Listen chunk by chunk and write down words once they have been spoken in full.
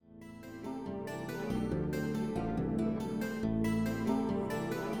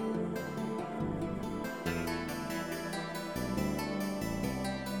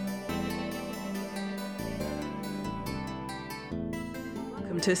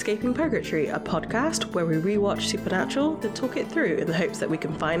Welcome to Escaping Purgatory, a podcast where we rewatch Supernatural to talk it through in the hopes that we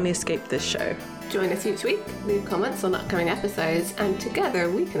can finally escape this show. Join us each week, leave comments on upcoming episodes, and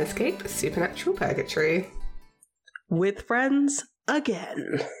together we can escape Supernatural Purgatory. With friends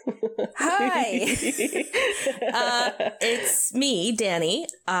again. Hi! It's me, Danny.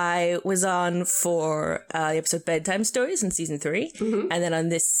 I was on for the episode Bedtime Stories in season 3. Mm-hmm. And then on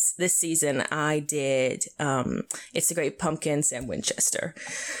this season, I did It's a Great Pumpkin, Sam Winchester.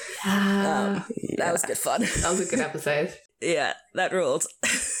 That was good fun. That was a good episode. Yeah, that ruled.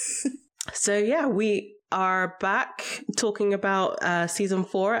 So yeah, we are back talking about season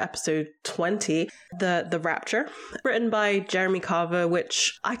 4, episode 20, the Rapture, written by Jeremy Carver,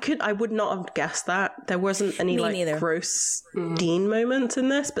 which I would not have guessed that. There wasn't any gross Dean moments in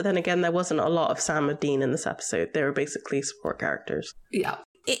this, but then again, there wasn't a lot of Sam or Dean in this episode. They were basically support characters. Yeah.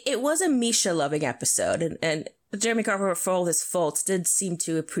 It was a Misha loving episode, and Jeremy Carver, for all his faults, did seem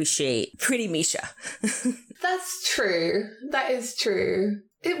to appreciate pretty Misha. That's true. That is true.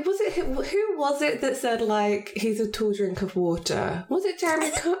 Who was it that said, like, he's a tall drink of water? Was it Jeremy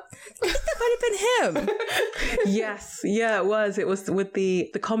Carver? I think that might have been him. Yes. Yeah, it was. It was with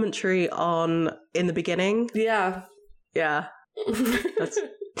the commentary on In the Beginning. Yeah. Yeah.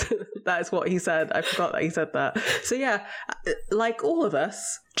 That is what he said. I forgot that he said that. So yeah, like all of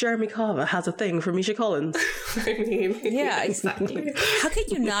us, Jeremy Carver has a thing for Misha Collins. I mean, yeah, exactly. How could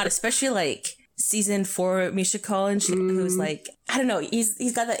you not, especially like season 4 Misha Collins, who's like, I don't know,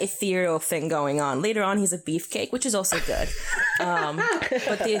 he's got that ethereal thing going on. Later on, he's a beefcake, which is also good.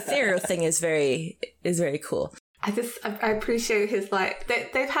 But the ethereal thing is very cool. I appreciate his, like,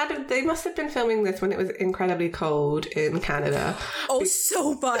 they must have been filming this when it was incredibly cold in Canada. Oh,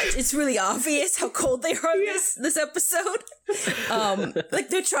 so much. It's really obvious how cold they are in this episode. Like,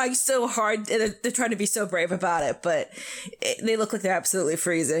 they're trying so hard, and they're trying to be so brave about it, but they look like they're absolutely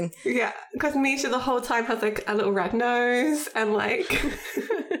freezing. Yeah, because Misha the whole time has, like, a little red nose and, like,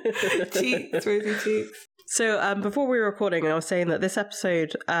 cheeks, rosy cheeks. So, before we were recording, I was saying that this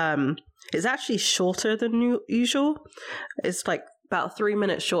episode, is actually shorter than usual. It's like about 3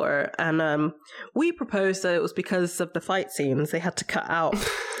 minutes shorter. And we proposed that it was because of the fight scenes. They had to cut out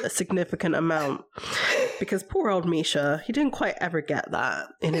a significant amount. Because poor old Misha, he didn't quite ever get that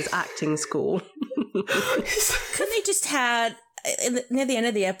in his acting school. Couldn't they just had... Near the end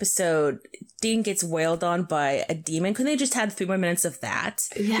of the episode, Dean gets wailed on by a demon. Couldn't they just had 3 more minutes of that?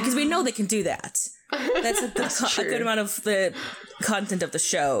 Yeah. Because we know they can do that. That's a good amount of the content of the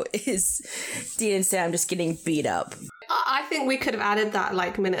show is Dean and Sam just getting beat up. I think we could have added that,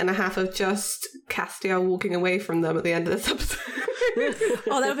 like, minute and a half of just Castiel walking away from them at the end of this episode.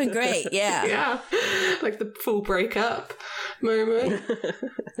 Oh, that would have been great, yeah. Yeah, like the full breakup moment.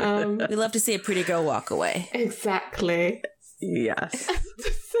 We'd love to see a pretty girl walk away. Exactly. Yes.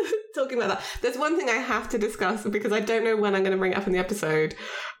 Talking about that, there's one thing I have to discuss because I don't know when I'm going to bring it up in the episode.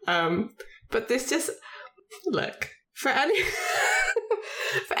 But this just, look, for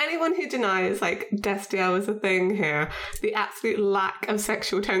anyone who denies, like, Destiel is a thing here, the absolute lack of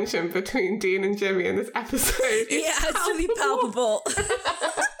sexual tension between Dean and Jimmy in this episode is it's really palpable.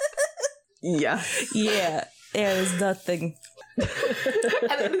 Yeah. Yeah, there's nothing.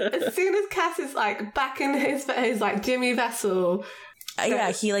 And as soon as Cass is, like, back in his like, Jimmy vessel.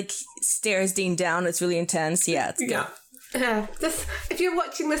 He, like, stares Dean down. It's really intense. Yeah, it's good. Yeah, just if you're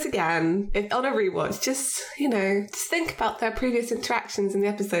watching this again, on a rewatch, just think about their previous interactions in the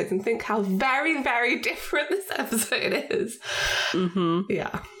episodes and think how very, very different this episode is. Mm-hmm.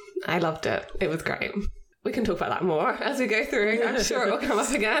 Yeah, I loved it. It was great. We can talk about that more as we go through. I'm sure it will come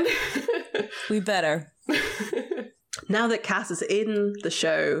up again. We better. Now that Cass is in the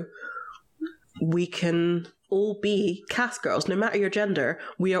show, we can all be Cass girls. No matter your gender,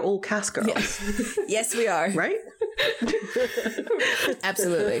 we are all Cass girls. Yes, we are. Right?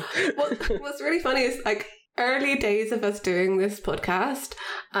 Absolutely. What's really funny is, like, early days of us doing this podcast,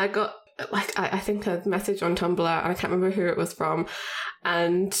 I got, like, I think a message on Tumblr, and I can't remember who it was from,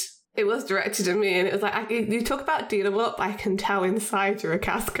 and it was directed at me, and it was like, you talk about Dean a lot, but I can tell inside you're a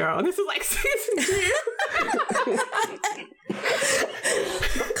Cass girl, and this is like season 2.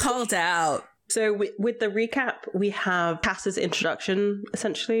 Called out. So with the recap, we have Cass's introduction,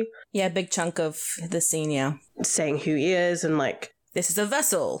 essentially. Yeah, big chunk of the scene, yeah. Saying who he is and, like, this is a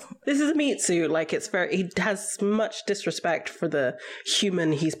vessel. This is a meat suit. Like, he has much disrespect for the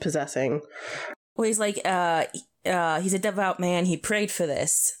human he's possessing. Well, he's like, he's a devout man. He prayed for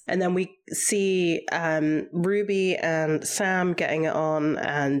this. And then we see Ruby and Sam getting it on,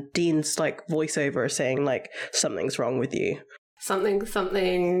 and Dean's, like, voiceover saying, like, something's wrong with you.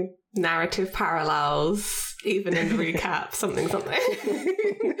 Something narrative parallels. even in the recap, something.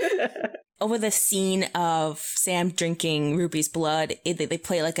 Over the scene of Sam drinking Ruby's blood, they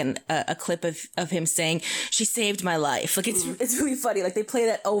play like a clip of him saying, "She saved my life." Like it's really funny. Like they play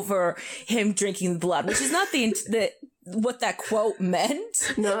that over him drinking the blood, which is not the what that quote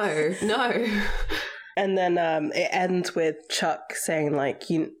meant. No. And then it ends with Chuck saying, like,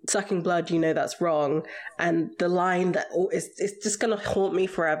 sucking blood, that's wrong. And the line that it's just going to haunt me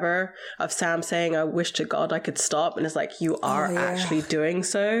forever of Sam saying, "I wish to God I could stop." And it's like, you are actually doing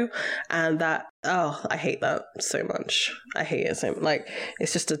so. And that, I hate that so much. I hate it so much. Like,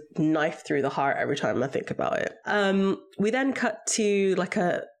 it's just a knife through the heart every time I think about it. We then cut to like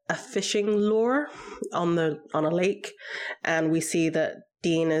a fishing lure on a lake. And we see that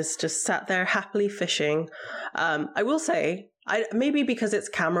Dean is just sat there happily fishing. I will say, maybe because it's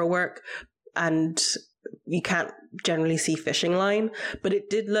camera work and you can't generally see fishing line, but it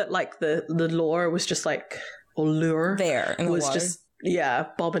did look like the lure was just like, or lure there in the was water. Just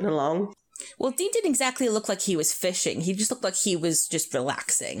bobbing along. Well, Dean didn't exactly look like he was fishing. He just looked like he was just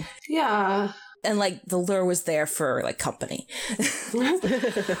relaxing. Yeah. And like the lure was there for like company. I mean,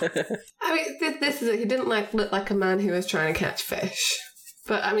 this is it. He didn't look like a man who was trying to catch fish.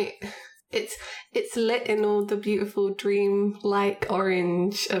 But I mean, it's lit in all the beautiful dream-like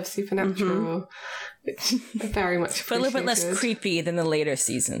orange of Supernatural, which I very much appreciated. But a little bit less creepy than the later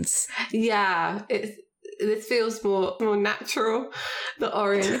seasons. Yeah, this feels more natural. The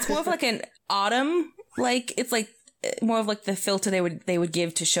orange. It's more of like an autumn, like it's like more of like the filter they would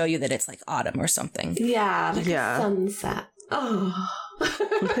give to show you that it's like autumn or something. Yeah, like a sunset. Oh.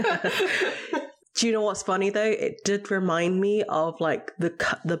 Do you know what's funny though? It did remind me of like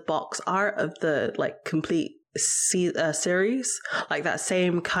the box art of the like complete series, like that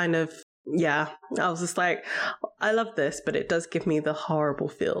same kind of. Yeah, I was just like, I love this, but it does give me the horrible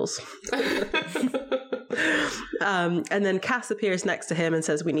feels. And then Cass appears next to him and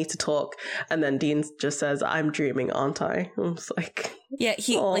says, "We need to talk." And then Dean just says, "I'm dreaming, aren't I?" I'm just like, yeah,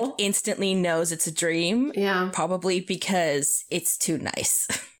 he like instantly knows it's a dream. Yeah, probably because it's too nice.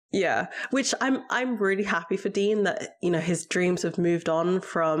 Yeah, which I'm really happy for Dean that, his dreams have moved on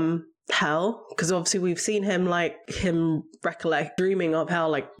from hell, because obviously we've seen him recollect dreaming of hell,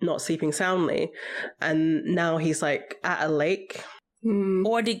 like not sleeping soundly, and now he's like at a lake.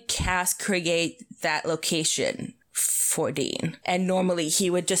 Or did Cass create that location for Dean? And normally he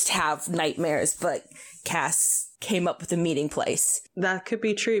would just have nightmares, but Cass came up with a meeting place. That could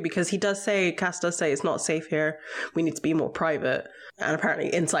be true, because Cass does say it's not safe here. We need to be more private. And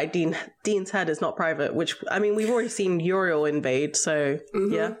apparently inside Dean's head is not private, which, I mean, we've already seen Uriel invade, so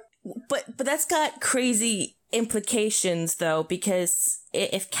yeah. But that's got crazy implications, though, because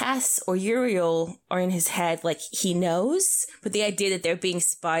if Cass or Uriel are in his head, like, he knows, but the idea that they're being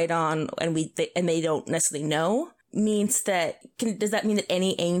spied on and they don't necessarily know means that, does that mean that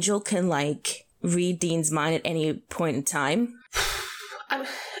any angel can, like, read Dean's mind at any point in time?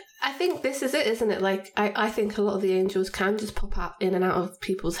 I think this is it, isn't it? Like, I think a lot of the angels can just pop out in and out of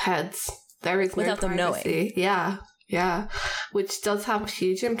people's heads. There is no without them knowing. Yeah. Which does have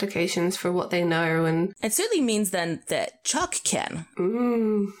huge implications for what they know. And it certainly means then that Chuck can.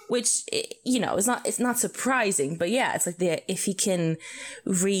 Which, it's not surprising, but yeah, it's like if he can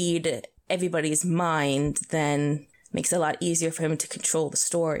read everybody's mind, then makes it a lot easier for him to control the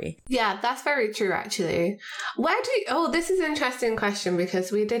story. Yeah, that's very true, actually. This is an interesting question,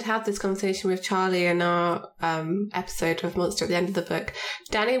 because we did have this conversation with Charlie in our episode of Monster at the End of the Book.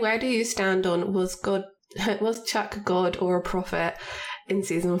 Danny, where do you stand on was Chuck God or a prophet in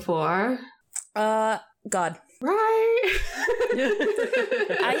season 4? God. Right.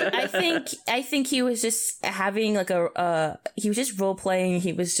 I think he was just having like he was just role playing.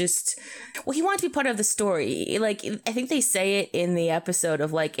 He was just, he wanted to be part of the story. Like, I think they say it in the episode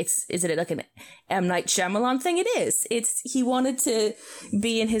of like, is it like an M. Night Shyamalan thing? It is. He wanted to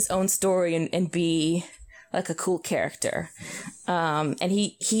be in his own story and be like a cool character. And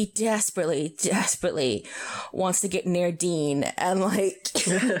he desperately wants to get near Dean and like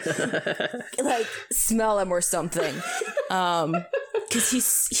smell him or something. Cause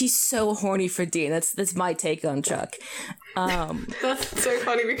he's so horny for Dean. That's my take on Chuck. That's so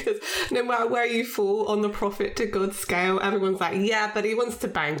funny, because no matter where you fall on the prophet to God scale, everyone's like, yeah, but he wants to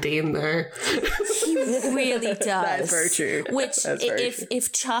bang Dean though. He really does. That is very true. Which,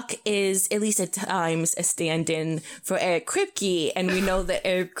 if Chuck is at least at times a stand-in for Eric Kripke, and we know that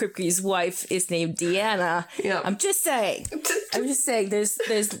Eric Kripke's wife is named Deanna, I'm just saying.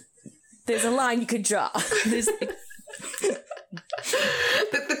 There's a line you could draw.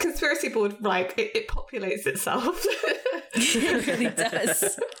 The conspiracy board, like, it populates itself. It really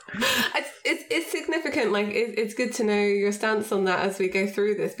does. It's significant significant. Like, it's good to know your stance on that as we go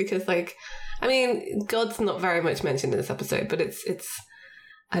through this, because, like, I mean, God's not very much mentioned in this episode, but it's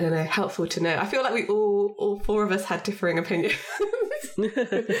I don't know, helpful to know. I feel like we all four of us had differing opinions.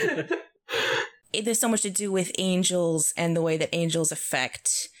 There's so much to do with angels and the way that angels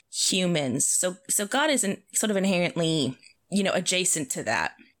affect humans. So God isn't sort of inherently, adjacent to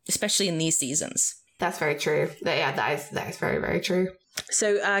that, especially in these seasons. That's very true. Yeah, that is very, very true.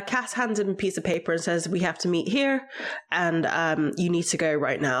 So Cass hands him a piece of paper and says, we have to meet here, and you need to go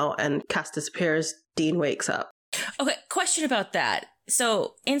right now. And Cass disappears. Dean wakes up. Okay, question about that.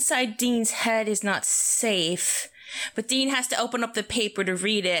 So inside Dean's head is not safe, but Dean has to open up the paper to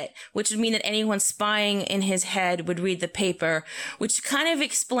read it, which would mean that anyone spying in his head would read the paper, which kind of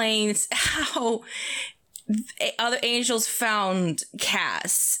explains how other angels found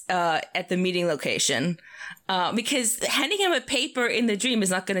Cass at the meeting location. Because handing him a paper in the dream is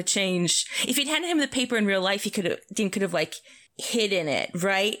not going to change. If he'd handed him the paper in real life, Dean could have like hidden it,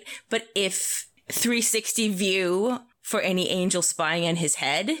 right? But if 360 view for any angel spying in his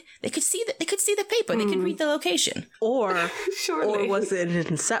head, they could see the paper. They could read the location. Or Surely. or was it an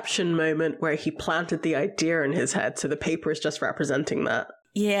inception moment where he planted the idea in his head, so the paper is just representing that?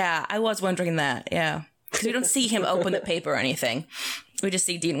 Yeah, I was wondering that. Yeah, because we don't see him open the paper or anything. We just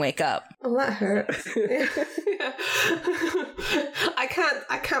see Dean wake up. Oh, that hurts. Yeah.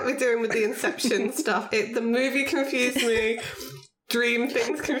 I can't be doing with the Inception stuff. The movie confused me. Dream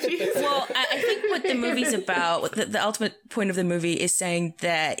things confused. Well, I think what the movie's about, the ultimate point of the movie is saying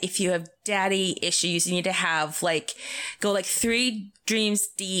that if you have daddy issues, you need to have go 3 dreams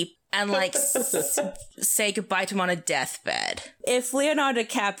deep and say goodbye to him on a deathbed. If Leonardo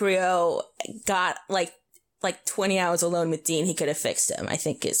DiCaprio got like 20 hours alone with Dean, he could have fixed him, I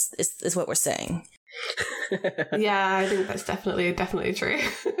think is what we're saying. Yeah, I think that's definitely true.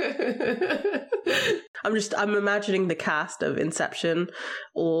 I'm imagining the cast of Inception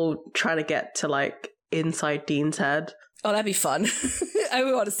all trying to get to inside Dean's head. Oh, that'd be fun. I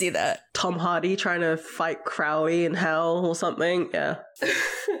would want to see that. Tom Hardy trying to fight Crowley in hell or something. Yeah.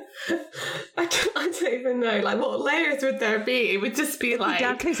 I don't even know. What layers would there be? It would just be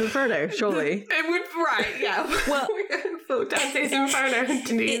Dante's Inferno, surely. It would, right, yeah. Well, Dante's Inferno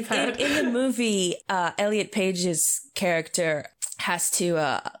into Dean's head. In the movie, Elliot Page's character has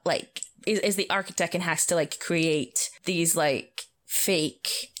to, is the architect and has to, create these,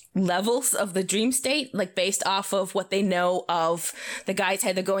 fake levels of the dream state, based off of what they know of the guy's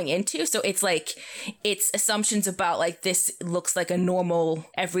head they're going into. So it's it's assumptions about this looks like a normal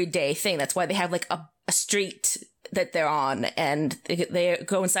everyday thing. That's why they have a street that they're on, and they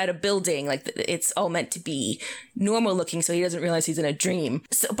go inside a building. It's all meant to be normal looking, so he doesn't realize he's in a dream.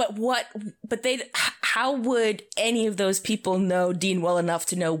 So, how would any of those people know Dean well enough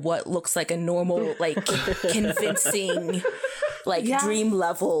to know what looks like a normal, convincing, dream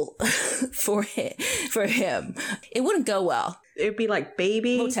level for him? It wouldn't go well. It would be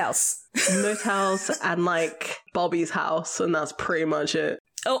Baby, motels, and Bobby's house, and that's pretty much it.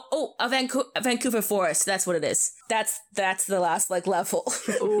 Oh, a Vancouver Forest. That's what it is. That's the last level.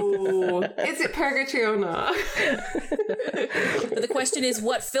 Ooh. Is it purgatory or not? But the question is,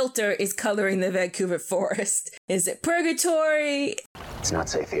 what filter is coloring the Vancouver Forest? Is it purgatory? It's not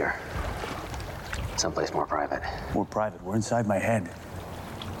safe here. Someplace more private. More private? We're inside my head.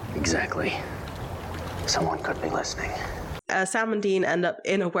 Exactly. Someone could be listening. Sam and Dean end up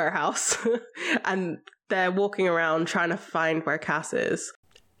in a warehouse, and they're walking around trying to find where Cass is.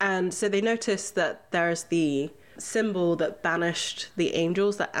 And so they notice that there's the symbol that banished the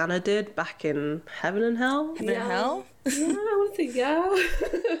angels that Anna did back in Heaven and Hell. Heaven and Hell? Yeah, I want to yeah.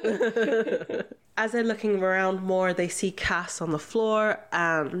 As they're looking around more, they see Cass on the floor,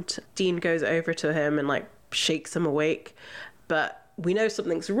 and Dean goes over to him and shakes him awake. But we know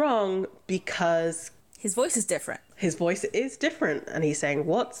something's wrong because his voice is different. His voice is different, and he's saying,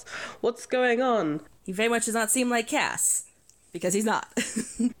 "What's going on?" He very much does not seem like Cass, because he's not.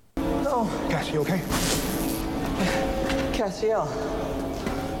 No, Cass, you okay? Castiel.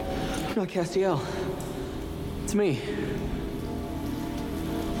 Not Castiel. It's me.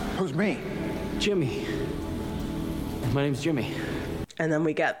 Who's me? Jimmy. My name's Jimmy. And then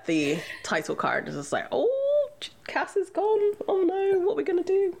we get the title card. It's just oh, Cass is gone. Oh no, what are we going to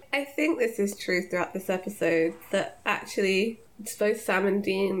do? I think this is true throughout this episode, that actually both Sam and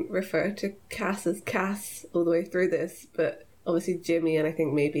Dean refer to Cass as Cass all the way through this, but obviously Jimmy and I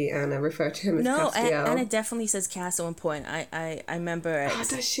think maybe Anna refer to him as Castiel. No, Anna definitely says Cass at one point. I remember it. Oh,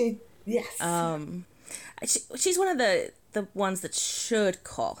 does she? Yes. She's one of the ones that should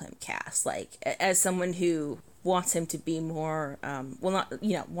call him Cass, as someone who wants him to be more,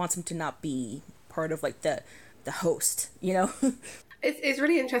 wants him to not be part of like the host, you know. It's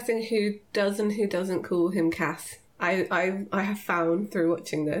really interesting who does and who doesn't call him Cass. I have found through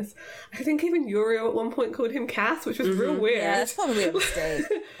watching this. I think even Uriel at one point called him Cass, which was real weird. Yeah, that's probably a mistake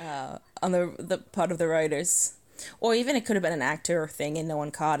on the part of the writers. Or even it could have been an actor thing and no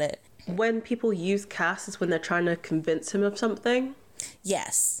one caught it. When people use Cass is when they're trying to convince him of something.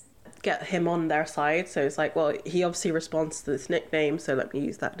 Yes. Get him on their side. So it's like, well, he obviously responds to this nickname, so let me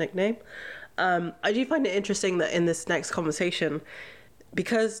use that nickname. I do find it interesting that in this next conversation,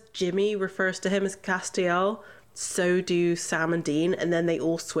 because Jimmy refers to him as Castiel, so do Sam and Dean, and then they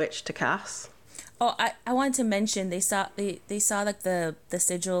all switch to Cass. Oh, I wanted to mention they saw like the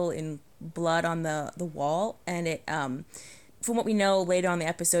sigil in blood on the wall, and it from what we know later on in the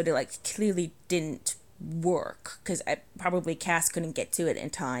episode, it like clearly didn't work because probably Cass couldn't get to it in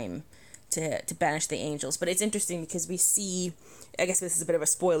time to banish the angels. But it's interesting because we see, I guess this is a bit of a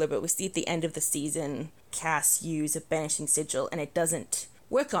spoiler, but we see at the end of the season Cass use a banishing sigil, and it doesn't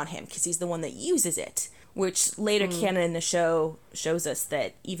work on him because he's the one that uses it. Which later canon in the show shows us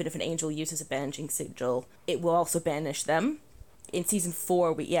that even if an angel uses a banishing sigil, it will also banish them. In season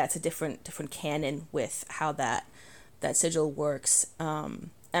 4, it's a different canon with how that sigil works.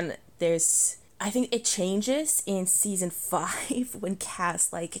 And there's, I think it changes in season 5 when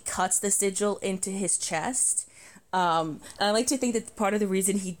Cass like cuts the sigil into his chest. And I like to think that part of the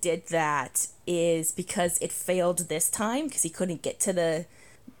reason he did that is because it failed this time because he couldn't get to the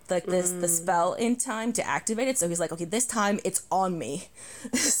spell in time to activate it. So he's like, okay, this time it's on me.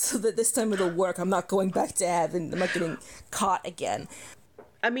 So that this time it'll work. I'm not going back to heaven. I'm not getting caught again.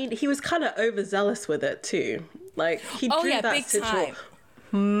 I mean, he was kind of overzealous with it too. Like, he drew that sigil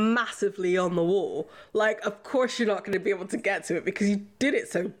massively on the wall. Like, of course you're not going to be able to get to it because you did it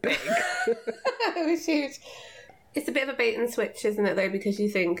so big. It was huge. It's a bit of a bait and switch, isn't it, though? Because you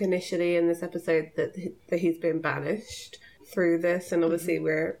think initially in this episode that he's been banished through this, and obviously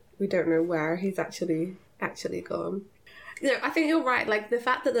we don't know where he's actually gone. No, I think you're right. Like, the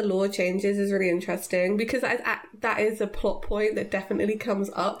fact that the law changes is really interesting because that is a plot point that definitely comes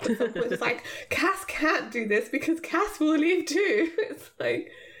up. It's like, Cass can't do this because Cass will leave too. It's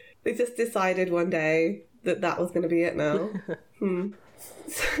like, they just decided one day that was going to be it now.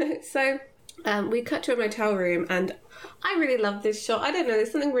 So we cut to a motel room, and I really love this shot. I don't know,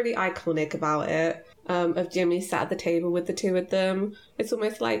 there's something really iconic about it, of Jimmy sat at the table with the two of them. It's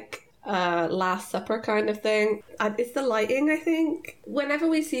almost like Last Supper kind of thing. It's the lighting, I think. Whenever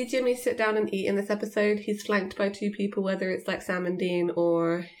we see Jimmy sit down and eat in this episode, he's flanked by two people, whether it's like Sam and Dean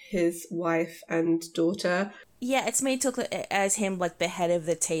or his wife and daughter. Yeah, it's made to look as him like the head of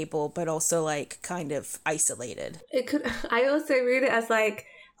the table, but also like kind of isolated. I also read it as like,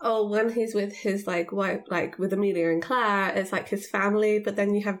 oh, when he's with his like wife, like with Amelia and Claire, it's like his family, but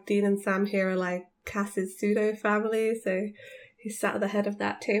then you have Dean and Sam here are like Cass's pseudo family, so he's sat at the head of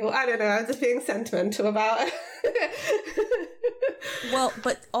that table. I don't know, I'm just being sentimental about it. Well,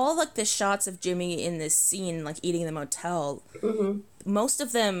 but all like the shots of Jimmy in this scene, like eating in the motel, most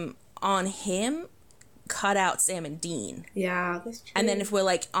of them on him cut out Sam and Dean. Yeah, that's true. And then if we're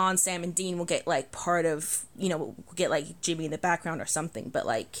like on Sam and Dean, we'll get like part of, we'll get like Jimmy in the background or something. But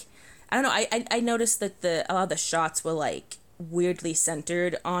like, I don't know, I noticed that a lot of the shots were like weirdly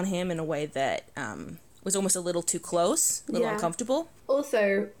centered on him in a way that was almost a little too close, a little uncomfortable.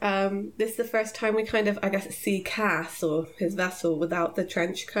 Also, this is the first time we kind of, I guess, see Cass or his vessel without the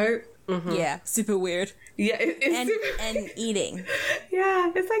trench coat. Mm-hmm. Yeah, super weird. Yeah, it's and eating.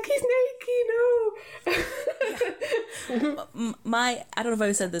 Yeah, it's like he's naked, no. I don't know if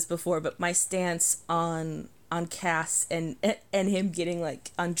I've said this before, but my stance on Cass and him getting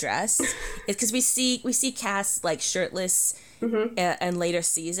like undressed is because we see Cass like shirtless in later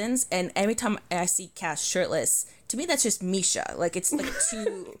seasons, and every time I see Cass shirtless, to me that's just Misha. Like, it's like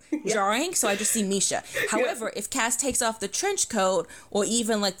too jarring, so I just see Misha. However, if Cass takes off the trench coat or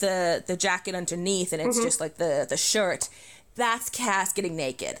even like the jacket underneath and it's just like the shirt, that's Cass getting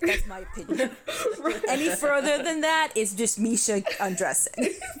naked. That's my opinion. Right. Any further than that is just Misha undressing.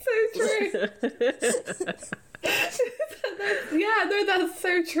 So true. That's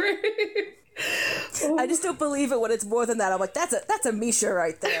so true. I just don't believe it when it's more than that. I'm like, that's a Misha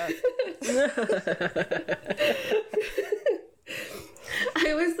right there.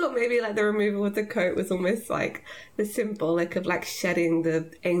 I always thought maybe like the removal of the coat was almost like the symbolic of like shedding the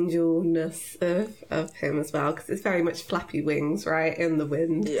angelness of him as well, because it's very much flappy wings, right, in the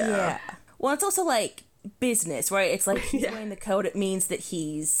wind. Yeah. Well, it's also like business, right? It's like he's wearing the coat. It means that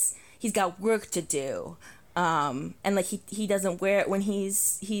he's got work to do. And like he doesn't wear it when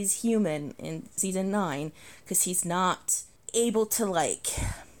he's human in season 9 because he's not able to like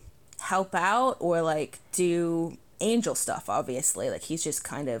help out or like do angel stuff, obviously. Like he's just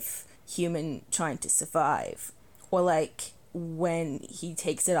kind of human trying to survive. Or like when he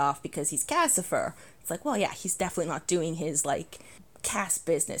takes it off because he's Cassifer, it's like, well, yeah, he's definitely not doing his like Cass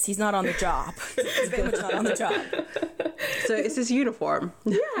business. He's not on the job. He's very much not on the job. So it's his uniform.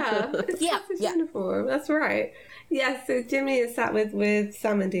 Yeah, it's Yeah, his yeah. uniform. That's right. Yeah, so Jimmy is sat with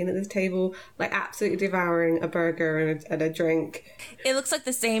Sam and Dean at this table, like absolutely devouring a burger and a drink. It looks like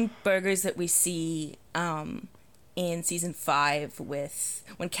the same burgers that we see in season 5 with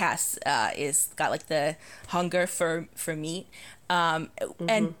when Cass is got like the hunger for meat.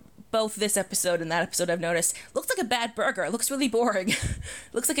 And both this episode and that episode, I've noticed, looks like a bad burger. It looks really boring.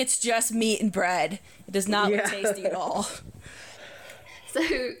 Looks like it's just meat and bread. It does not look tasty at all. So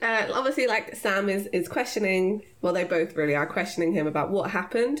obviously, like, Sam is questioning, well, they both really are questioning him about what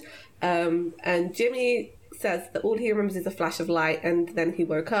happened. And Jimmy says that all he remembers is a flash of light, and then he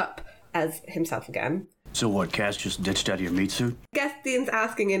woke up as himself again. So what, Cass just ditched out of your meat suit? I guess Dean's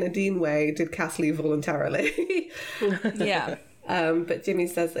asking in a Dean way, did Cass leave voluntarily? Yeah. But Jimmy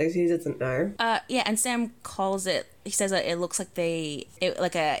says that he doesn't know. Yeah, and Sam calls it, he says that it looks like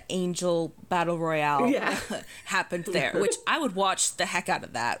like a angel battle royale happened there, which I would watch the heck out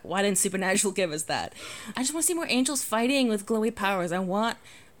of that. Why didn't Supernatural give us that? I just want to see more angels fighting with glowy powers. I want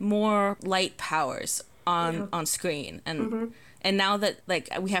more light powers on screen. And now that like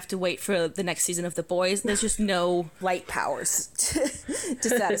we have to wait for the next season of The Boys, there's just no light powers to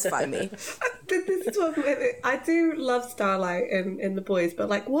satisfy me. This is what I do love Starlight in The Boys, but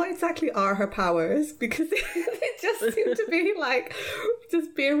like, what exactly are her powers? Because they just seem to be like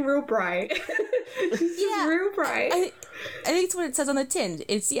just being real bright. She's just real bright. I think it's what it says on the tin.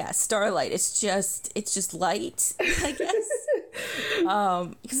 It's Starlight. It's just light, I guess.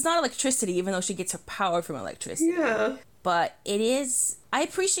 Because it's not electricity, even though she gets her power from electricity. Yeah. But it is. I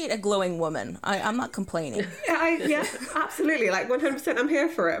appreciate a glowing woman. I'm not complaining. Yeah, absolutely. Like 100%, I'm here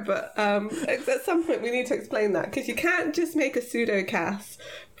for it. But at some point, we need to explain that because you can't just make a pseudo Cass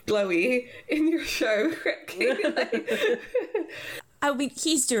glowy in your show. I mean,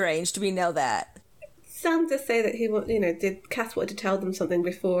 he's deranged. We know that. Sam does say that he did Cass wanted to tell them something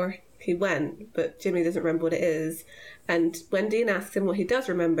before he went, but Jimmy doesn't remember what it is. And when Dean asks him what he does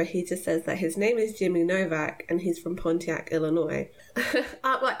remember, he just says that his name is Jimmy Novak and he's from Pontiac, Illinois.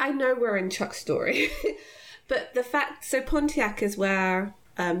 I know we're in Chuck's story, but so Pontiac is where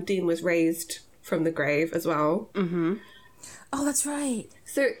Dean was raised from the grave as well. Mm-hmm. Oh, that's right.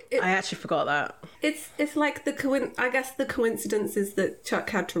 So I actually forgot that. It's like I guess the coincidences that Chuck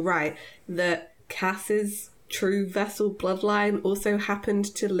had to write that Cass's true vessel bloodline also happened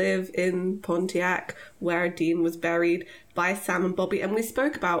to live in Pontiac, where Dean was buried by Sam and Bobby. And we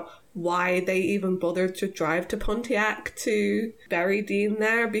spoke about why they even bothered to drive to Pontiac to bury Dean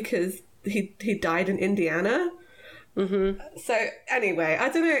there, because he died in Indiana. Mm-hmm. So anyway, I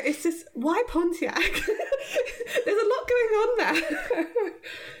don't know. It's just, why Pontiac? There's a lot going on there.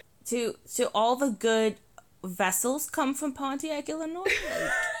 To all the good vessels come from Pontiac, Illinois?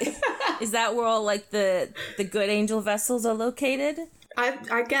 Like, is that where all like the good angel vessels are located?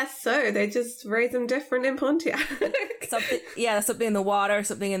 I guess so. They just raise them different in Pontiac. Something in the water,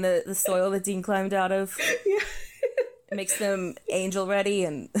 something in the soil that Dean climbed out of. Yeah. It makes them angel ready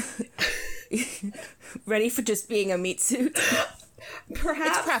and ready for just being a meat suit.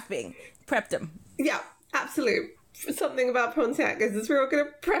 Perhaps. It's prepping. Prepped them. Yeah, absolutely. Something about Pontiac is real good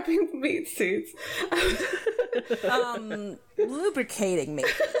at prepping meat suits. Lubricating me.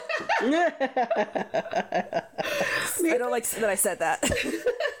 I don't like that I said that.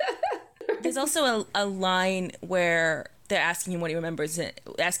 There's also a line where they're asking him what he remembers,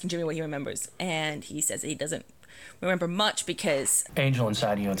 asking Jimmy what he remembers, and he says that he doesn't remember much because angel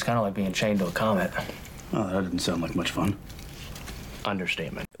inside you, it's kind of like being chained to a comet. Oh, that didn't sound like much fun.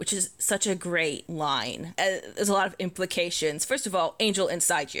 Understatement. Which is such a great line. There's a lot of implications. First of all, angel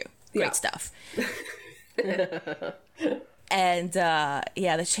inside you. Great stuff. And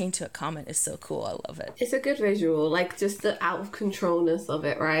the chain to a comet is so cool. I love it. It's a good visual, like just the out of controlness of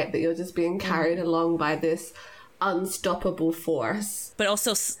it, right? That you're just being carried along by this unstoppable force. But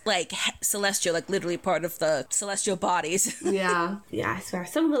also like celestial, like literally part of the celestial bodies. Yeah, I swear.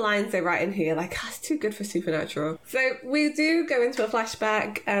 Some of the lines they write in here, like, it's too good for Supernatural. So we do go into a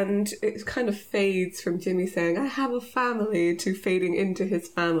flashback and it kind of fades from Jimmy saying, I have a family, to fading into his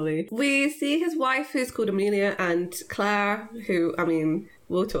family. We see his wife, who's called Amelia, and Claire, who, I mean,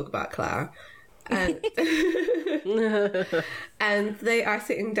 we'll talk about Claire. And, and they are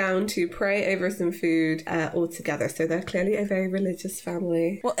sitting down to pray over some food all together. So they're clearly a very religious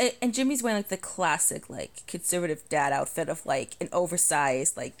family. Well, and Jimmy's wearing like the classic like conservative dad outfit of like an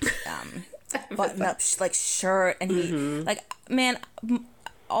oversized like button up like shirt, and he like, man,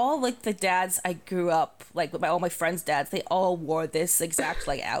 all like the dads I grew up like with all my friends' dads, they all wore this exact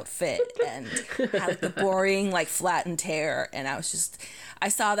like outfit and had like the boring like flattened hair, and I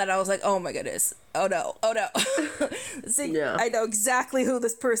saw that, I was like, oh my goodness, oh no. See, Yeah. I know exactly who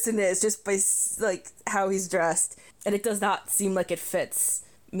this person is just by like how he's dressed, and it does not seem like it fits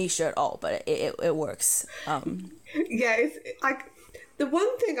Misha at all, but it works. Yeah, it's like the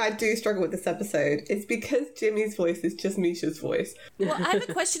one thing I do struggle with this episode is because Jimmy's voice is just Misha's voice. Well, I have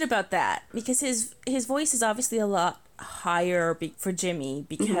a question about that, because his voice is obviously a lot higher for Jimmy,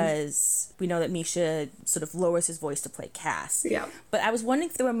 because we know that Misha sort of lowers his voice to play Cass. Yeah. But I was wondering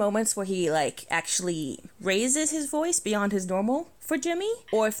if there were moments where he like actually raises his voice beyond his normal for Jimmy,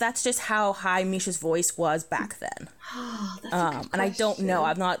 or if that's just how high Misha's voice was back then. And I don't know.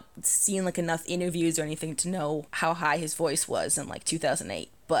 I've not seen like enough interviews or anything to know how high his voice was in like 2008.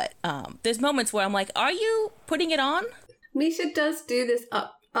 But there's moments where I'm like, are you putting it on? Misha does do this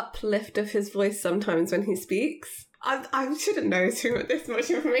uplift of his voice sometimes when he speaks. I shouldn't know this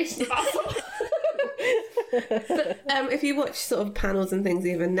much information about someone. But if you watch sort of panels and things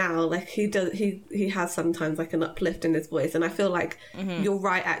even now, like he has sometimes like an uplift in his voice, and I feel like you're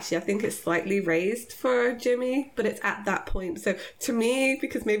right, actually. I think it's slightly raised for Jimmy, but it's at that point. So to me,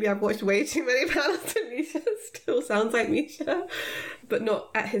 because maybe I've watched way too many panels, and Misha still sounds like Misha, but not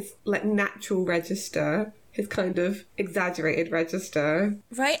at his like natural register. His kind of exaggerated register.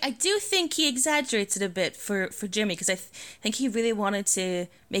 Right? I do think he exaggerates it a bit for Jimmy, because I think he really wanted to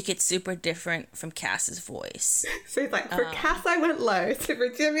make it super different from Cass's voice. So he's like, for Cass I went low, so for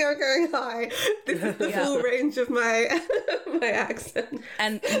Jimmy I'm going high. This is the full range of my my accent.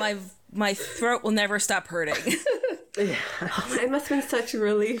 And my throat will never stop hurting. It must have been such a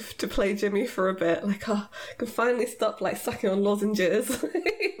relief to play Jimmy for a bit. Like, I can finally stop like sucking on lozenges.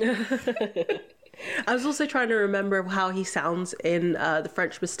 I was also trying to remember how he sounds in The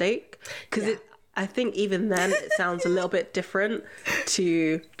French Mistake, because I think even then it sounds a little bit different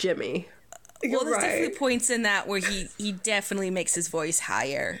to Jimmy. Well, there's definitely points in that where he definitely makes his voice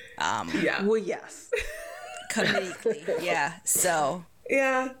higher. Yeah. Well, yes. Comedically, yeah. So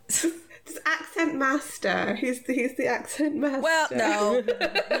yeah. Just accent master. He's the accent master. Well, no.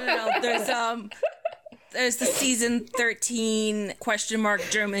 There's the season 13 ?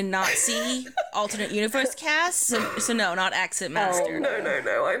 German Nazi alternate universe cast. So no, not accent master. Oh,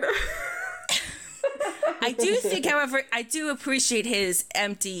 no, I know. I do think, however, I do appreciate his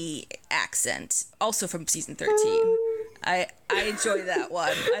empty accent, also from season 13. I enjoy that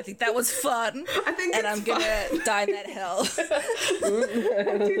one. I think that was fun. I think and it's I'm gonna die in that hill.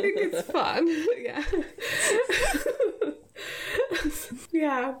 I do think it's fun. Yeah.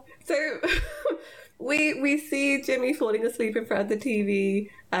 Yeah. So we see Jimmy falling asleep in front of the TV.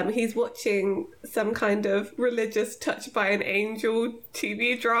 He's watching some kind of religious Touched by an Angel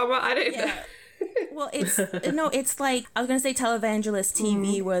TV drama. I don't know. Well, it's like, I was gonna say televangelist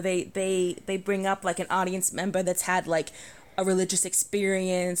TV, where they bring up like an audience member that's had like a religious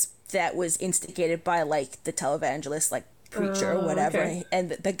experience that was instigated by like the televangelist, like preacher or whatever, okay.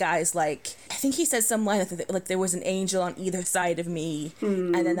 And the guy's like, I think he says some line like there was an angel on either side of me,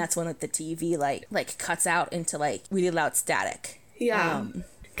 and then that's when like the TV like cuts out into like really loud static. Yeah.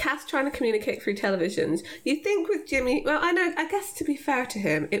 Cass trying to communicate through televisions. You think with Jimmy, well, I guess to be fair to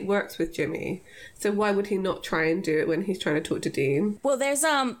him, it works with Jimmy. So why would he not try and do it when he's trying to talk to Dean? Well, there's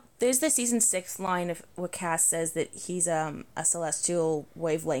the season 6 line of where Cass says that he's a celestial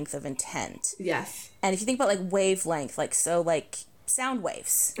wavelength of intent. Yes. And if you think about like wavelength, like so like sound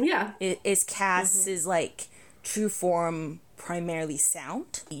waves. Yeah. Is Cass's like true form primarily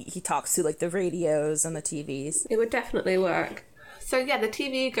sound? He talks to like the radios and the TVs. It would definitely work. So yeah, the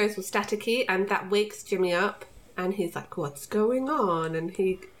TV goes all staticky, and that wakes Jimmy up, and he's like, what's going on? And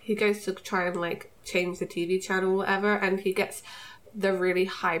he goes to try and like change the TV channel or whatever, and he gets the really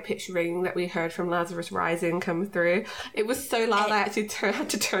high-pitched ring that we heard from Lazarus Rising come through. It was so loud I actually had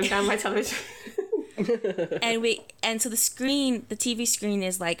to turn down my television. And so the TV screen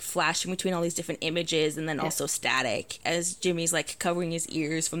is like flashing between all these different images, and then also static. As Jimmy's like covering his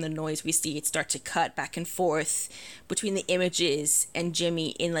ears from the noise we see, it starts to cut back and forth between the images and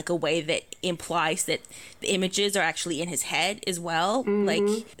Jimmy in like a way that implies that the images are actually in his head as well. Like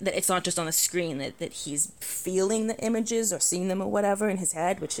that it's not just on the screen, that he's feeling the images or seeing them or whatever in his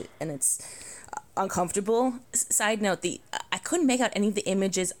head, and it's uncomfortable. Side note, couldn't make out any of the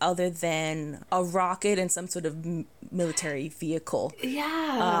images other than a rocket and some sort of military vehicle.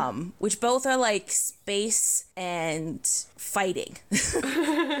 Yeah. Which both are like space and fighting.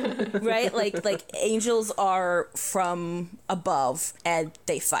 Right? Like angels are from above and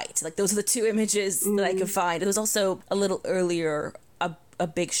they fight. Like those are the two images that I could find. There was also a little earlier a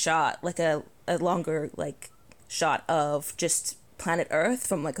big shot, like a longer like shot of just planet Earth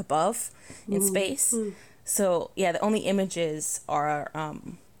from like above in space. So yeah, the only images are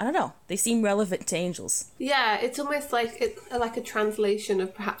I don't know, they seem relevant to angels. Yeah, it's almost like a translation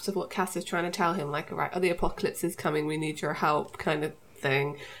of perhaps of what Cass is trying to tell him, like, right, the apocalypse is coming, we need your help kind of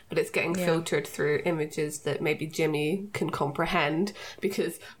thing, but it's getting filtered through images that maybe Jimmy can comprehend,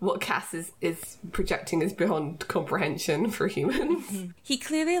 because what Cass is projecting is beyond comprehension for humans. He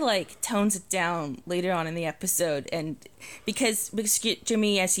clearly like tones it down later on in the episode, and because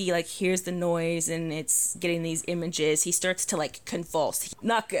Jimmy, as he like hears the noise and it's getting these images, he starts to like convulse.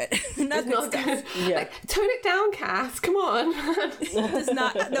 Not good. Not good. Yeah. Like, tone it down, Cass, come on. Does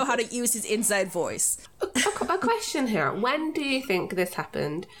not know how to use his inside voice. A question here. When do you think this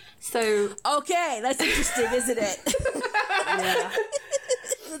happened? So okay, that's interesting, isn't it? Yeah.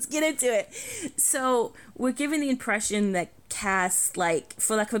 Let's get into it. So we're given the impression that Cass, like,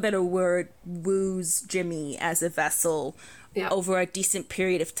 for lack of a better word, woos Jimmy as a vessel over a decent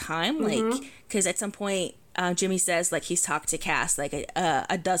period of time. Like, because at some point Jimmy says like he's talked to Cass like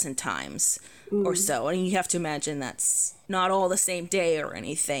a dozen times or so, and you have to imagine that's not all the same day or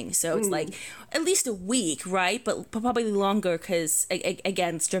anything, so it's like at least a week, right? But probably longer, because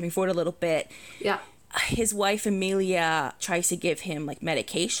again, it's jumping forward a little bit. His wife Amelia tries to give him like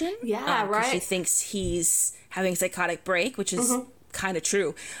medication, right? She thinks he's having a psychotic break, which is kind of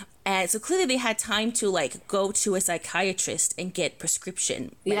true. And so clearly they had time to like go to a psychiatrist and get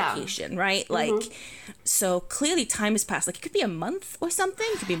prescription medication, right? Like, so clearly time has passed. Like, it could be a month or something.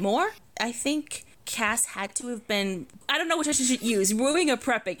 It could be more. I think Cass had to have been, I don't know which I should use, wooing or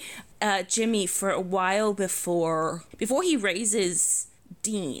prepping Jimmy for a while before he raises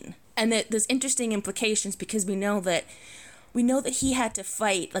Dean. And there's interesting implications, because we know that he had to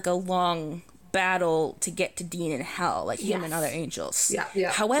fight like a long battle to get to Dean in Hell, like him and other angels.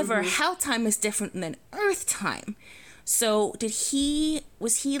 However, Hell time is different than Earth time. So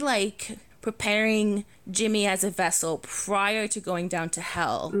was he like preparing Jimmy as a vessel prior to going down to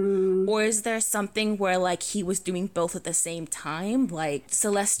Hell? Or is there something where like he was doing both at the same time, like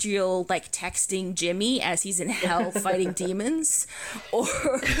celestial like texting Jimmy as he's in Hell fighting demons? Or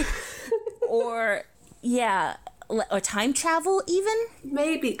time travel even?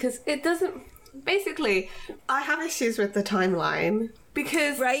 Maybe, because it doesn't. Basically, I have issues with the timeline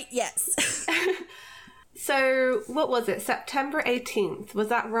because... Right, yes. So, what was it? September 18th, was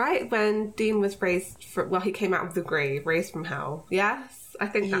that right? When Dean was raised he came out of the grave, raised from Hell. Yes? I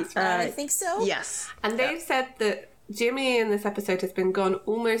think that's right. I think so. Yes. And they've said that Jimmy in this episode has been gone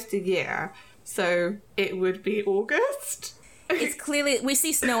almost a year, so it would be August? It's clearly... We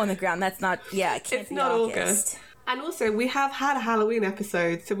see snow on the ground. That's not... Yeah, it can't be August. And also, we have had a Halloween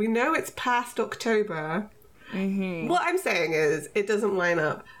episode, so we know it's past October. What I'm saying is, it doesn't line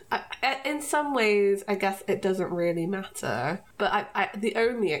up. In some ways, I guess it doesn't really matter. But the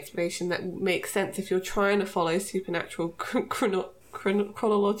only explanation that makes sense if you're trying to follow supernatural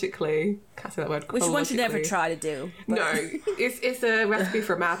chronologically... Can't say that word. Which one should never try to do. But... No, it's a recipe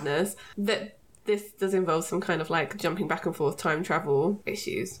for madness. That this does involve some kind of like jumping back and forth time travel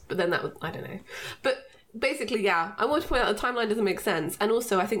issues. But then that would... I don't know. But... Basically, yeah, I want to point out the timeline doesn't make sense. And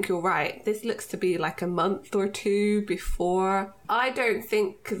also, I think you're right. This looks to be like a month or two before. I don't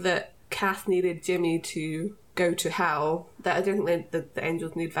think that Cass needed Jimmy to go to Hell. That I don't think the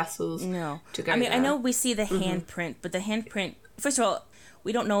angels need vessels to go there. I know we see the handprint, but the handprint... First of all,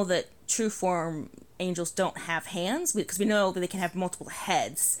 we don't know that true form angels don't have hands, because we know that they can have multiple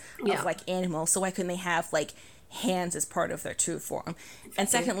heads of, like, animals. So why couldn't they have, like... hands as part of their true form? And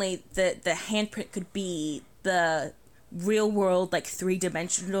secondly, the handprint could be the real world, like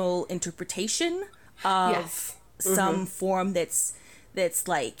 3-dimensional interpretation of some form that's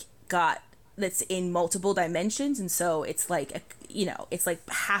in multiple dimensions, and so it's like it's like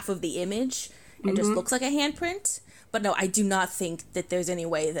half of the image and just looks like a handprint. But no, I do not think that there's any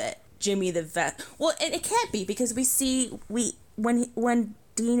way that Jimmy the vet. Well, it can't be, because we see when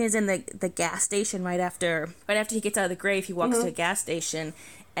Dean is in the gas station right after he gets out of the grave. He walks to a gas station,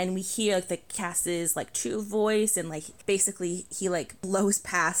 and we hear like the Cass's like true voice, and like basically he like blows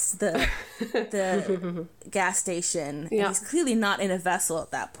past the gas station. Yeah. And he's clearly not in a vessel at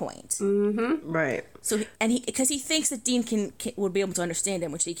that point. Right. So because he thinks that Dean can would be able to understand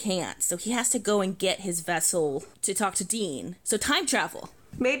him, which he can't. So he has to go and get his vessel to talk to Dean. So time travel.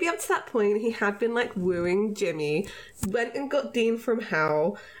 Maybe up to that point he had been like wooing Jimmy, went and got Dean from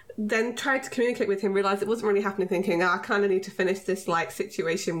hell, then tried to communicate with him, realised it wasn't really happening, thinking, I kind of need to finish this like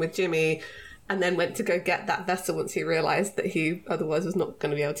situation with Jimmy, and then went to go get that vessel once he realised that he otherwise was not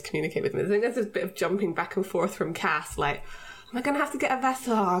going to be able to communicate with him. I think there's this bit of jumping back and forth from Cass, like, am I going to have to get a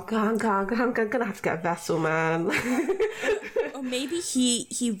vessel? Oh, I'm going to have to get a vessel, man. Or maybe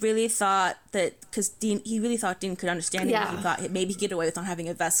he really thought that, because he really thought Dean could understand him. Yeah. He thought maybe he'd get away with not having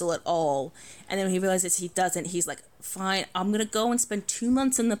a vessel at all. And then when he realizes he doesn't, he's like, fine, I'm going to go and spend 2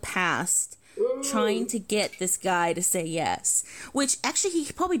 months in the past trying to get this guy to say yes. Which actually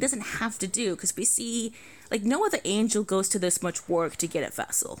he probably doesn't have to do, because we see, like, no other angel goes to this much work to get a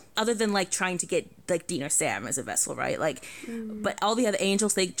vessel, other than like trying to get like Dean or Sam as a vessel, right? Like, but all the other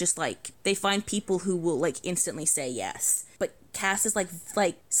angels, they just like, they find people who will like instantly say yes. But Cass is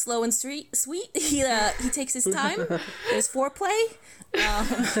like slow and sweet. He takes his time. There's foreplay.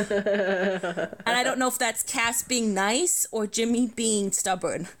 And I don't know if that's Cass being nice or Jimmy being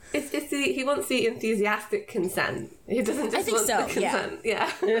stubborn. It's he wants the enthusiastic consent. He doesn't just want the consent.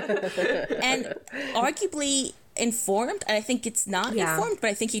 Yeah. And arguably informed, and I think it's not informed, but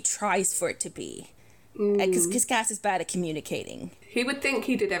I think he tries for it to be. Because Cass is bad at communicating. He would think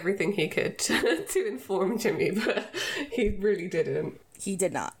he did everything he could to inform Jimmy, but he really didn't. He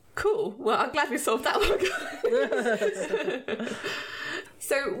did not. Cool. Well, I'm glad we solved that one.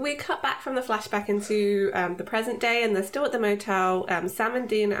 So we cut back from the flashback into the present day, and they're still at the motel. Sam and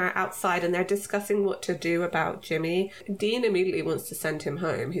Dean are outside, and they're discussing what to do about Jimmy. Dean immediately wants to send him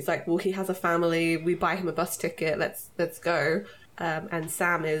home. He's like, well, he has a family. We buy him a bus ticket. Let's go. And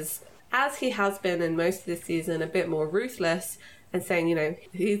Sam is, as he has been in most of this season, a bit more ruthless and saying, you know,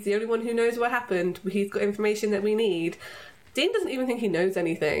 he's the only one who knows what happened. He's got information that we need. Dean doesn't even think he knows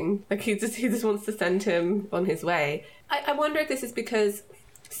anything. Like, he just wants to send him on his way. I wonder if this is because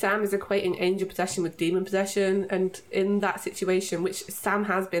Sam is equating angel possession with demon possession, and in that situation, which Sam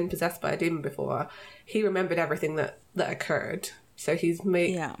has been possessed by a demon before, he remembered everything that occurred. So he's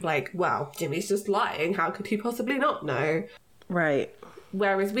made, like, wow, Jimmy's just lying. How could he possibly not know? Right.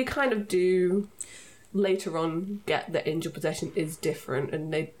 Whereas we kind of do later on get that angel possession is different,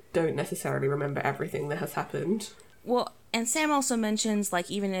 and they don't necessarily remember everything that has happened. Well, and Sam also mentions, like,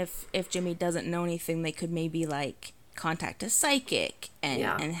 even if Jimmy doesn't know anything, they could maybe, like, contact a psychic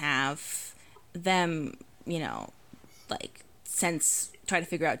and have them, you know, like, try to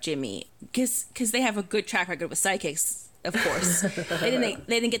figure out Jimmy. Because they have a good track record with psychics, of course. They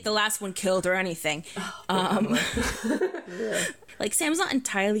didn't get the last one killed or anything. Like, Sam's not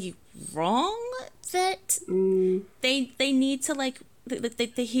entirely wrong that they need to, like,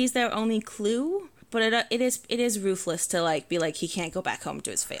 he's their only clue. But it is ruthless to, like, be like, he can't go back home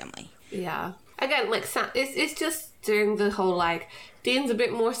to his family. Yeah. Again, like, Sam, it's just doing the whole, like, Dean's a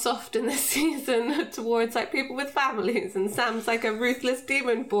bit more soft in this season towards, like, people with families, and Sam's, like, a ruthless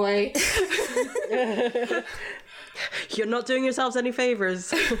demon boy. You're not doing yourselves any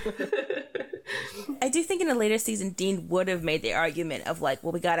favors. I do think in a later season, Dean would have made the argument of, like,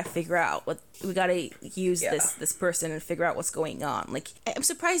 well, we gotta figure out we gotta use this person and figure out what's going on. Like, I'm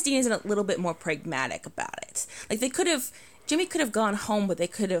surprised Dean isn't a little bit more pragmatic about it. Like, Jimmy could have gone home, but they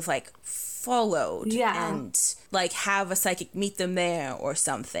could have, like, followed and, like, have a psychic meet them there or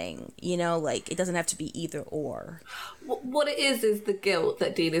something, you know, like, it doesn't have to be either or. What it is the guilt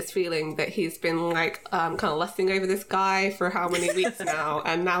that Dean is feeling, that he's been, like, kind of lusting over this guy for how many weeks now,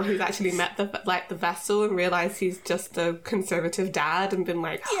 and now he's actually met the vessel and realised he's just a conservative dad and been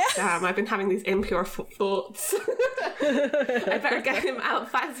like, oh, damn, I've been having these impure thoughts. I better get him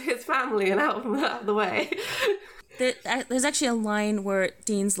out back to his family and out of the way. There's actually a line where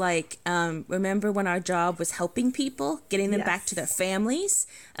Dean's like, remember when our job was helping people, getting them back to their families?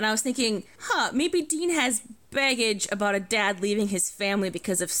 And I was thinking, maybe Dean has baggage about a dad leaving his family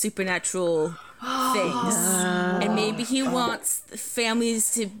because of supernatural things. And maybe he wants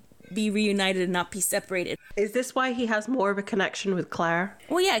families to be reunited and not be separated. Is this why he has more of a connection with Claire?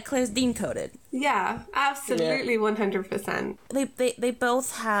 Well, yeah, Claire's Dean coded. Yeah, absolutely, 100%. They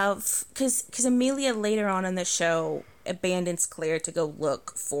both have, because Amelia later on in the show abandons Claire to go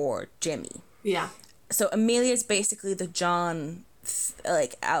look for Jimmy. Yeah. So Amelia's basically the John,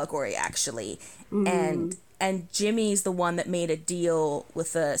 like, allegory, actually. And and Jimmy's the one that made a deal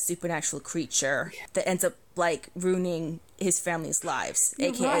with a supernatural creature that ends up like ruining his family's lives,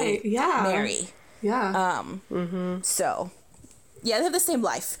 aka Mary. Yeah. So yeah, they have the same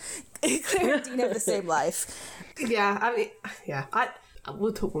life. Claire and Dean have the same life. Yeah, I mean, yeah.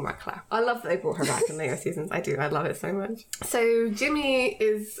 We'll talk more about Claire. I love that they brought her back in later seasons. I do. I love it so much. So Jimmy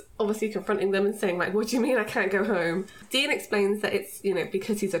is obviously confronting them and saying, like, what do you mean I can't go home? Dean explains that it's,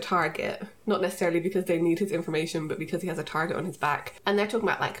 because he's a target. Not necessarily because they need his information, but because he has a target on his back. And they're talking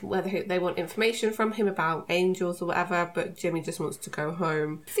about, like, whether they want information from him about angels or whatever, but Jimmy just wants to go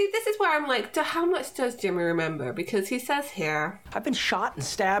home. See, this is where I'm like, how much does Jimmy remember? Because he says here, I've been shot and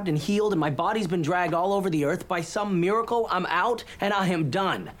stabbed and healed, and my body's been dragged all over the earth. By some miracle, I'm out, and I am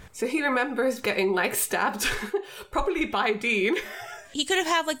done. So he remembers getting, like, stabbed, probably by Dean. He could have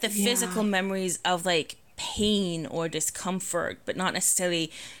had like the physical memories of like pain or discomfort, but not necessarily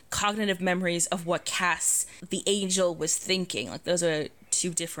cognitive memories of what Cass, the angel, was thinking. Like those are two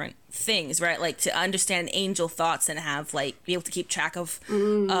different things, right? Like to understand angel thoughts and have like be able to keep track of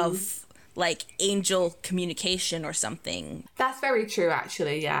like angel communication or something. That's very true,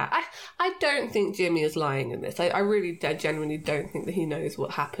 actually. Yeah, I don't think Jimmy is lying in this. I really genuinely don't think that he knows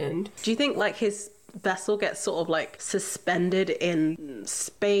what happened. Do you think like his vessel gets sort of like suspended in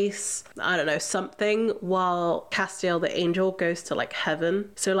space, I don't know, something, while Castiel the angel goes to like heaven?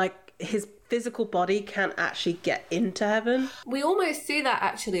 So like his physical body can't actually get into heaven. We almost see that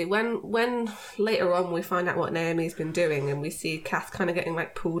actually when later on we find out what Naomi's been doing and we see Cass kind of getting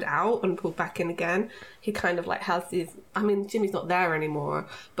like pulled out and pulled back in again. He kind of like has these, I mean, Jimmy's not there anymore,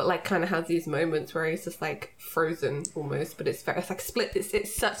 but like kind of has these moments where he's just like frozen almost, but it's like split,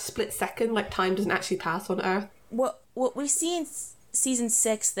 it's such split second, like time doesn't actually pass on Earth. What we see in season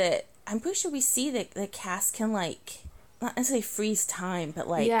 6 that I'm pretty sure we see that Cass can like not necessarily freeze time, but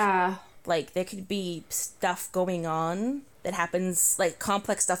like like there could be stuff going on that happens, like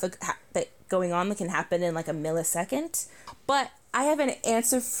complex stuff that going on that can happen in like a millisecond. But I have an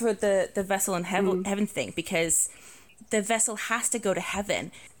answer for the vessel in heaven thing, because the vessel has to go to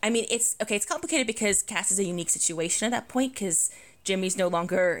heaven. I mean, it's complicated because Cass is a unique situation at that point because Jimmy's no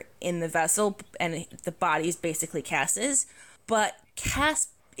longer in the vessel and the body is basically Cass's. But Cass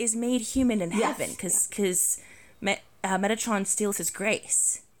is made human in heaven because Metatron steals his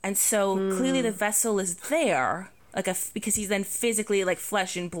grace. And so clearly the vessel is there, like because he's then physically like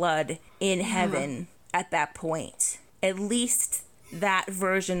flesh and blood in heaven at that point. At least that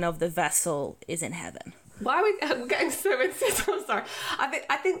version of the vessel is in heaven. Why are we getting so into this? I'm sorry.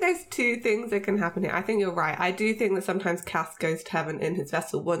 I think there's two things that can happen here. I think you're right. I do think that sometimes Cass goes to heaven in his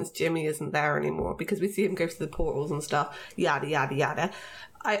vessel once Jimmy isn't there anymore, because we see him go to the portals and stuff, yada, yada, yada.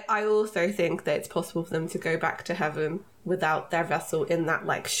 I also think that it's possible for them to go back to heaven without their vessel in that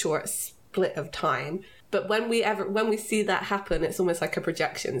like short split of time. But when we see that happen, it's almost like a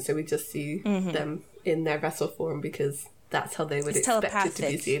projection. So we just see them in their vessel form because that's how they would expect it to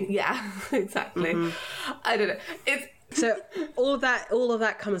be seen. Yeah, exactly. I don't know. So all of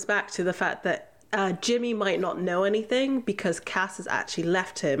that comes back to the fact that Jimmy might not know anything because Cass has actually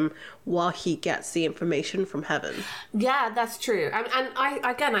left him while he gets the information from heaven. Yeah, that's true. And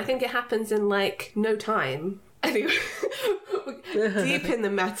I think it happens in like no time. Anyway, deep in the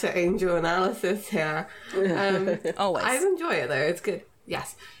meta angel analysis here. Always. I enjoy it though. It's good.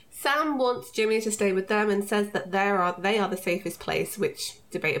 Yes. Sam wants Jimmy to stay with them and says that they are the safest place, which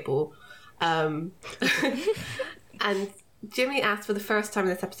debatable. And Jimmy asks for the first time in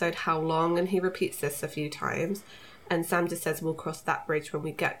this episode how long, and he repeats this a few times. And Sam just says we'll cross that bridge when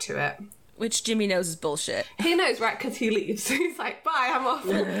we get to it. Which Jimmy knows is bullshit. He knows, right? Because he leaves. He's like, bye, I'm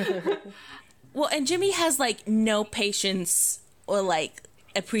off. Well, and Jimmy has like no patience or like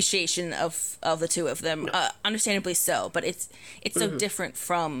appreciation of the two of them, understandably so. But it's so different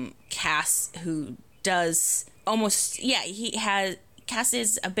from Cass, who does almost Cass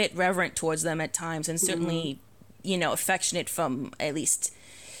is a bit reverent towards them at times, and certainly affectionate from at least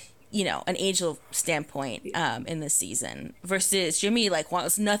an angel standpoint in this season, versus Jimmy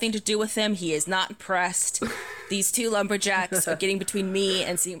wants nothing to do with him. He is not impressed. These two lumberjacks are getting between me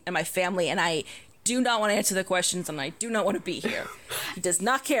and my family, and I do not want to answer the questions, and I do not want to be here. He does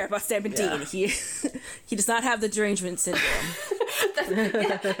not care about Sam and Dean. He does not have the derangement syndrome.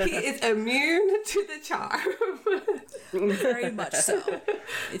 He is immune to the charm. Very much so.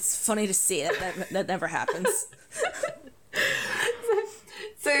 It's funny to see that never happens.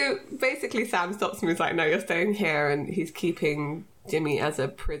 So basically Sam stops him and is like, no, you're staying here, and he's keeping Jimmy as a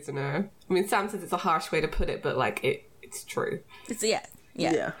prisoner. I mean, Sam says it's a harsh way to put it, but it's true.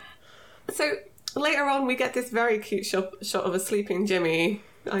 Yeah. So later on we get this very cute shot of a sleeping Jimmy.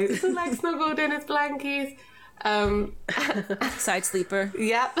 He's snuggled in his blankies. Side sleeper.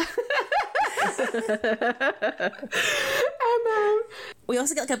 Yep. We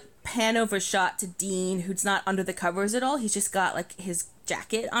also get like a pan over shot to Dean, who's not under the covers at all. He's just got like his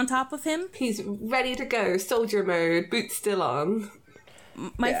jacket on top of him. He's ready to go, soldier mode, boots still on.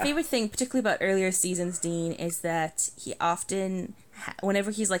 My favorite thing, particularly about earlier seasons, Dean, is that he often,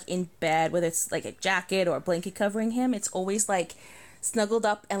 whenever he's like in bed, whether it's like a jacket or a blanket covering him, it's always like snuggled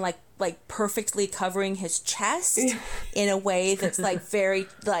up and like perfectly covering his chest in a way that's like very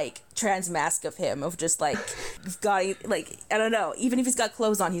like trans mask of him, of just like got like, I don't know, even if he's got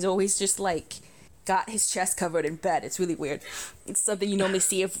clothes on, he's always just like got his chest covered in bed. It's really weird. It's something you normally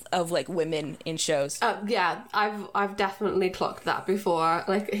see of like women in shows. Yeah, I've definitely clocked that before.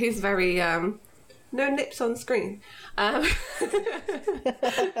 Like, he's very no nips on screen.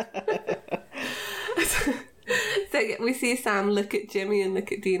 So we see Sam look at Jimmy and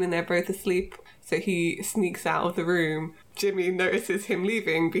look at Dean, and they're both asleep. So he sneaks out of the room. Jimmy notices him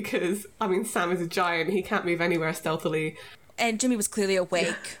leaving because, I mean, Sam is a giant. He can't move anywhere stealthily. And Jimmy was clearly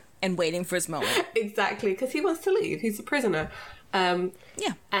awake and waiting for his moment. Exactly, because he wants to leave. He's a prisoner. And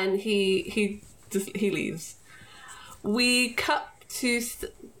he leaves. We cut to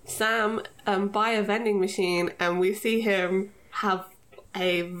Sam by a vending machine, and we see him have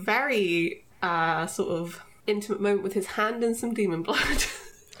a very sort of intimate moment with his hand and some demon blood.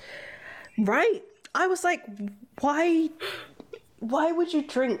 Right? I was like, why would you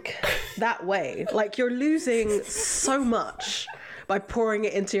drink that way? Like, you're losing so much by pouring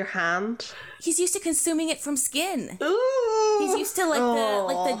it into your hand. He's used to consuming it from skin. Ooh. He's used to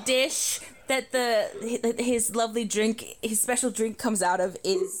the dish that his lovely drink, his special drink comes out of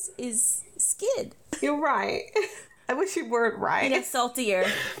is skin. You're right. I wish you weren't right. It gets saltier.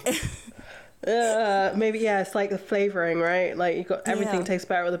 Maybe, it's like the flavoring, right? Like, you got everything tastes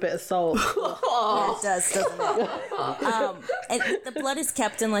better with a bit of salt. Yeah, it does, doesn't it? And the blood is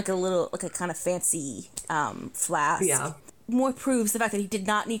kept in like a kind of fancy flask. Yeah. More proves the fact that he did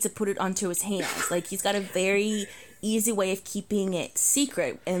not need to put it onto his hands. Like, he's got a very easy way of keeping it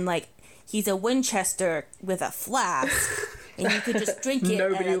secret, and like, he's a Winchester with a flask, and you could just drink it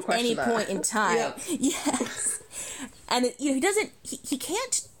at any point in time. Yep. Yes. And he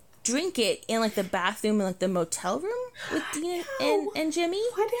can't drink it in like the bathroom in like the motel room with Dean and Jimmy.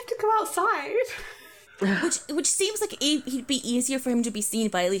 Why do you have to go outside? Which seems like he'd be easier for him to be seen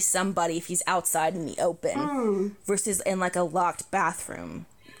by at least somebody if he's outside in the open versus in like a locked bathroom,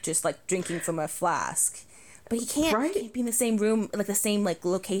 just like drinking from a flask. But he can't be in the same room, like the same like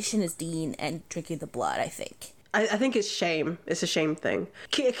location as Dean and drinking the blood, I think. I think it's shame. It's a shame thing.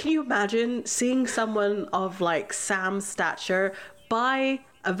 Can you imagine seeing someone of like Sam's stature by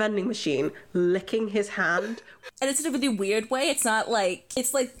a vending machine licking his hand? And it's in a really weird way. It's not like,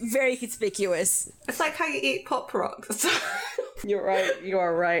 it's like very conspicuous. It's like how you eat Pop Rocks. You're right. You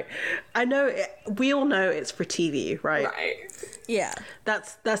are right. I know. We all know it's for TV, right? Right. Yeah.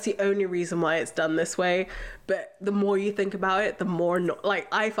 That's the only reason why it's done this way. But the more you think about it, the more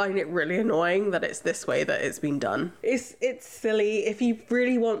I find it really annoying that it's this way that it's been done. It's silly. If he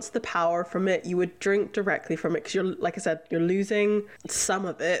really wants the power from it, you would drink directly from it, because you're, like I said, you're losing some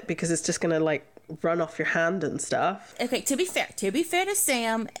of it because it's just gonna like run off your hand and stuff. Okay, to be fair to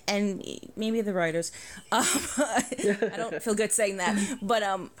Sam and maybe the writers, I don't feel good saying that, but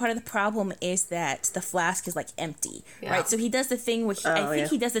part of the problem is that the flask is like empty, right? So he does the thing where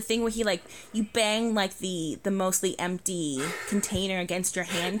he does the thing where he like, you bang like the mostly empty container against your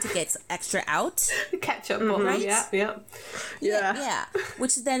hand to get extra out. The ketchup bottle, right? Yeah.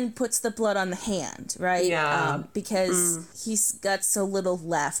 Which then puts the blood on the hand, right? Yeah. Because he's got so little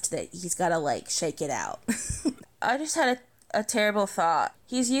left that he's got to like shake it out. I just had a terrible thought.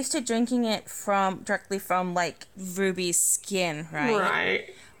 He's used to drinking it directly from like Ruby's skin, right? Right.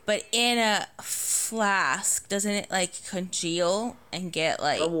 But in a flask, doesn't it like congeal and get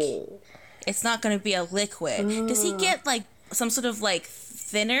like... It's not going to be a liquid. Does he get like some sort of like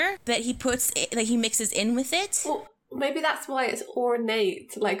thinner that he puts, like he mixes in with it? Well, maybe that's why it's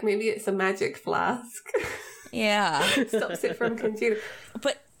ornate. Like maybe it's a magic flask. Yeah. Stops it from congealing.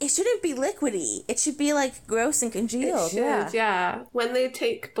 But it shouldn't be liquidy. It should be like gross and congealed. It should, yeah. When they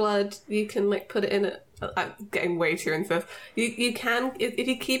take blood, you can like put it in a... I'm getting way too into this. You can, if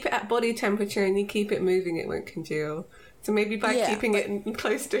you keep it at body temperature and you keep it moving, it won't congeal. So maybe by keeping it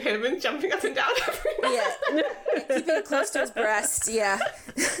close to him and jumping up and down every night. Yeah, keeping it close to his breast, yeah.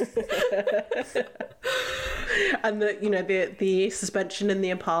 And the suspension in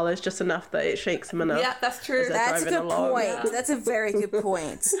the Impala is just enough that it shakes him enough. Yeah, that's true. That's a good point. Yeah. That's a very good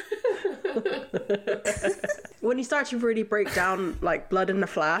point. when you start to really break down like blood in the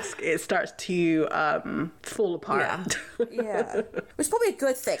flask, it starts to fall apart. Yeah. Which is probably a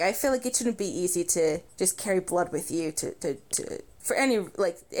good thing. I feel like it shouldn't be easy to just carry blood with you to for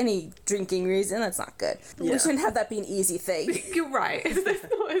any drinking reason. That's not good. Yeah. We shouldn't have that be an easy thing. You're right.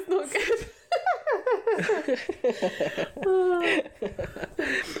 It's not good.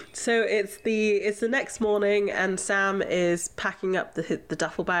 So it's the next morning, and Sam is packing up the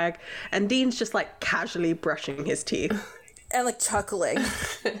duffel bag, and Dean's just like casually brushing his teeth. And like chuckling.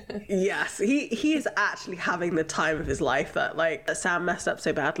 Yes, he is actually having the time of his life that Sam messed up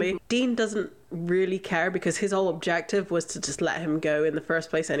so badly. Dean doesn't really care because his whole objective was to just let him go in the first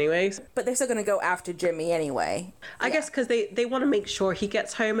place anyways. But they're still going to go after Jimmy anyway. I guess because they want to make sure he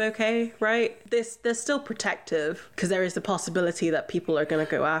gets home okay, right? They're still protective because there is the possibility that people are going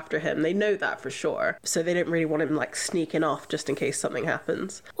to go after him. They know that for sure. So they don't really want him like sneaking off just in case something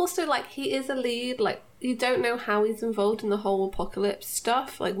happens. Also, like, he is a lead. Like, you don't know how he's involved in the whole apocalypse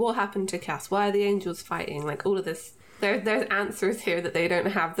stuff. Like, what happened to Cass? Why are the angels fighting? Like, all of this. There's answers here that they don't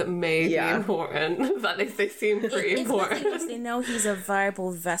have that may be important. That they seem pretty important. Because they know he's a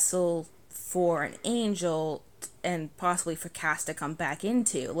viable vessel for an angel and possibly for Cass to come back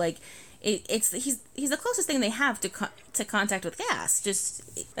into. Like, he's the closest thing they have to contact with Cass.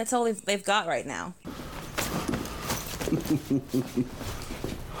 Just that's all they've got right now.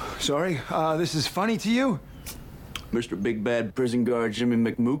 Sorry, this is funny to you? Mr. Big Bad Prison Guard Jimmy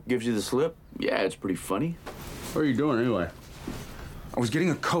McMook gives you the slip? Yeah, it's pretty funny. What are you doing anyway? I was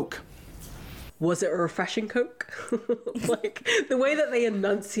getting a Coke. Was it a refreshing Coke? Like, the way that they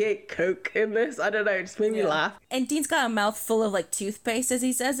enunciate Coke in this, I don't know, it just made me laugh. And Dean's got a mouth full of like toothpaste as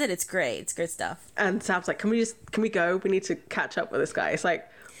he says it. It's great. It's good stuff. And Sam's like, can we go? We need to catch up with this guy. It's like,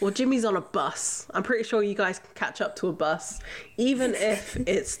 well, Jimmy's on a bus. I'm pretty sure you guys can catch up to a bus, even if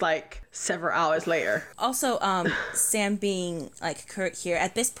it's like several hours later. Also, Sam being like Kurt here,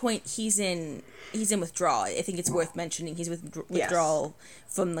 at this point he's in withdrawal. I think it's worth mentioning he's withdrawal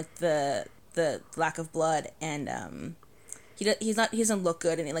from like the lack of blood, and he doesn't look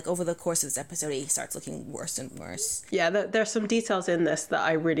good, and like over the course of this episode he starts looking worse and worse. Yeah, there's some details in this that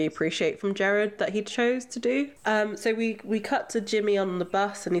I really appreciate from Jared that he chose to do. So we cut to Jimmy on the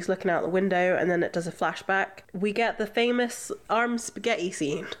bus and he's looking out the window, and then it does a flashback. We get the famous arm spaghetti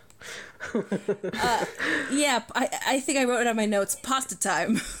scene. Yeah, I think I wrote it on my notes. Pasta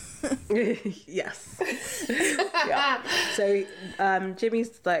time. Yes. Yeah. So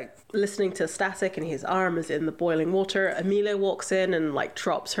Jimmy's like listening to static and his arm is in the boiling water. Amelia walks in and like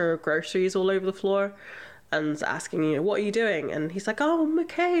drops her groceries all over the floor and is asking, what are you doing? And he's like, oh, I'm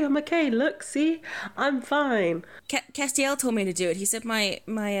okay. Look, see, I'm fine. Castiel told me to do it. He said my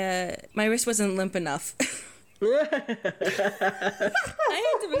wrist wasn't limp enough. I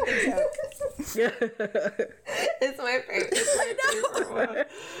had to make the joke. It's my favorite.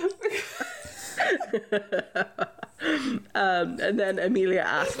 And then Amelia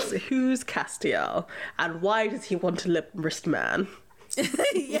asks, who's Castiel? And why does he want a lip wrist man?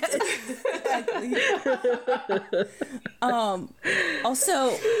 Yes, exactly.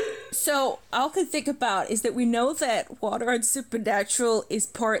 Also, so all I could think about is that we know that Water on Supernatural is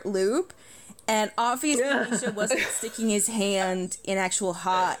part lube, and obviously Misha wasn't sticking his hand in actual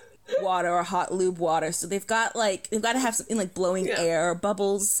hot water or hot lube water, so they've got to have something like blowing air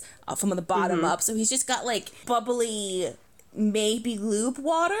bubbles from the bottom up. So he's just got like bubbly, maybe lube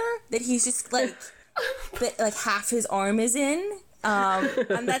water that he's just like that, like half his arm is in.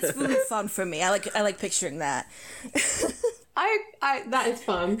 And that's really fun for me. I like picturing that. I that is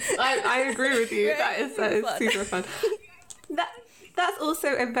fun. I agree with you. That is super fun. That's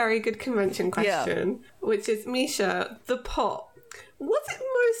also a very good convention question, which is, Misha, the pot. Was it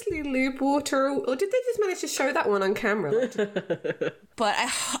mostly lube water, or did they just manage to show that one on camera? But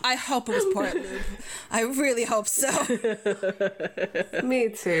I hope it was part lube. I really hope so. Me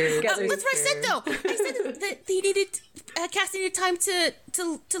too. That's what I said, though. I said that he needed, Cass needed time to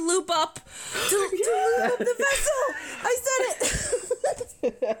lube up, to lube up the vessel. I said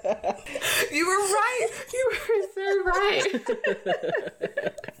it. You were right. You were so right.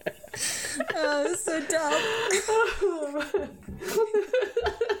 Oh, it's so dumb.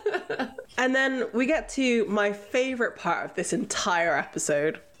 And then we get to my favorite part of this entire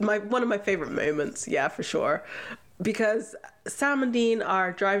episode. One of my favorite moments, yeah, for sure. Because Sam and Dean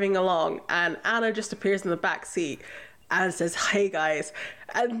are driving along and Anna just appears in the back seat and says, hey guys.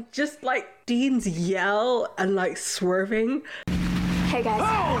 And just like Dean's yell and like swerving. Hey guys.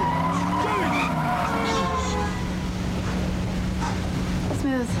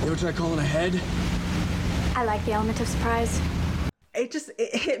 Smooth. You know what I call it, a head? I like the element of surprise.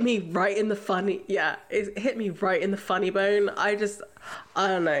 it hit me right in the funny. Yeah, it hit me right in the funny bone. I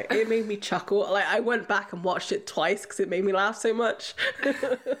don't know. It made me chuckle. Like, I went back and watched it twice because it made me laugh so much.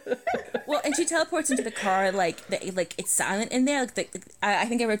 Well, and she teleports into the car like it's silent in there. I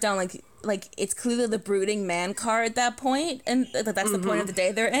think I wrote down like it's clearly the brooding man car at that point, and that's the point of the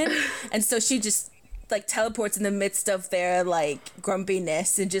day they're in, and so she just like teleports in the midst of their like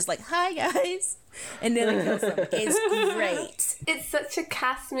grumpiness and just like, hi guys, and then kills them. It's great. It's such a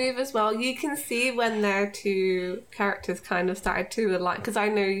Cass move as well. You can see when their two characters kind of started to align, because I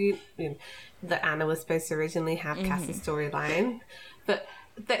know you know, that Anna was supposed to originally have Cass's storyline, but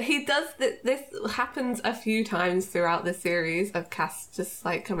that he does that. This happens a few times throughout the series of Cass just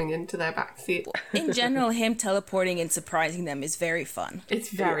like coming into their backseat. In general, him teleporting and surprising them is very fun. It's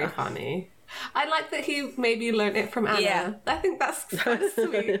very funny. I like that he maybe learned it from Anna. Yeah. I think that's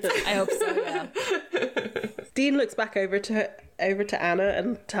sweet. I hope so, yeah. Dean looks back over to Anna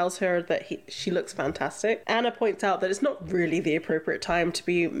and tells her that she looks fantastic. Anna points out that it's not really the appropriate time to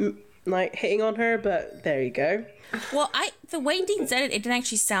be like hitting on her, but there you go. Well, the way Dean said it didn't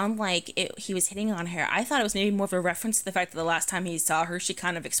actually sound like he was hitting on her. I thought it was maybe more of a reference to the fact that the last time he saw her, she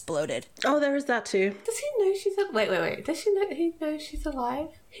kind of exploded. Oh, there is that too. Does he know she's wait? Does he know she's alive?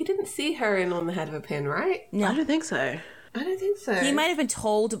 He didn't see her in On the Head of a Pin, right? No. I don't think so. I don't think so. He might have been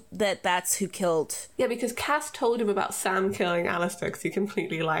told that that's who killed. Yeah, because Cass told him about Sam killing Alistair because he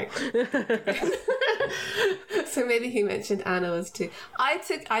completely liked. So maybe he mentioned Anna was too. I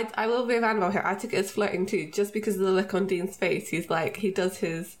will be a fan about her. I took it as flirting too, just because of the look on Dean's face. He's like, he does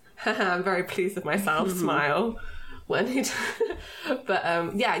his, haha, I'm very pleased with myself smile when he.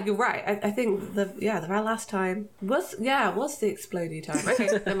 But yeah, you're right. I think the very last time was the explodey time. Okay,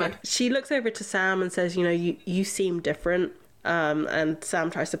 never mind. She looks over to Sam and says, you know, you seem different. And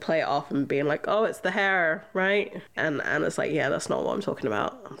Sam tries to play it off and being like, oh, it's the hair, right? And Anna's like, yeah, that's not what I'm talking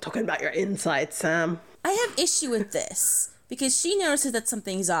about. I'm talking about your inside, Sam. I have issue with this because she notices that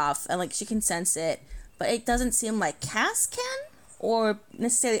something's off and like she can sense it, but it doesn't seem like Cass can or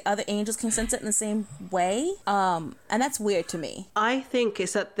necessarily other angels can sense it in the same way. And that's weird to me. I think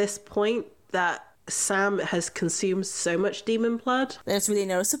it's at this point that Sam has consumed so much demon blood. That it's really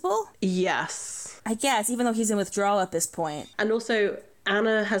noticeable? Yes. I guess, even though he's in withdrawal at this point. And also,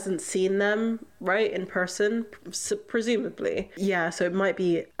 Anna hasn't seen them, right, in person, presumably. Yeah, so it might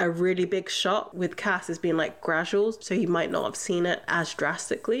be a really big shock with Cass as being like gradual, so he might not have seen it as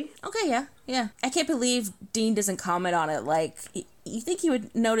drastically. Okay, yeah. I can't believe Dean doesn't comment on it. Like, you think he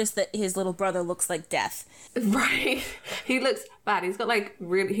would notice that his little brother looks like death. Right. He looks bad. He's got like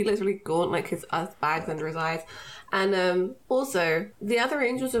he looks really gaunt, like his bags under his eyes. And also, the other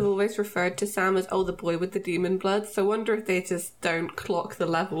angels have always referred to Sam as, the boy with the demon blood. So I wonder if they just don't clock the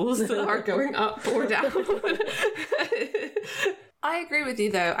levels that are going up or down. I agree with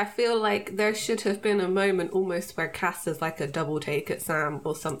you, though. I feel like there should have been a moment almost where Cass is like a double take at Sam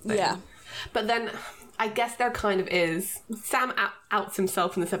or something. Yeah. But then I guess there kind of is. Sam outs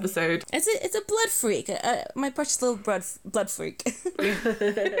himself in this episode. It's a blood freak. My precious little blood freak.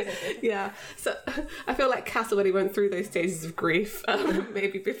 Yeah. So I feel like Cass already went through those stages of grief,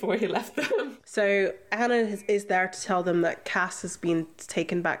 maybe before he left them. So Anna is there to tell them that Cass has been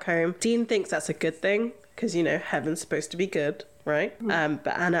taken back home. Dean thinks that's a good thing because, you know, heaven's supposed to be good, right? But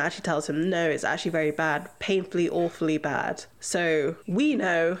Anna actually tells him, no, it's actually very bad, painfully, awfully bad. So we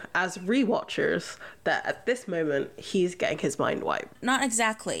know as rewatchers that at this moment he's getting his mind wiped. Not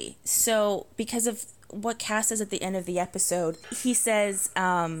exactly. So because of what Cass says at the end of the episode, he says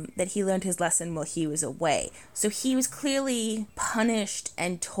that he learned his lesson while he was away. So he was clearly punished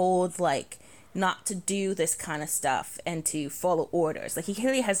and told like not to do this kind of stuff and to follow orders. Like he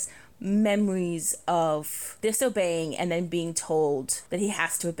clearly has memories of disobeying and then being told that he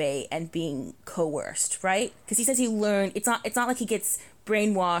has to obey and being coerced, right? Because he says he learned, it's not like he gets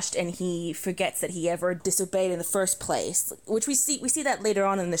brainwashed and he forgets that he ever disobeyed in the first place, which we see that later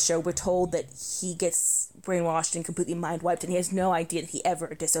on in the show. We're told that he gets brainwashed and completely mind wiped and he has no idea that he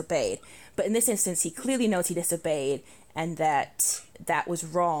ever disobeyed. But in this instance, he clearly knows he disobeyed and that was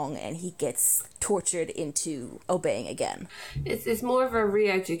wrong, and he gets tortured into obeying again. It's more of a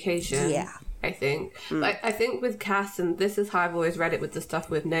re-education. Yeah. I think. Like, I think with Cass, and this is how I've always read it with the stuff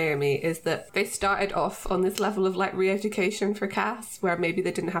with Naomi, is that they started off on this level of like re-education for Cass, where maybe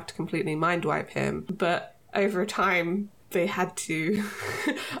they didn't have to completely mind wipe him, but over time they had to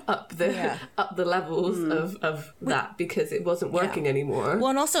up the levels of that because it wasn't working anymore.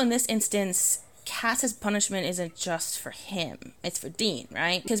 Well, and also in this instance, Cass's punishment isn't just for him, it's for Dean,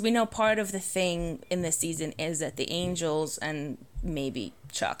 right? Because we know part of the thing in this season is that the angels and maybe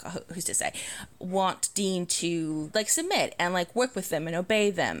Chuck, who's to say, want Dean to like submit and like work with them and obey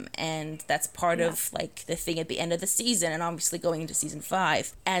them, and that's part of like the thing at the end of the season, and obviously going into season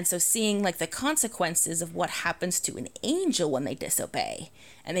 5. And so seeing like the consequences of what happens to an angel when they disobey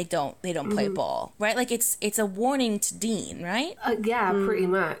and they don't play ball, right? Like it's a warning to Dean, right? Pretty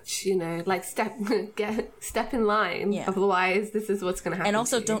much, you know, like step in line, otherwise this is what's going to happen. And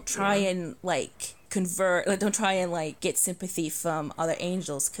also to you. don't try and like don't try and like get sympathy from other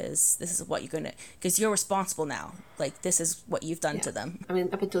angels, because this is what because you're responsible now. Like this is what you've done to them. I mean,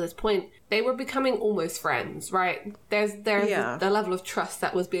 up until this point, they were becoming almost friends, right? There's the level of trust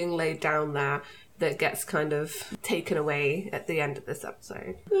that was being laid down there that gets kind of taken away at the end of this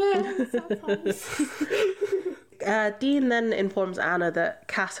episode. Dean then informs Anna that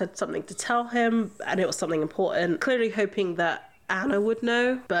Cass had something to tell him, and it was something important, clearly hoping that Anna would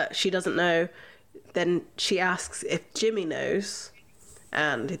know, but she doesn't know. Then she asks if Jimmy knows,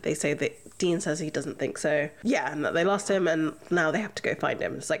 and they say that Dean says he doesn't think so. Yeah, and that they lost him, and now they have to go find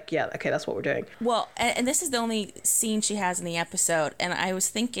him. It's like, yeah, okay, that's what we're doing. Well, and this is the only scene she has in the episode, and I was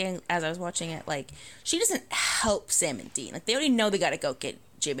thinking as I was watching it, like, she doesn't help Sam and Dean. Like, they already know they gotta go get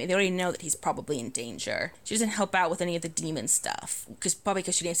Jimmy. They already know that he's probably in danger. She doesn't help out with any of the demon stuff, probably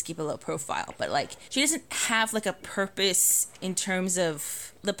because she needs to keep a low profile. But like, she doesn't have like a purpose in terms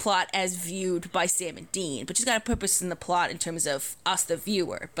of the plot as viewed by Sam and Dean. But she's got a purpose in the plot in terms of us, the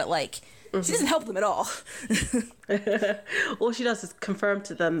viewer. But like, she doesn't help them at all. All she does is confirm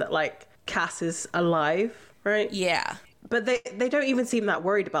to them that like Cass is alive, right? Yeah. But they don't even seem that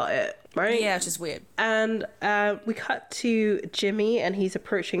worried about it, right? Yeah, it's just weird. And we cut to Jimmy, and he's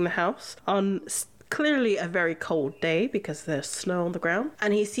approaching the house on clearly a very cold day because there's snow on the ground.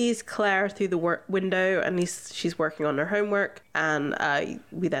 And he sees Claire through the window, and she's working on her homework. And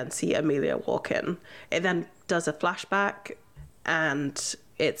we then see Amelia walk in. It then does a flashback, and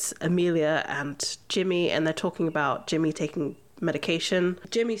it's Amelia and Jimmy, and they're talking about Jimmy taking medication.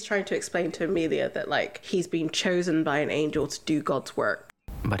 Jimmy's trying to explain to Amelia that like he's been chosen by an angel to do God's work.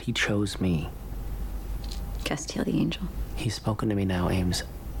 But he chose me. Castiel the angel. He's spoken to me now, Ames,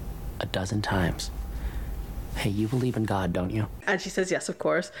 a dozen times. Hey, you believe in God, don't you? And she says yes, of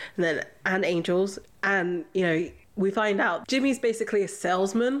course. And angels. And, you know, we find out Jimmy's basically a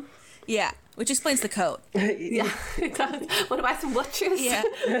salesman. Yeah, which explains the code. Yeah, it does. Want to buy some watches? Yeah.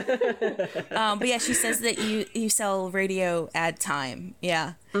 But yeah, she says that you sell radio ad time.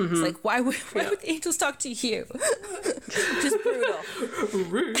 Yeah. Mm-hmm. It's like, why would the angels talk to you? Just brutal.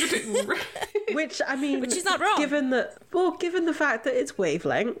 Rude. Which, I mean... But she's not wrong. Given the fact that it's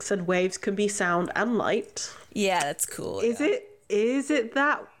wavelengths and waves can be sound and light. Yeah, that's cool. Is it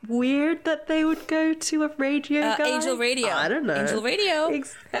that weird that they would go to a radio guy? Angel Radio. I don't know. Angel Radio.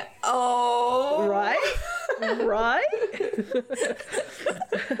 Oh. Right? Right?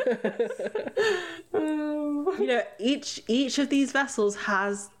 You know, each of these vessels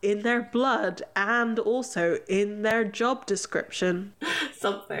has in their blood and also in their job description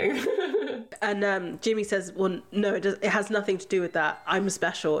something. And Jimmy says, well, no, it has nothing to do with that. I'm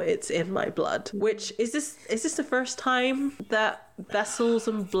special. It's in my blood. Which, is this the first time that vessels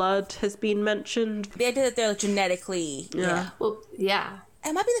and blood has been mentioned? The idea that they're genetically... Yeah. Well, yeah.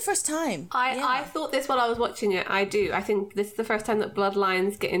 It might be the first time. I thought this while I was watching it. I do. I think this is the first time that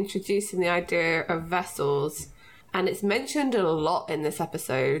bloodlines get introduced in the idea of vessels. And it's mentioned a lot in this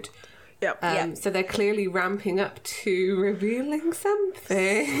episode. Yep. So they're clearly ramping up to revealing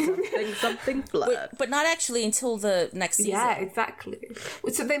something. something blood. But not actually until the next season. Yeah, exactly.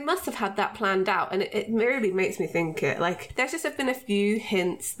 So they must have had that planned out. And it really makes me think it. Like, there's just been a few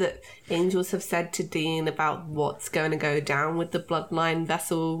hints that angels have said to Dean about what's going to go down with the bloodline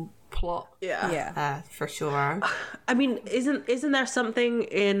vessel plot. Yeah. For sure. I mean, isn't there something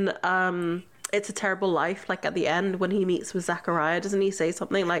in... It's a Terrible Life, like at the end when he meets with Zachariah, doesn't he say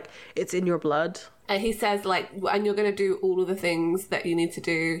something like, it's in your blood? And he says, like, and you're going to do all of the things that you need to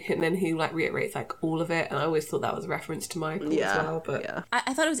do. And then he, like, reiterates, like, all of it. And I always thought that was a reference to Michael as well. But yeah.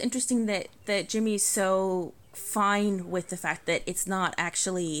 I thought it was interesting that Jimmy's so fine with the fact that it's not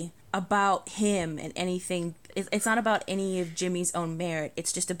actually about him and anything. It's not about any of Jimmy's own merit.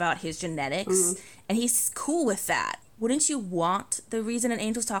 It's just about his genetics. And he's cool with that. Wouldn't you want the reason an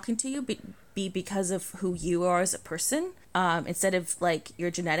angel's talking to you be because of who you are as a person, instead of like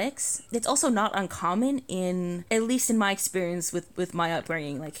your genetics? It's also not uncommon in, at least in my experience with my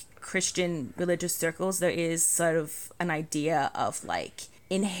upbringing, like Christian religious circles, there is sort of an idea of like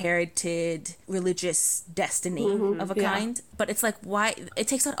inherited religious destiny of a kind. But it's like, why? It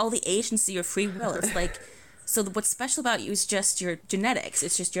takes out all the agency or free will. It's like, So what's special about you is just your genetics.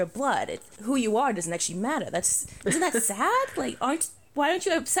 It's just your blood. Who you are doesn't actually matter. Isn't that sad? Like, why aren't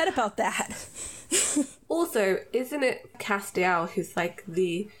you upset about that? Also, isn't it Castiel who's like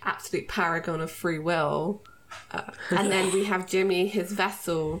the absolute paragon of free will? And then we have Jimmy, his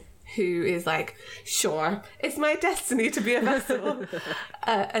vessel, who is like, sure, it's my destiny to be a vessel.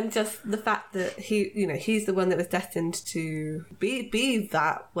 And just the fact that he's the one that was destined to be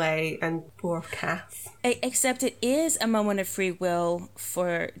that way, and poor Cass. Except it is a moment of free will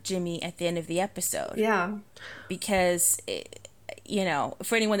for Jimmy at the end of the episode. Yeah. Because,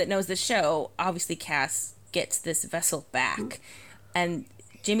 for anyone that knows the show, obviously Cass gets this vessel back. And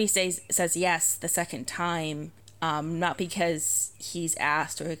Jimmy says yes the second time. Not because he's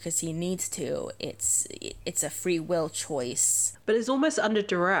asked or because he needs to. It's a free will choice. But it's almost under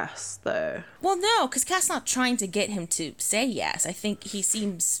duress, though. Well, no, because Cass not trying to get him to say yes. I think he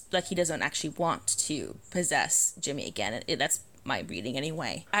seems like he doesn't actually want to possess Jimmy again. That's my reading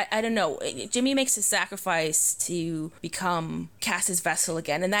anyway. I don't know. Jimmy makes a sacrifice to become Cass's vessel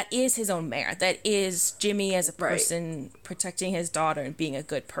again, and that is his own merit. That is Jimmy as a person protecting his daughter and being a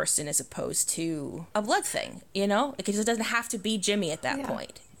good person as opposed to a blood thing, Because it doesn't have to be Jimmy at that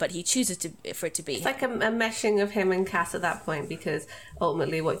point, but he chooses for it to be. It's like a meshing of him and Cass at that point, because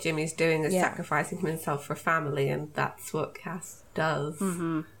ultimately what Jimmy's doing is sacrificing himself for family, and that's what Cass does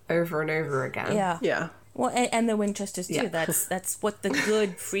over and over again. Yeah. Well, and the Winchesters too. Yeah. That's what the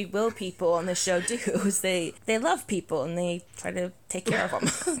good free will people on the show do. Is they love people and they try to take care of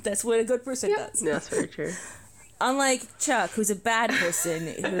them. That's what a good person does. Yeah, that's very true. Unlike Chuck, who's a bad person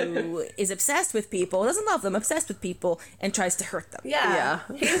who is obsessed with people, doesn't love them, obsessed with people, and tries to hurt them. Yeah.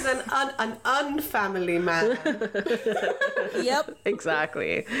 He's an unfamily man. Yep.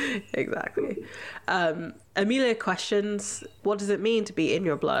 Exactly. Amelia questions, what does it mean to be in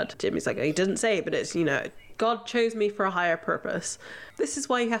your blood? Jimmy's like, he didn't say, but it's, God chose me for a higher purpose. This is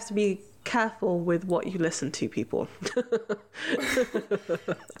why you have to be careful with what you listen to, people.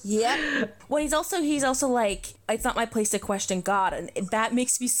 Yeah. Well, he's also like, it's not my place to question God, and that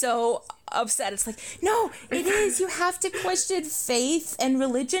makes me so upset. It's like, no, it is. You have to question faith and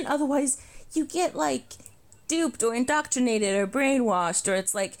religion, otherwise you get like duped or indoctrinated or brainwashed, or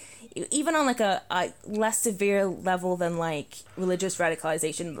it's like, even on like a less severe level than like religious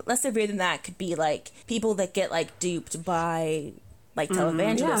radicalization, less severe than that could be like people that get like duped by like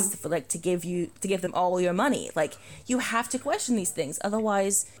televangelists for like to give them all your money. Like, you have to question these things,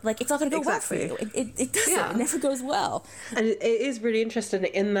 otherwise like it's not going to go well for you. It doesn't. It never goes well. And it is really interesting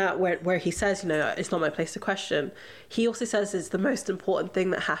in that where he says, it's not my place to question. He also says it's the most important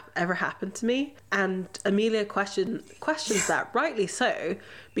thing that ever happened to me, and Amelia questions that, rightly so,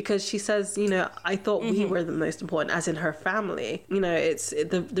 because she says, I thought we were the most important, as in her family. It's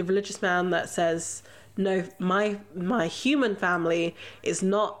the religious man that says, no, my human family is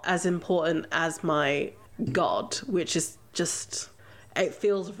not as important as my God, which is just, it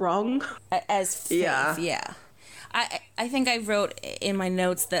feels wrong. As faith, yeah. I think I wrote in my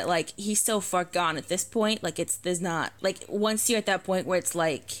notes that like he's so far gone at this point. Like there's not like, once you're at that point where it's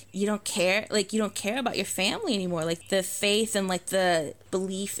like you don't care about your family anymore. Like the faith and like the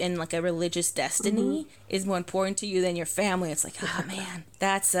belief in like a religious destiny is more important to you than your family. It's like, oh man,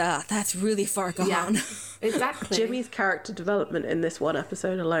 that's really far gone. Yeah, exactly. Jimmy's character development in this one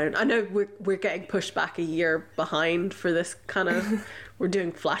episode alone. I know we're getting pushed back a year behind for this kind of we're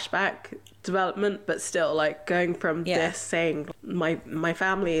doing flashback development, but still, like, going from this saying my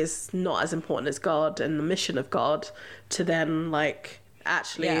family is not as important as God and the mission of God, to then like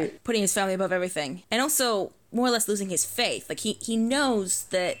actually putting his family above everything, and also more or less losing his faith. Like he knows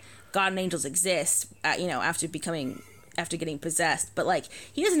that God and angels exist, after getting possessed, but like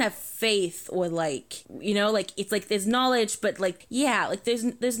he doesn't have faith, or like like it's like there's knowledge, but like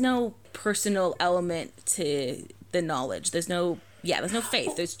there's no personal element to the knowledge. There's no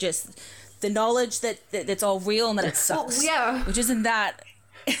faith. There's just the knowledge that it's all real and that it sucks. Which isn't that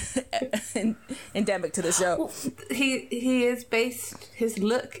endemic to the show. Well, he is based. His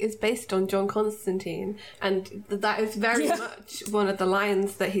look is based on John Constantine, and that is very much one of the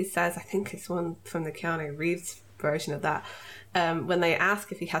lines that he says. I think it's one from the Keanu Reeves version of that. When they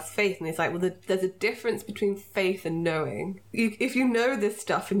ask if he has faith, and he's like, well, there's a difference between faith and knowing. If you know this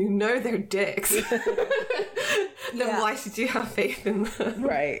stuff and you know they're dicks, then why should you have faith in them?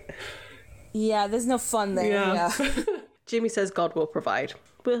 Right. Yeah, there's no fun there. Yeah. Jimmy says God will provide.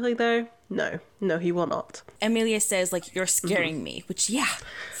 Will he though? No, he will not. Amelia says, like, you're scaring me, which,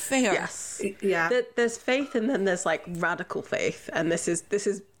 fair. Yes. Yeah. There's faith, and then there's like radical faith, and this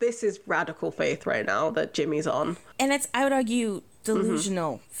is radical faith right now that Jimmy's on. And it's, I would argue,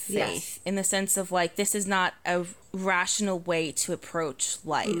 delusional faith, Yes. in the sense of like, this is not a rational way to approach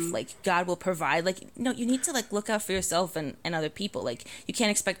life. Like, God will provide. Like, no, you need to like look out for yourself and other people. Like, you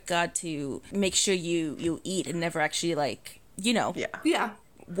can't expect God to make sure you eat and never actually like, Yeah.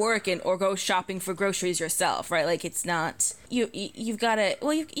 work or go shopping for groceries yourself, right? Like, it's not, you've got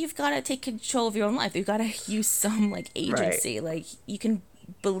to take control of your own life. You've got to use some like agency. Right. Like, you can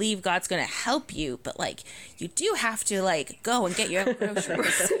believe God's going to help you, but like, you do have to like go and get your own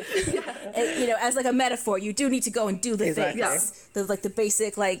groceries. And, as like a metaphor, you do need to go and do the things, the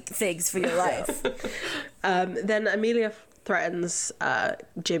basic like things for your life. Then Amelia threatens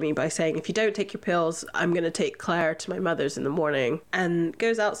Jimmy by saying, if you don't take your pills, I'm going to take Claire to my mother's in the morning, and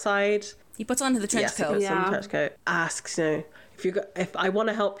goes outside. He puts on the trench coat. He puts on the trench coat. Asks, if I want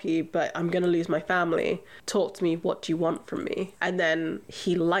to help you, but I'm going to lose my family, talk to me. What do you want from me? And then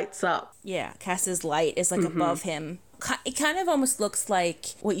he lights up. Yeah, Cass's light is like above him. It kind of almost looks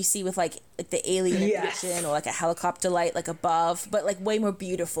like what you see with like the alien invasion, or like a helicopter light like above, but like way more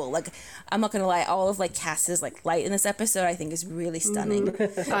beautiful. Like, I'm not gonna lie, all of like Cass's like light in this episode I think is really stunning.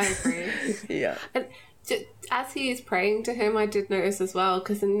 I agree. Yeah. And as he is praying to him, I did notice as well,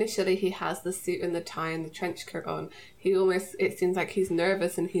 because initially he has the suit and the tie and the trench coat on. It seems like he's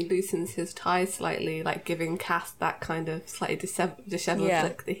nervous, and he loosens his tie slightly, like giving Cass that kind of slightly disheveled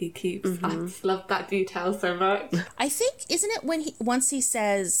look that he keeps. I just love that detail so much. I think, isn't it once he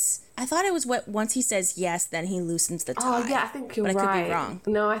says, I thought it was once he says yes, then he loosens the tie. Oh yeah, I think you're but right. I could be wrong.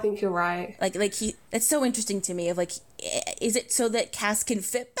 No, I think you're right. Like it's so interesting to me of like, is it so that Cass can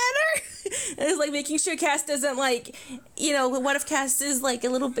fit better? And it's like making sure Cass doesn't like, what if Cass is like a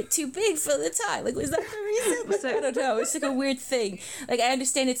little bit too big for the tie? Like, was that the reason? Like, I don't know. It's like a weird thing. Like, I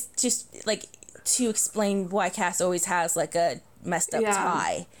understand it's just like to explain why Cass always has like a messed up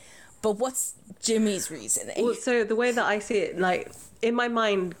tie. But what's Jimmy's reasoning? Well, so the way that I see it, like, in my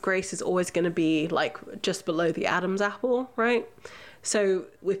mind, Grace is always going to be like just below the Adam's apple, right? So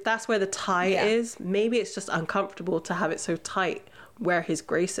if that's where the tie is, maybe it's just uncomfortable to have it so tight where his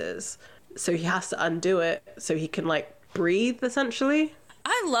Grace is. So he has to undo it so he can like breathe, essentially.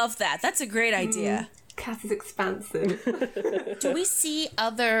 I love that. That's a great idea. Cass is expansive. Do we see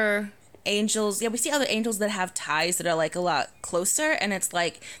other angels? Yeah, we see other angels that have ties that are like a lot closer, and it's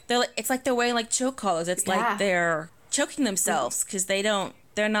like they're wearing like choke collars. It's like they're choking themselves because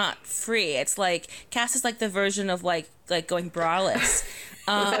they're not free. It's like Cass is like the version of like going braless.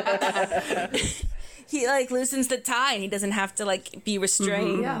 He like loosens the tie and he doesn't have to like be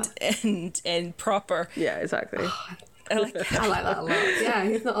restrained and proper. Yeah, exactly. I like that. I like that a lot. Yeah,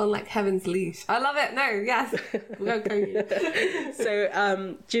 he's not on like heaven's leash. I love it. No, yes. Go, Cody.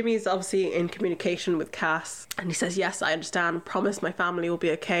 So Jimmy's obviously in communication with Cass, and he says, yes, I understand. Promise my family will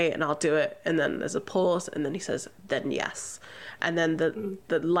be okay and I'll do it. And then there's a pause, and then he says, then yes. And then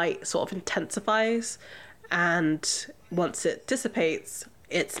the light sort of intensifies, and once it dissipates,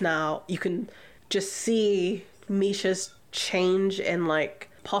 it's now, you can just see Misha's change in like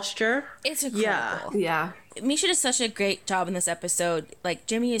posture. It's incredible. Yeah. Misha does such a great job in this episode. Like,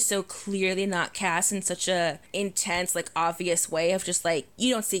 Jimmy is so clearly not Cass in such a intense, like, obvious way of just like,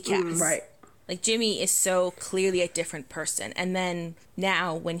 you don't see Cass. Right. Like, Jimmy is so clearly a different person. And then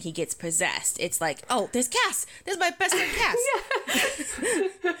now when he gets possessed, it's like, oh, there's Cass. There's my best friend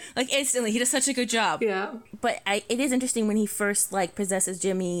Cass. Like, instantly. He does such a good job. Yeah. But it is interesting when he first, like, possesses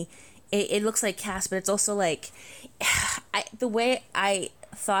Jimmy. It looks like Cass, but it's also like, the way I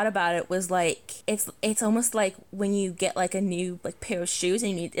thought about it was like, it's almost like when you get like a new like pair of shoes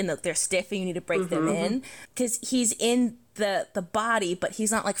and they're stiff and you need to break them in, because he's in the body, but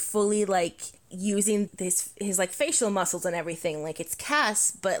he's not like fully like using his like facial muscles and everything. Like, it's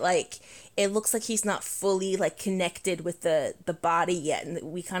Cass, but like it looks like he's not fully like connected with the body yet, and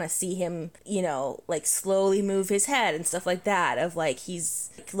we kind of see him, like slowly move his head and stuff like that, of like he's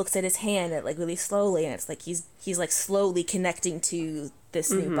looks at his hand at like really slowly, and it's like he's like slowly connecting to this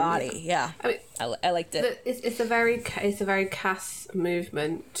new body. Yeah, I mean, I liked it. It's a very Cass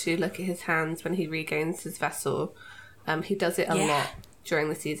movement to look at his hands when he regains his vessel. He does it a lot during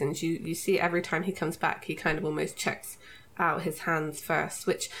the seasons. You see every time he comes back, he kind of almost checks out his hands first,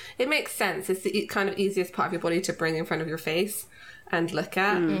 which it makes sense. It's the kind of easiest part of your body to bring in front of your face and look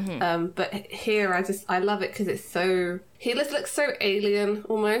at. But here, I love it because it's so, he looks so alien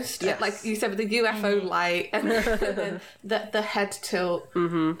almost. Yes. Like you said, with the UFO light and then the head tilt.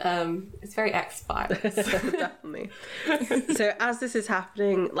 It's very X-Files. Definitely. So as this is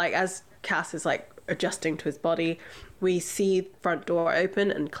happening, like as Cass is like adjusting to his body. We see the front door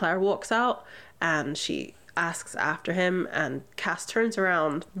open and Claire walks out and she asks after him, and Cass turns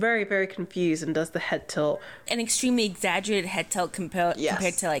around very, very confused and does the head tilt. An extremely exaggerated head tilt compared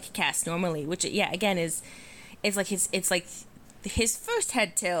to like Cass normally, which again is like his first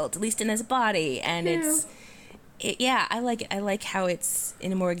head tilt, at least in his body, and I like how it's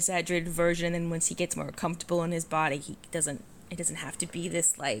in a more exaggerated version, and once he gets more comfortable in his body, it doesn't have to be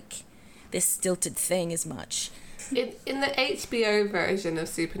this stilted thing as much. In the HBO version of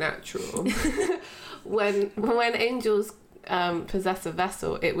Supernatural, when angels possess a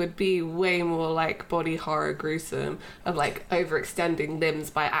vessel, it would be way more like body horror gruesome, of like overextending limbs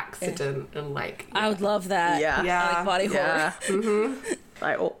by accident and like. I would love that. Yeah. Like body horror. Mm-hmm.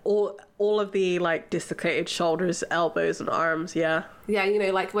 Like all of the like dislocated shoulders, elbows, and arms. Yeah. Yeah, you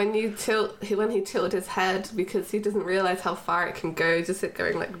know, like when he tilted his head because he doesn't realize how far it can go, just it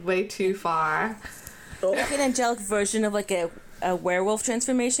going like way too far. Like an angelic version of like a werewolf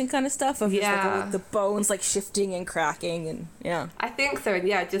transformation kind of stuff, of just like the bones like shifting and cracking, and I think so. And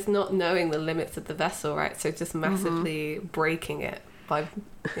just not knowing the limits of the vessel, right? So just massively breaking it by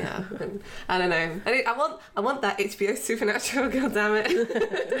and, I don't know. I want that HBO Supernatural, goddammit.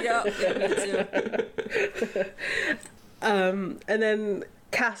 me too. And then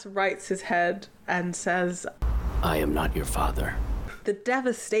Cass rights his head and says, I am not your father. The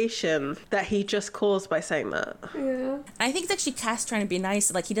devastation that he just caused by saying that. Yeah. I think it's actually Cass trying to be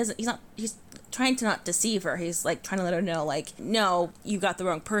nice. Like he's trying to not deceive her. He's like trying to let her know, like, no, you got the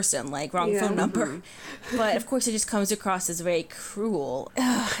wrong person, like wrong phone number. But of course it just comes across as very cruel.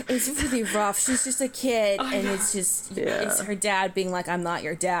 It's really rough. She's just a kid, and it's just it's her dad being like, I'm not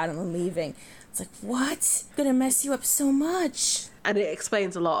your dad, and then leaving. It's like, what? It's gonna mess you up so much. And it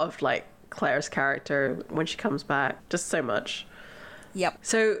explains a lot of like Claire's character when she comes back. Just so much. Yep.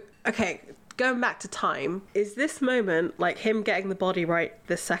 So, okay, going back to time, is this moment, like him getting the body right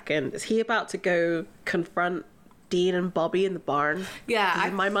this second, is he about to go confront Dean and Bobby in the barn? Yeah.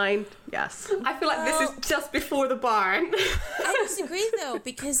 In my mind, yes. I feel like this is just before the barn. I disagree though,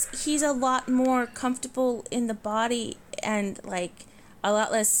 because he's a lot more comfortable in the body and like a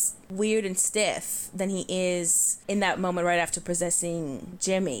lot less weird and stiff than he is in that moment right after possessing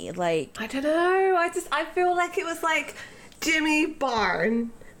Jimmy. Like, I don't know. I feel like it was like Jimmy barn,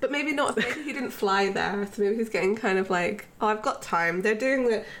 but maybe not. Maybe he didn't fly there, so maybe he's getting kind of like, oh, I've got time. They're doing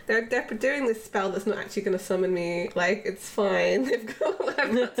this spell that's not actually going to summon me. Like, it's fine. I've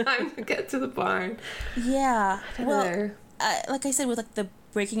got time to get to the barn. Yeah. I don't know. Like I said, with like the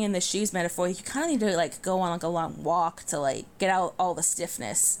breaking in the shoes metaphor, you kind of need to like go on like a long walk to like get out all the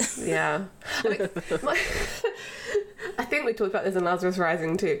stiffness. Yeah. I think we talked about this in Lazarus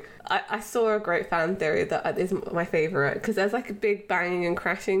Rising too. I saw a great fan theory that is my favourite, because there's like a big banging and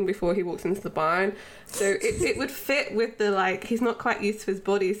crashing before he walks into the barn. So it would fit with the like, he's not quite used to his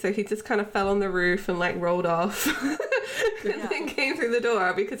body, so he just kind of fell on the roof and like rolled off and then came through the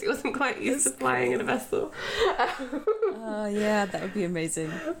door because he wasn't quite used to flying in a vessel. Oh yeah, that would be amazing.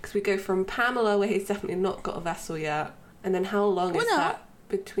 Because we go from Pamela, where he's definitely not got a vessel yet, and then how long is that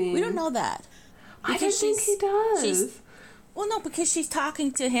between? We don't know that. I don't think he does. Well, no, because she's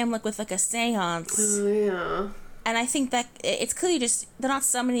talking to him like with like a seance. Oh, yeah. And I think that it's clearly just, they're not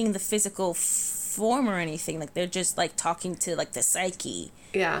summoning the physical form or anything. Like they're just like talking to like the psyche.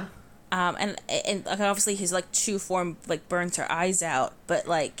 Yeah. And like, obviously his like true form like burns her eyes out, but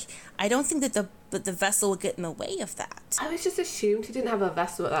like I don't think that the vessel would get in the way of that. I was just assumed he didn't have a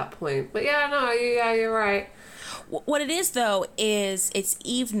vessel at that point. But you're right. What it is though is it's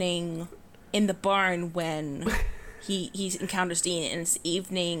evening in the barn when he encounters Dean, and it's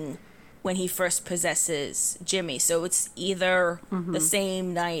evening when he first possesses Jimmy. So it's either the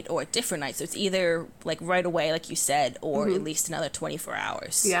same night or a different night. So it's either like right away, like you said, or at least another 24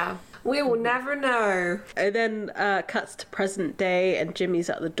 hours. Yeah. We will never know. And then cuts to present day, and Jimmy's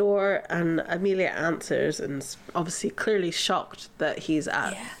at the door, and Amelia answers, and is obviously clearly shocked that he's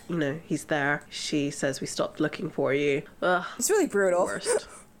he's there. She says, "We stopped looking for you." Ugh, it's really brutal. Worst.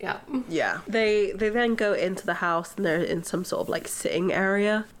 Yeah. They then go into the house, and they're in some sort of like sitting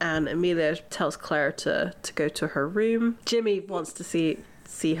area, and Amelia tells Claire to go to her room. Jimmy wants to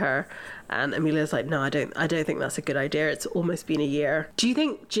see her, and Amelia's like, no, I don't think that's a good idea. It's almost been a year. Do you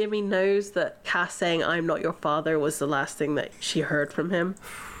think Jimmy knows that Cass saying "I'm not your father" was the last thing that she heard from him?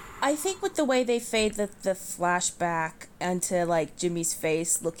 I think with the way they fade the flashback into like Jimmy's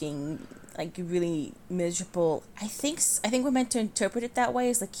face looking like really miserable. I think we're meant to interpret it that way.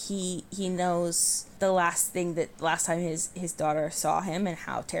 Is like he knows the last time his daughter saw him and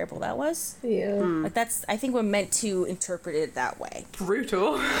how terrible that was. Yeah. Like that's, I think we're meant to interpret it that way.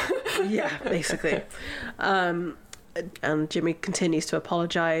 Brutal. Yeah, basically. And Jimmy continues to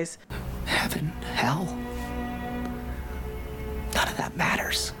apologize. Heaven, hell. None of that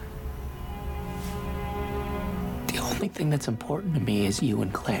matters. The only thing that's important to me is you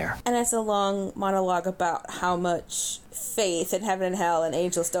and Claire. And it's a long monologue about how much faith in heaven and hell and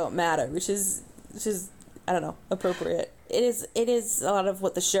angels don't matter, which is I don't know, appropriate. It is a lot of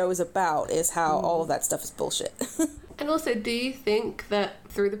what the show is about, is how all of that stuff is bullshit. And also, do you think that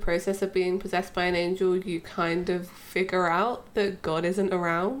through the process of being possessed by an angel, you kind of figure out that God isn't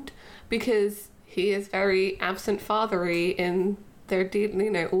around? Because he is very absent-fathery in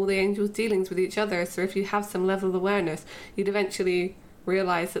their all the angels' dealings with each other. So if you have some level of awareness, you'd eventually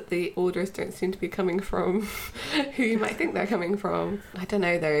realise that the orders don't seem to be coming from who you might think they're coming from. I don't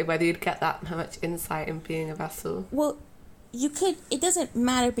know, though, whether you'd get that much insight in being a vessel. Well, you could, it doesn't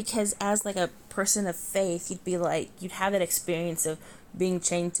matter, because as like a person of faith, you'd be like, you'd have that experience of being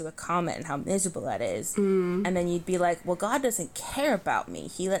chained to a comet and how miserable that is. And then you'd be like, well, God doesn't care about me.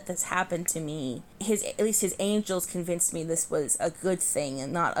 He let this happen to me. At least his angels convinced me this was a good thing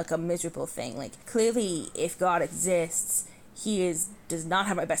and not like a miserable thing. Like, clearly, if God exists, he does not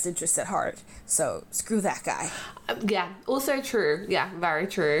have my best interests at heart. So screw that guy. Yeah, also true. Yeah, very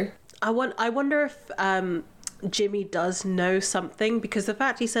true. I wonder if Jimmy does know something, because the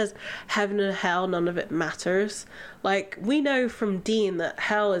fact he says heaven and hell, none of it matters. Like, we know from Dean that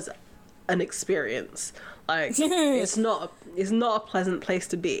hell is an experience. Like, it's not a pleasant place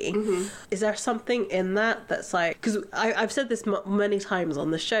to be. Mm-hmm. Is there something in that that's like, because I've said this many times on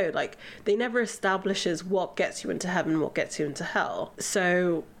the show, like, they never establishes what gets you into heaven, what gets you into hell.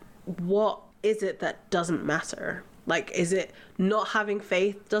 So what is it that doesn't matter? Like, is it not having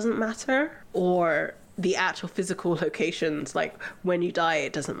faith doesn't matter, or the actual physical locations, like when you die,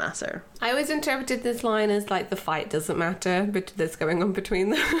 it doesn't matter? I always interpreted this line as like the fight doesn't matter, but that's going on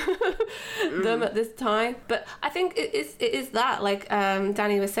between them at this time. But I think it is that, like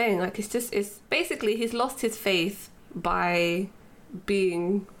Danny was saying, like it's basically he's lost his faith by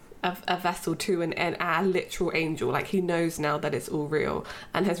being a vessel to a literal angel. Like, he knows now that it's all real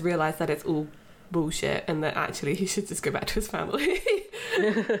and has realized that it's all bullshit and that actually he should just go back to his family.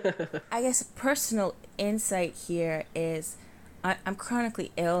 I guess personal insight here is I'm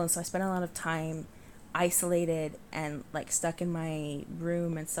chronically ill, and so I spend a lot of time isolated and like stuck in my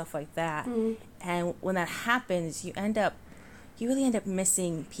room and stuff like that. And when that happens, you really end up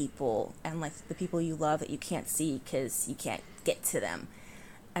missing people and like the people you love that you can't see because you can't get to them.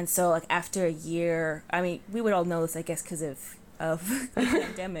 And so like after a year, I mean, we would all know this, I guess, because of the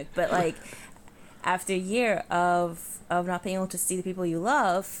pandemic, but like after a year of not being able to see the people you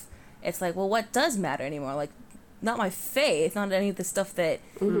love, it's like, well, what does matter anymore? Like, not my faith, not any of the stuff that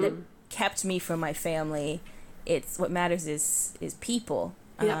kept me from my family. It's what matters is people.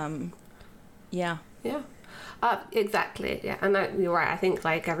 Yeah. Exactly. Yeah, and you're right. I think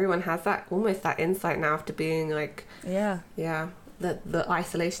like everyone has that almost that insight now after being like the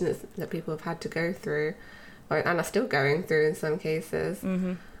isolation that people have had to go through, and are still going through in some cases.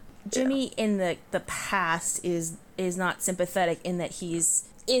 Mm-hmm. Jimmy in the past is not sympathetic in that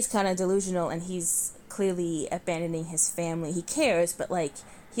is kind of delusional, and he's clearly abandoning his family. He cares, but like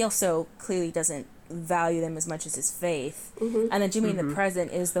he also clearly doesn't value them as much as his faith. And then Jimmy in the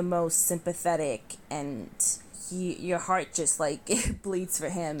present is the most sympathetic, and your heart just like bleeds for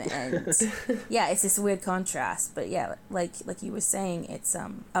him. And yeah, it's this weird contrast. But yeah, like you were saying, it's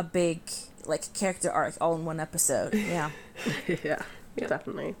a big like character arc all in one episode. Yeah. Yeah,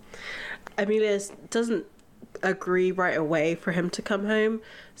 definitely. Amelia doesn't agree right away for him to come home,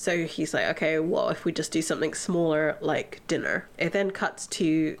 so he's like, okay, well, if we just do something smaller like dinner. It then cuts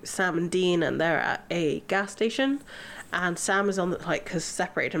to Sam and Dean, and they're at a gas station, and Sam is has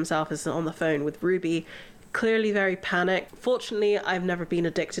separated himself, is on the phone with Ruby, clearly very panicked. Fortunately, I've never been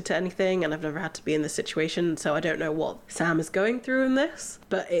addicted to anything, and I've never had to be in this situation, so I don't know what Sam is going through in this,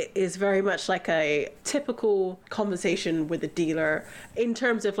 but it is very much like a typical conversation with a dealer in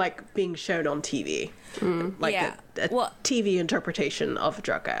terms of like being shown on TV. A TV interpretation of a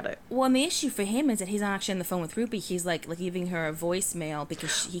drug addict. Well, and the issue for him is that he's not actually on the phone with Ruby. He's like leaving her a voicemail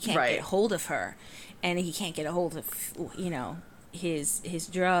because he can't get a hold of her, and he can't get a hold of, his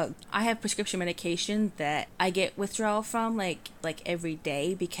drug. I have prescription medication that I get withdrawal from like every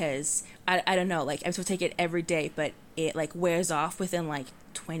day, because I don't know, like I'm supposed to take it every day, but it like wears off within like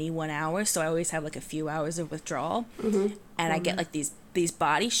 21 hours, so I always have like a few hours of withdrawal, and I get like these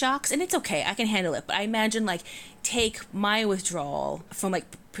body shocks, and it's okay, I can handle it. But I imagine like take my withdrawal from like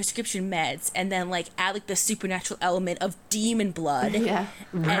prescription meds and then like add like the supernatural element of demon blood,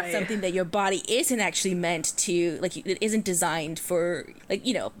 and something that your body isn't actually meant to, like, it isn't designed for, like,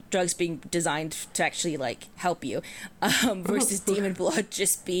 you know, drugs being designed to actually like help you, versus demon blood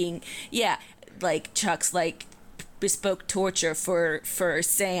just being like Chuck's like bespoke torture for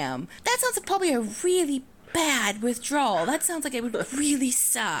Sam. That sounds like probably a really bad withdrawal. That sounds like it would really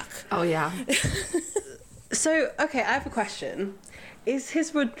suck. Oh yeah. So, okay, I have a question. Is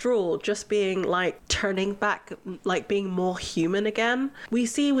his withdrawal just being like turning back, like being more human again? We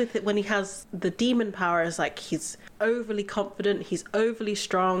see with it when he has the demon powers, like he's overly confident, he's overly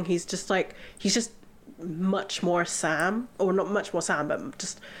strong, he's just much more Sam, or not much more Sam, but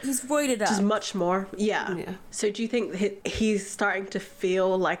just he's roided up, just much more. Yeah. So do you think he's starting to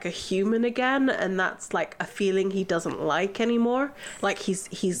feel like a human again, and that's like a feeling he doesn't like anymore? Like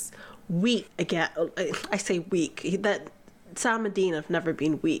he's weak again. I say weak. That Sam and Dean have never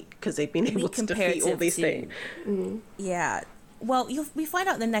been weak because they've been able to defeat all these things. Yeah. Well, we find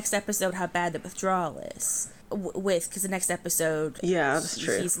out in the next episode how bad the withdrawal is. Because the next episode, that's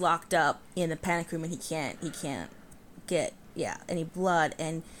true. He's locked up in a panic room and he can't get any blood,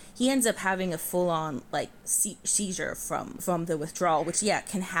 and he ends up having a full on like seizure from the withdrawal, which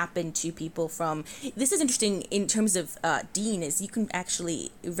can happen to people from. This is interesting in terms of Dean, is you can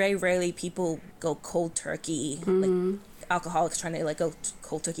actually, very rarely people go cold turkey, like alcoholics trying to like go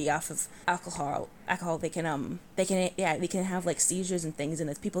cold turkey off of alcohol. They can have like seizures and things, and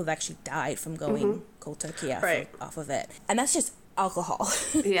it's people have actually died from going cold turkey off of it, and that's just alcohol.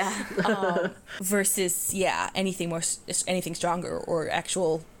 Versus anything stronger or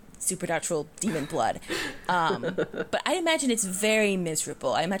actual supernatural demon blood. But I imagine it's very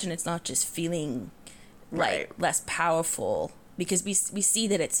miserable. I imagine it's not just feeling like less powerful, because we see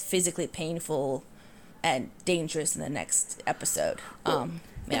that it's physically painful and dangerous in the next episode.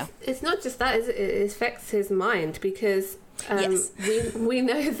 It's not just that, it affects his mind, because we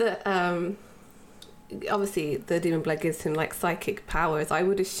know that obviously the demon blood gives him like psychic powers. I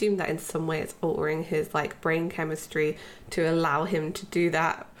would assume that in some way it's altering his like brain chemistry to allow him to do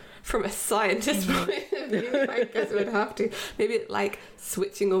that. From a scientist point of view, I guess it would have to. Maybe like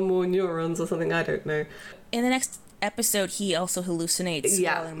switching on more neurons or something, I don't know. In the next episode, he also hallucinates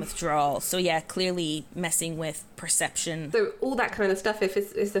while in withdrawal. So clearly messing with perception. So all that kind of stuff, if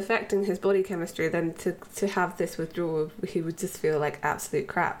it's affecting his body chemistry, then to have this withdrawal, he would just feel like absolute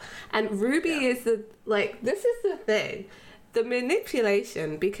crap. And Ruby is this is the thing. The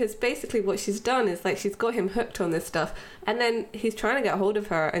manipulation, because basically what she's done is like she's got him hooked on this stuff, and then he's trying to get hold of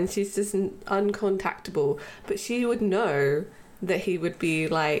her and she's just uncontactable, but she would know that he would be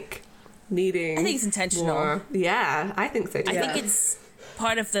like needing. I think it's intentional. More. Yeah, I think so too. I think it's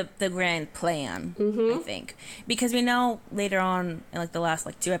part of the grand plan, I think, because we know later on in like the last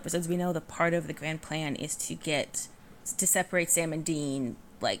like 2 episodes, we know the part of the grand plan is to separate Sam and Dean,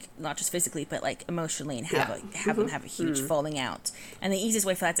 like not just physically but like emotionally, and have them have a huge falling out. And the easiest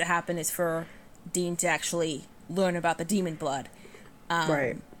way for that to happen is for Dean to actually learn about the demon blood,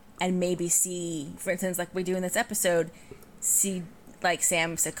 and maybe see, for instance, like we do in this episode, see like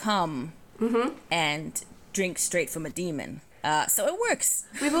Sam succumb and drink straight from a demon. So it works.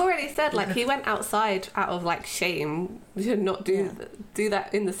 We've already said like he went outside out of like shame to not do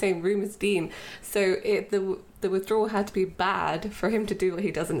that in the same room as Dean. So the withdrawal had to be bad for him to do what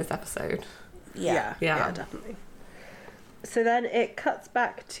he does in this episode. Yeah, definitely. So then it cuts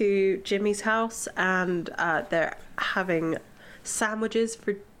back to Jimmy's house, and they're having sandwiches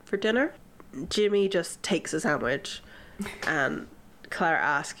for dinner. Jimmy just takes a sandwich, and Claire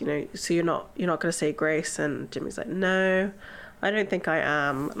asks, so you're not going to say grace? And Jimmy's like, no, I don't think I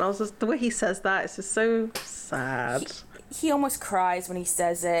am. And I was just, the way he says that, it's just so sad. He almost cries when he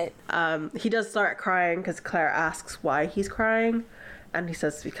says it. He does start crying because Claire asks why he's crying, and he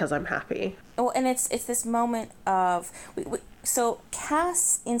says, because I'm happy. Oh, and it's this moment of... So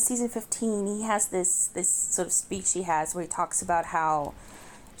Cass, in season 15, he has this sort of speech he has where he talks about how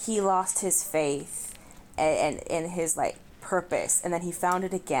he lost his faith and his, like, purpose, and then he found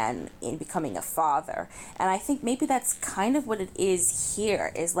it again in becoming a father. And I think maybe that's kind of what it is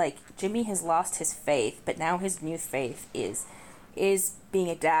here, is like Jimmy has lost his faith, but now his new faith is being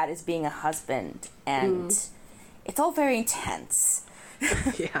a dad, is being a husband, and it's all very intense.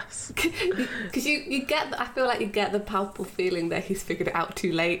 Yes. Because you get, I feel like you get the palpable feeling that he's figured it out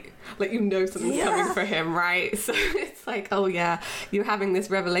too late. Like, something's coming for him, right? So it's like, oh yeah, you're having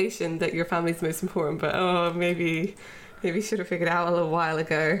this revelation that your family's most important, but maybe Maybe should have figured it out a little while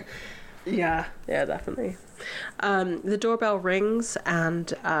ago. Yeah, definitely. The doorbell rings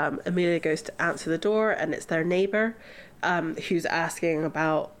and Amelia goes to answer the door, and it's their neighbor who's asking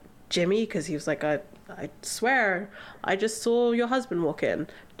about Jimmy, because he was like, I swear I just saw your husband walk in.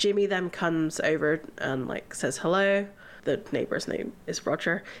 Jimmy then comes over and like says hello. The neighbor's name is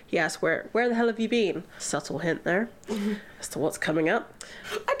Roger. He asks, where the hell have you been? Subtle hint there as to what's coming up.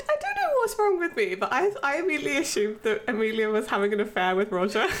 I don't know what's wrong with me, but I immediately assumed that Amelia was having an affair with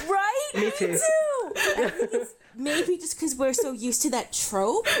Roger. Right? Me too. I think it's maybe just because we're so used to that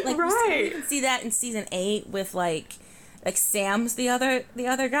trope. Like, Right. we can see that in season 8 with like Sam's the other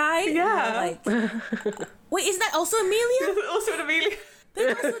guy. Yeah. Like, wait, isn't that also Amelia? Also an Amelia.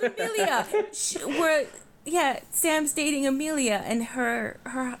 That's also Amelia. Sam's dating Amelia, and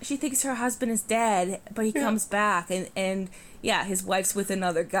she thinks her husband is dead, but he comes back, and his wife's with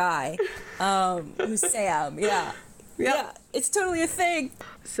another guy, who's Sam. Yeah, it's totally a thing.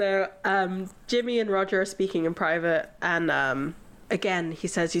 So Jimmy and Roger are speaking in private, and again he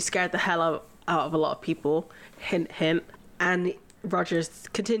says, you scared the hell out of a lot of people, hint hint, and Roger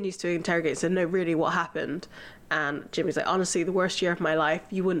continues to interrogate, so no, really, what happened? And Jimmy's like, honestly, the worst year of my life,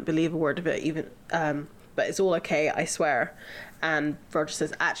 you wouldn't believe a word of it, even but it's all okay, I swear. And Roger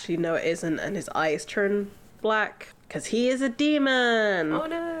says, actually no, it isn't, and his eyes turn black because he is a demon. Oh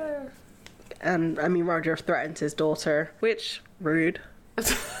no. And I mean, Roger threatens his daughter, which rude.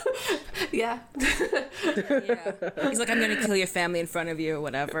 Yeah. He's like, I'm gonna kill your family in front of you or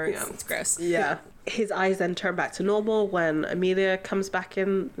whatever. It's gross. Yeah. His eyes then turn back to normal when Amelia comes back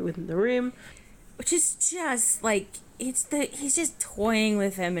in within the room, which is just like, he's just toying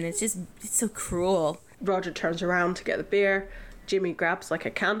with him, and it's so cruel. Roger turns around to get the beer. Jimmy grabs like a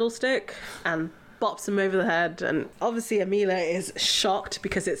candlestick and bops him over the head, and obviously Amelia is shocked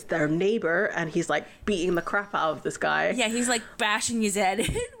because it's their neighbor, and he's like beating the crap out of this guy. Yeah, he's like bashing his head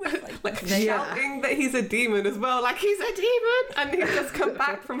in with shouting that he's a demon as well, like he's a demon, and he's just come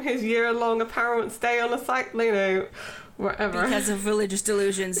back from his year-long apparent stay on a site, whatever, because of religious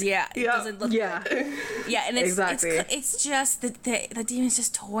delusions. It doesn't look good. And it's just the demon's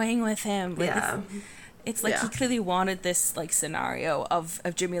just toying with him. It's like he clearly wanted this like scenario of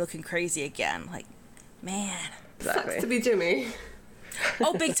Jimmy looking crazy again. Like, man, sucks to be Jimmy.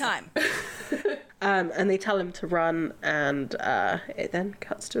 Oh, big time. And they tell him to run, and it then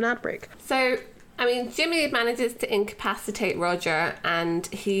cuts to an ad break. So, I mean, Jimmy manages to incapacitate Roger, and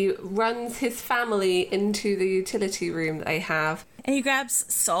he runs his family into the utility room that they have. And he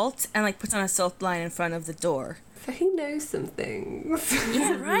grabs salt and like puts on a salt line in front of the door. So he knows some things.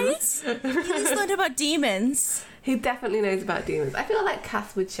 Yeah, right? He's learned about demons. He definitely knows about demons. I feel like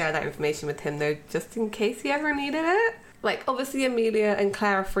Cass would share that information with him, though, just in case he ever needed it. Like, obviously Amelia and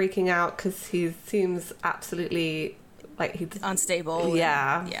Claire are freaking out because he seems absolutely, like, he's unstable.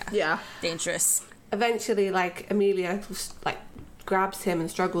 Yeah. Dangerous. Eventually, like, Amelia, like, grabs him and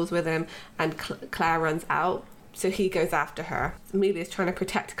struggles with him, and Claire runs out, so he goes after her. Amelia's trying to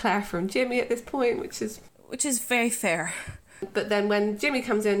protect Claire from Jimmy at this point, which is very fair. But then when Jimmy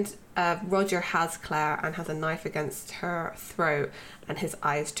comes in, Roger has Claire and has a knife against her throat, and his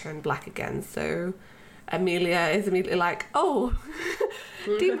eyes turn black again. So Amelia is immediately like, oh,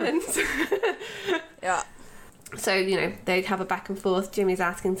 demons. Yeah. So, they have a back and forth. Jimmy's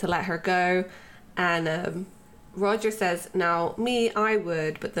asking to let her go. And Roger says, now, I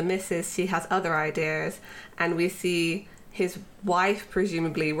would, but the missus, she has other ideas. And we see his wife,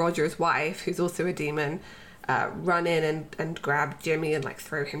 presumably Roger's wife, who's also a demon, run in and grab Jimmy and like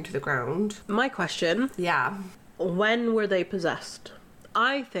throw him to the ground. My question. Yeah. When were they possessed?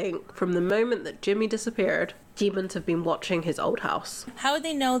 I think from the moment that Jimmy disappeared, demons have been watching his old house. How would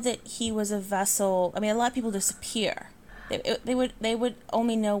they know that he was a vessel? I mean, a lot of people disappear. They would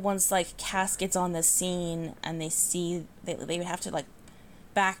only know once like Cass gets on the scene and they see they would have to like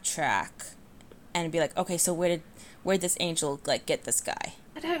backtrack and be like, okay, so where'd this angel like get this guy?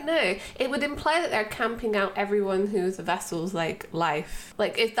 I don't know. It would imply that they're camping out everyone who's a vessel's like life.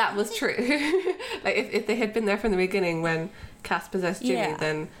 Like if that was true, like if they had been there from the beginning when Cass possessed Jimmy,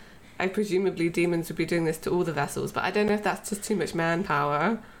 then I presumably demons would be doing this to all the vessels. But I don't know if that's just too much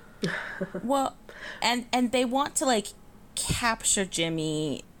manpower. Well, and they want to like capture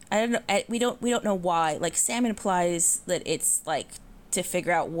Jimmy. I don't know. We don't know why. Like Sam implies that it's like to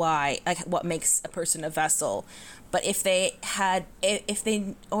figure out why, like what makes a person a vessel. But if they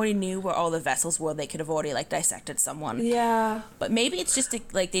already knew where all the vessels were, they could have already like dissected someone. Yeah. But maybe it's just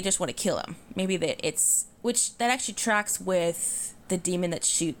like they just want to kill him. Maybe that actually tracks with the demon that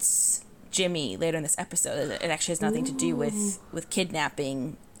shoots Jimmy later in this episode. It actually has nothing to do with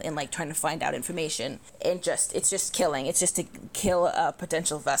kidnapping and like trying to find out information, and it's just killing. It's just to kill a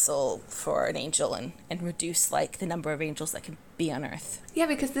potential vessel for an angel and reduce like the number of angels that can be on Earth. Yeah,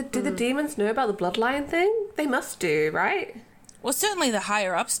 because do the demons know about the bloodline thing? They must do, right? Well, certainly the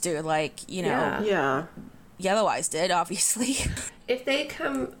higher ups do. Like, you know, Yeah. Yellow Eyes did, obviously. If they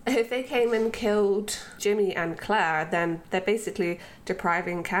came and killed Jimmy and Claire, then they're basically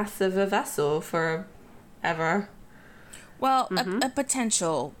depriving Cass of a vessel forever. Well, a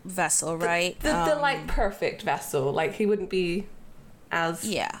potential vessel, right? The like perfect vessel. Like he wouldn't be as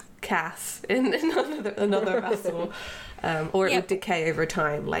Cass in another vessel, or it would decay over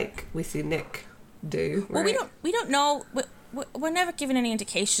time, like we see Nick do. Right? Well, we don't know. We're never given any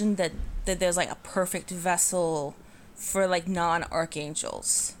indication that there's like a perfect vessel for like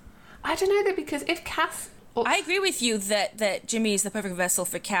non-archangels. I don't know though, because if Cass, I agree with you that Jimmy is the perfect vessel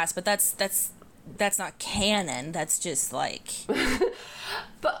for Cass, but that's not canon. That's just like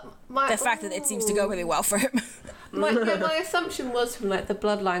but the fact that it seems to go really well for him. my assumption was from like the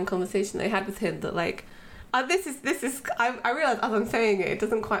bloodline conversation they had with him that like this is I realize as I'm saying it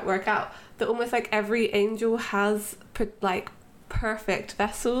doesn't quite work out, that almost like every angel has like perfect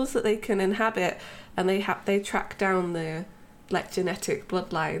vessels that they can inhabit, and they track down the like genetic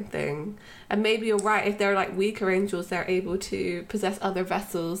bloodline thing. And maybe you're right, if they're like weaker angels, they're able to possess other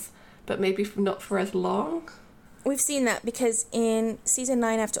vessels, but maybe not for as long. We've seen that because in season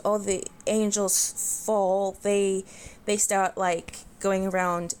 9, after all the angels fall, they start like going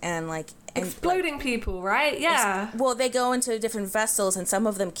around and like exploding people, right? Yeah. Well, they go into different vessels, and some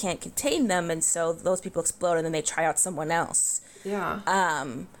of them can't contain them, and so those people explode, and then they try out someone else. Yeah.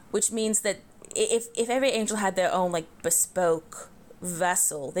 Which means that if every angel had their own like bespoke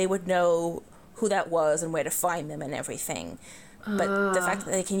vessel, they would know who that was and where to find them and everything. But the fact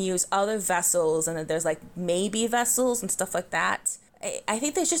that they can use other vessels, and that there's like maybe vessels and stuff like that, I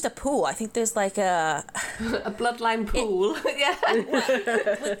think there's just a pool. I think there's like a bloodline pool. Yeah.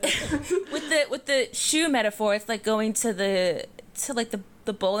 with the shoe metaphor, it's like going to the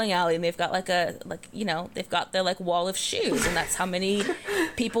bowling alley, and they've got they've got their like wall of shoes, and that's how many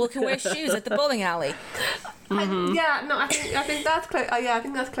people can wear shoes at the bowling alley. I think that's close. I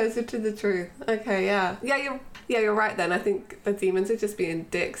think that's closer to the truth. Okay, you're right. Then I think the demons are just being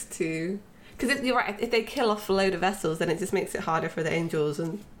dicks to. Because you're right, if they kill off a load of vessels, then it just makes it harder for the angels,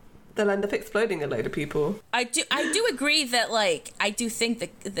 and they'll end up exploding a load of people. I do agree that, like, I do think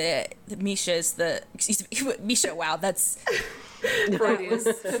that Misha's Misha, wow, that's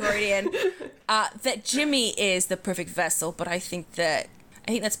Freudian. That Jimmy is the perfect vessel, but I think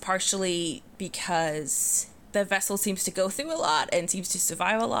that's partially because the vessel seems to go through a lot and seems to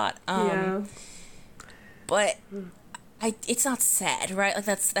survive a lot. But it's not said, right? Like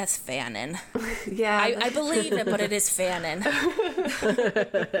that's fanon. Yeah, I believe it, but it is fanon.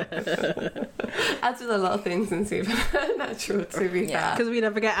 As with a lot of things in Supernatural, to be fair, because we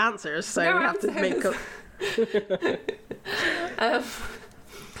never get answers, so we have to make up.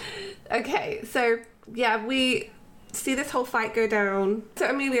 Okay, so yeah, we see this whole fight go down. So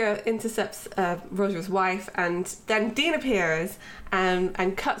Amelia intercepts Roger's wife, and then Dean appears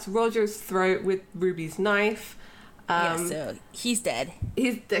and cuts Roger's throat with Ruby's knife. So he's dead.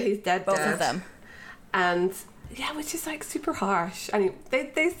 He's dead. Both of them. And yeah, which is like super harsh. I mean,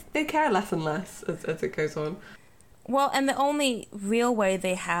 they care less and less as it goes on. Well, and the only real way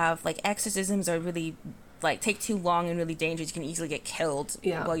they have, like, exorcisms are really, like, take too long and really dangerous. You can easily get killed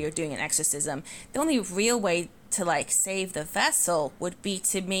while you're doing an exorcism. The only real way to, like, save the vessel would be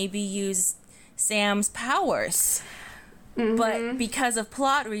to maybe use Sam's powers. Mm-hmm. But because of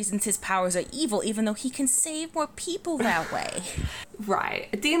plot reasons, his powers are evil, even though he can save more people that way.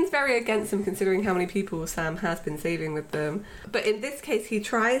 Right. Dean's very against them, considering how many people Sam has been saving with them. But in this case, he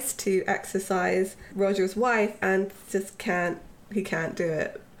tries to exorcise Roger's wife and just can't do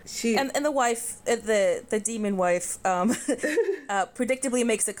it. And the wife, the demon wife, predictably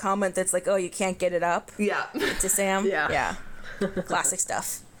makes a comment that's like, "Oh, you can't get it up." Yeah. To Sam. Yeah. Classic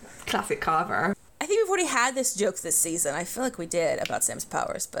stuff. Classic Carver. I think we've already had this joke this season. I feel like we did about Sam's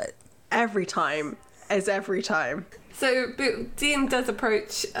powers, but every time. So Dean does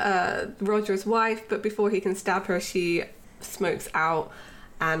approach Roger's wife, but before he can stab her, she smokes out,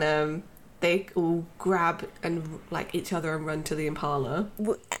 and they all grab and like each other and run to the Impala.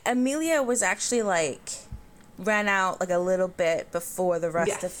 Amelia was actually like ran out like a little bit before the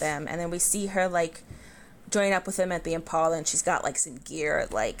rest of them, and then we see her like join up with him at the Impala, and she's got like some gear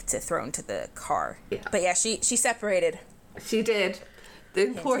like to throw into the car. Yeah. But yeah, she separated. She did.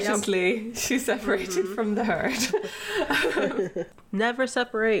 Importantly, she separated from the herd. Never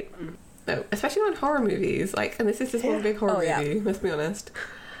separate. No, especially on horror movies. Like, and this is just one big horror movie, let's be honest.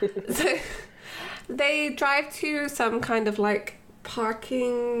 So they drive to some kind of like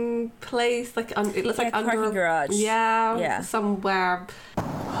parking place, like it looks like under parking garage. Yeah, somewhere.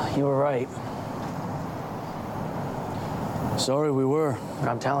 You were right. Sorry we were.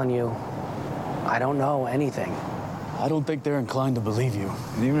 I'm telling you, I don't know anything. I don't think they're inclined to believe you.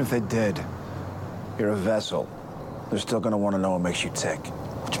 And even if they did, you're a vessel. They're still gonna want to know what makes you tick.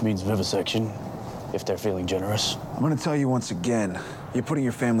 Which means vivisection, if they're feeling generous. I'm gonna tell you once again, you're putting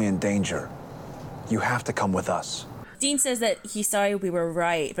your family in danger. You have to come with us. Dean says that he's sorry we were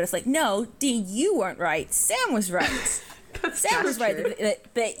right, but it's like, no, Dean, you weren't right. Sam was right. Sam was right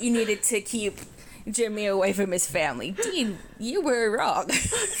that you needed to keep Jimmy away from his family. Dean, you were wrong.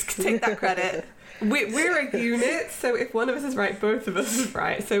 Take that credit. We're a unit, so if one of us is right, both of us is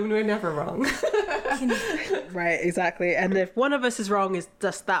right, so we're never wrong. Right, exactly. And if one of us is wrong, it's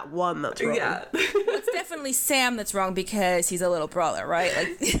just that one that's wrong. Yeah. It's definitely Sam that's wrong because he's a little brother, right?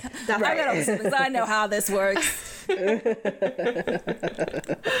 Like, That's right. I know how this works.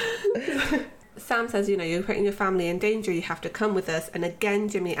 Sam says, you're putting your family in danger, you have to come with us. And again,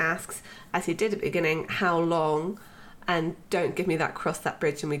 Jimmy asks, as he did at the beginning, how long? And don't give me that cross that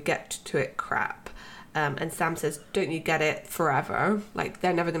bridge and we get to it crap. And Sam says, don't you get it? Forever. Like,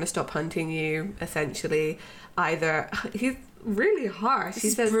 they're never going to stop hunting you, essentially. Either, he's really harsh. He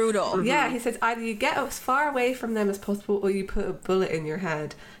says, brutal. Yeah, he says, either you get as far away from them as possible or you put a bullet in your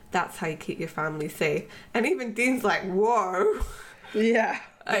head. That's how you keep your family safe. And even Dean's like, whoa. Yeah.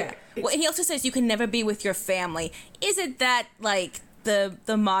 Well, and he also says you can never be with your family. Isn't that like the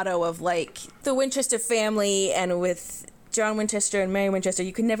motto of like the Winchester family, and with John Winchester and Mary Winchester,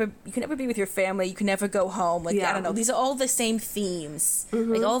 you can never be with your family, you can never go home. Like, I don't know, these are all the same themes.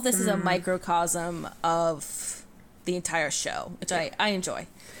 Like, all this is a microcosm of the entire show, which I enjoy.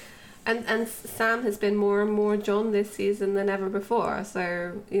 And Sam has been more and more John this season than ever before.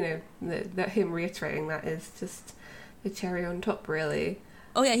 So, that him reiterating that is just the cherry on top, really.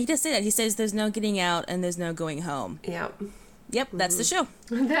 Oh, yeah, he does say that. He says there's no getting out and there's no going home. Yeah. Yep, that's the show.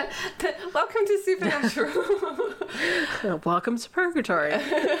 Welcome to Supernatural. Welcome to Purgatory.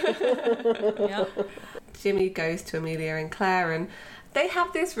 Yep. Jimmy goes to Amelia and Claire, and they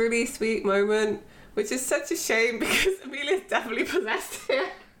have this really sweet moment, which is such a shame because Amelia's definitely possessed here.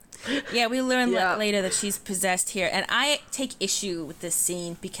 Yeah, we learn later that she's possessed here, and I take issue with this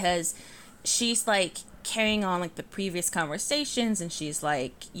scene because she's like carrying on like the previous conversations, and she's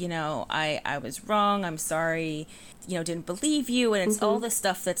like, I was wrong, I'm sorry, didn't believe you, and it's all this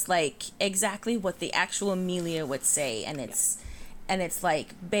stuff that's like exactly what the actual Amelia would say, and it's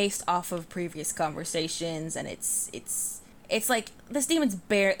like based off of previous conversations, and it's like this demon's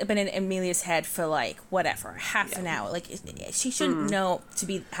been in Amelia's head for like whatever, half an hour. Like, she shouldn't know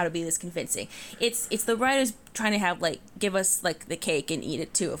how to be this convincing. It's the writers trying to have like give us like the cake and eat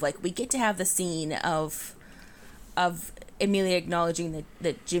it too. Of like, we get to have the scene of Amelia acknowledging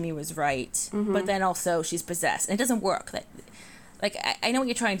that Jimmy was right, but then also she's possessed, and it doesn't work. I know what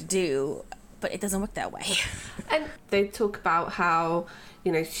you're trying to do, but it doesn't work that way. And they talk about how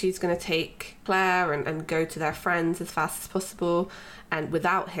she's going to take Claire and go to their friends as fast as possible and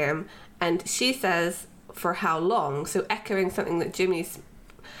without him. And she says, for how long? So echoing something that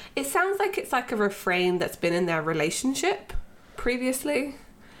it sounds like it's like a refrain that's been in their relationship previously.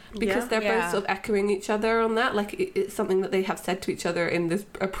 Because they're both sort of echoing each other on that. Like, it's something that they have said to each other in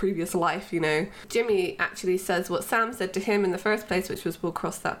a previous life, Jimmy actually says what Sam said to him in the first place, which was, we'll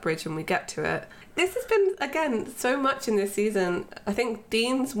cross that bridge when we get to it. This has been, again, so much in this season. I think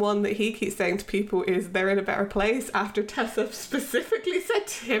Dean's one that he keeps saying to people is they're in a better place, after Tessa specifically said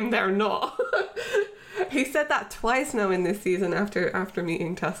to him they're not. He said that twice now in this season after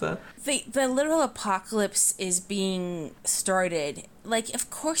meeting Tessa. The literal apocalypse is being started. Like, of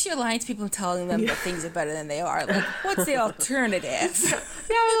course you're lying to people telling them that things are better than they are. Like, what's the alternative?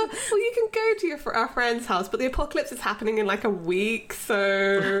 Well, you can go to our friend's house, but the apocalypse is happening in like a week,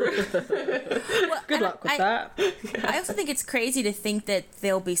 so... Good luck with that. I also think it's crazy to think that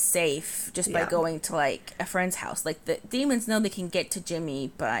they'll be safe just by going to like a friend's house. Like, the demons know they can get to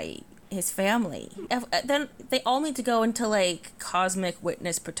Jimmy by his family. Then they all need to go into like cosmic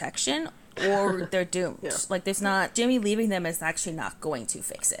witness protection, or they're doomed. Like, there's not, Jimmy leaving them is actually not going to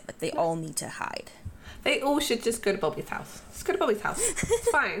fix it. Like, they all need to hide. They all should just go to Bobby's house. Just go to Bobby's house. It's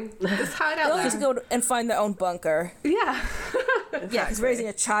fine. Just hide out there. Just go and find their own bunker. Yeah. Yeah, because raising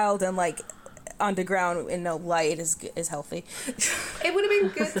a child in like underground in no light is healthy. It would have been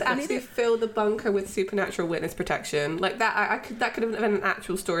good to actually fill the bunker with supernatural witness protection. Like that, that could have been an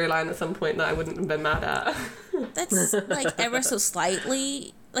actual storyline at some point that I wouldn't have been mad at. That's like ever so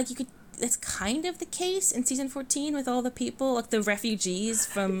slightly. Like, you could that's kind of the case in season 14 with all the people, like the refugees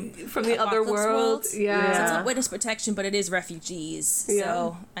from the other world. Worlds. Yeah. So it's not witness protection, but it is refugees. Yeah.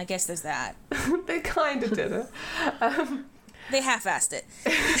 So I guess there's that. They kind of did it. They half-assed it.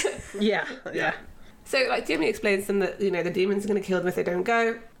 Yeah. So, like, Jimmy explains to them that, the demons are going to kill them if they don't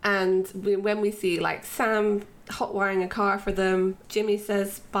go. And when we see, like, Sam hot-wiring a car for them, Jimmy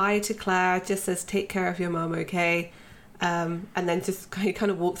says bye to Claire, just says, take care of your mum, okay? And then he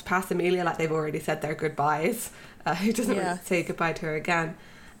kind of walks past Amelia like they've already said their goodbyes. He doesn't really say goodbye to her again.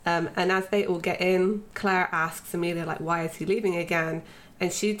 And as they all get in, Claire asks Amelia, like, why is he leaving again?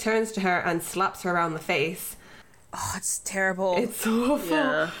 And she turns to her and slaps her around the face. Oh, it's terrible. It's awful.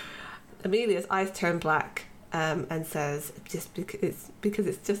 Yeah. Amelia's eyes turn black and says, just because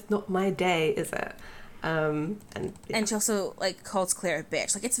it's just not my day, is it? And she also, like, calls Claire a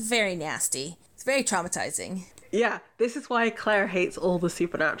bitch. Like, it's very nasty. It's very traumatizing. Yeah, this is why Claire hates all the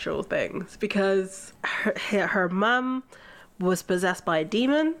supernatural things, because her mum was possessed by a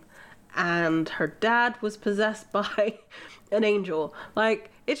demon and her dad was possessed by an angel. Like,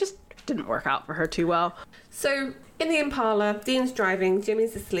 it just didn't work out for her too well. So, in the Impala, Dean's driving,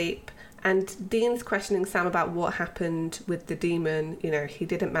 Jimmy's asleep, and Dean's questioning Sam about what happened with the demon. He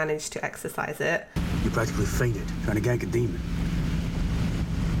didn't manage to exorcise it. You practically fainted trying to gank a demon.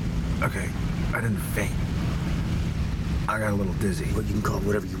 Okay, I didn't faint. I got a little dizzy. Well, you can call it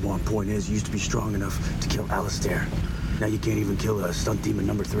whatever you want. Point is, you used to be strong enough to kill Alistair. Now you can't even kill a stunt demon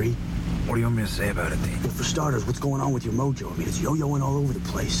number 3. What do you want me to say about it, Dean? Well, for starters, what's going on with your mojo? I mean, it's yo-yoing all over the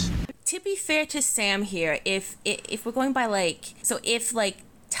place. To be fair to Sam here, if we're going by, like, so if, like,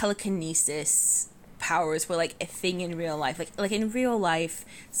 telekinesis powers were, like, a thing in real life, like in real life,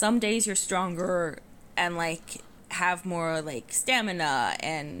 some days you're stronger and, like, have more, like, stamina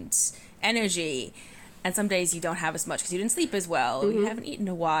and energy, and some days you don't have as much because you didn't sleep as well, or you haven't eaten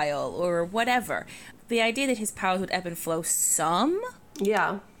in a while, or whatever. The idea that his powers would ebb and flow some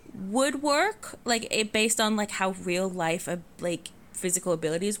would work, like, based on, like, how real life, like, physical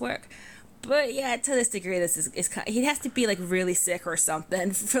abilities work. But yeah, to this degree, this is kind of, he has to be, like, really sick or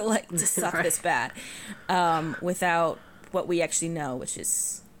something for, like, to suck this bad, without what we actually know, which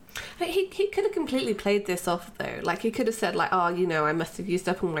is... He could have completely played this off, though. Like, he could have said, like, oh, I must have used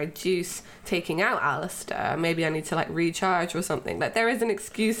up all my juice taking out Alistair. Maybe I need to, like, recharge or something. Like, there is an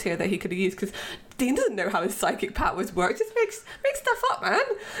excuse here that he could have used, because Dean doesn't know how his psychic powers work. Just make stuff up, man.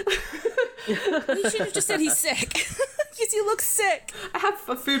 You should have just said he's sick. Because you look sick. I have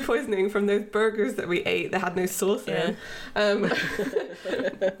food poisoning from those burgers that we ate that had no sauce in. I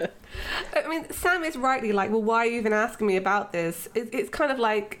mean, Sam is rightly like, well, why are you even asking me about this? It's kind of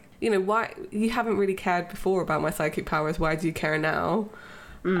like, why you haven't really cared before about my psychic powers. Why do you care now?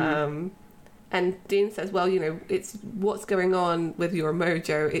 And Dean says, well, it's what's going on with your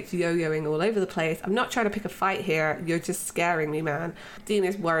mojo. It's yo-yoing all over the place. I'm not trying to pick a fight here. You're just scaring me, man. Dean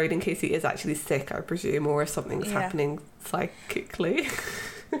is worried in case he is actually sick, I presume, or if something's happening psychically.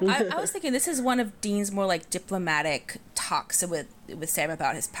 I was thinking this is one of Dean's more, like, diplomatic talks with Sam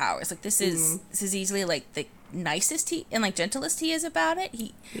about his powers. Like, this is easily, like, the nicest and, like, gentlest he is about it.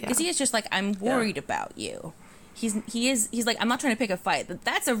 Because he is just like, I'm worried about you. He's like, I'm not trying to pick a fight.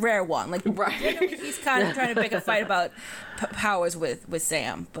 That's a rare one. Like, right. He's kind of trying to pick a fight about powers with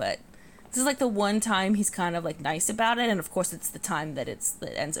Sam, but this is, like, the one time he's kind of, like, nice about it, and of course it's the time that it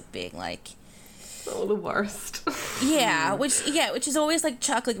ends up being, like, oh, the worst. which is always, like,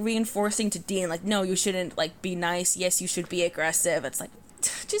 Chuck, like, reinforcing to Dean, like, no, you shouldn't, like, be nice. Yes, you should be aggressive. It's like,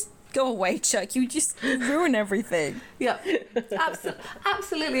 just go away, Chuck. You just ruin everything. Yeah,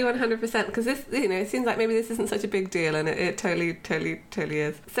 absolutely 100%. Because this, it seems like maybe this isn't such a big deal, and it totally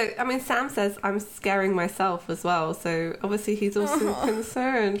is. So, I mean, Sam says, I'm scaring myself as well. So, obviously, he's also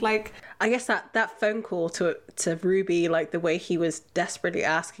concerned. Like, I guess that phone call to Ruby, like, the way he was desperately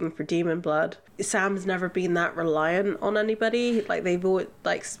asking for demon blood. Sam's never been that reliant on anybody. Like, they've always,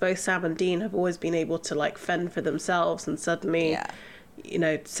 like, both Sam and Dean have always been able to, like, fend for themselves, and suddenly... Yeah.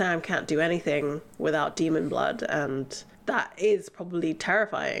 Sam can't do anything without demon blood, and that is probably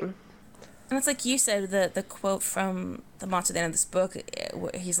terrifying. And it's like you said, the quote from the monster at the end of this book,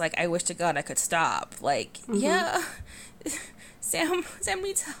 he's like, I wish to God I could stop. Like, yeah, Sam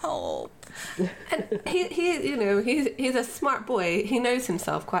needs help. And he's a smart boy. He knows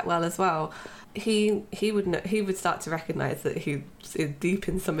himself quite well as well. He would start to recognize that he's deep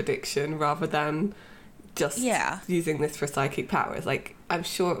in some addiction rather than just using this for psychic powers. Like, I'm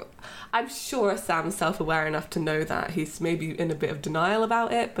sure Sam's self-aware enough to know that. He's maybe in a bit of denial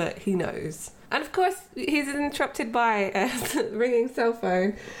about it, but he knows. And of course, he's interrupted by a ringing cell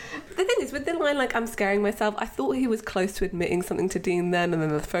phone. The thing is, with the line, like, I'm scaring myself, I thought he was close to admitting something to Dean then, and then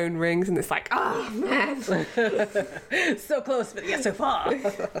the phone rings, and it's like, oh, man. So close, but yet so far.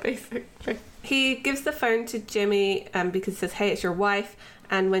 Basically. He gives the phone to Jimmy because he says, hey, it's your wife.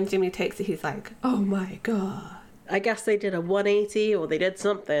 And when Jimmy takes it, he's like, oh, my God. I guess they did a 180 or they did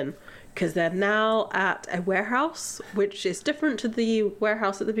something, because they're now at a warehouse, which is different to the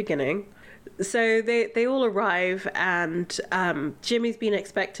warehouse at the beginning. So they all arrive, and Jimmy's been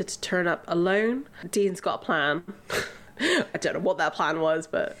expected to turn up alone. Dean's got a plan. I don't know what that plan was,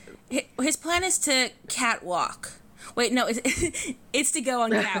 but... His plan is to catwalk. Wait, no, it's to go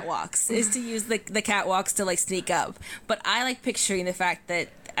on catwalks. It's to use the catwalks to, like, sneak up. But I like picturing the fact that...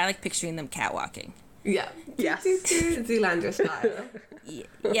 I like picturing them catwalking. Yeah. Yes. Zoolander style.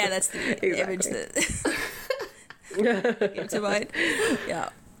 Yeah, that's the image that came to mind. Yeah.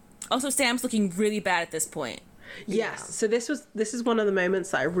 Also, Sam's looking really bad at this point. Yes. So this is one of the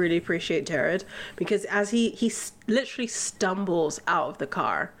moments that I really appreciate Jared, because as he literally stumbles out of the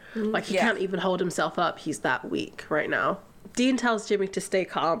car, like he can't even hold himself up. He's that weak right now. Dean tells Jimmy to stay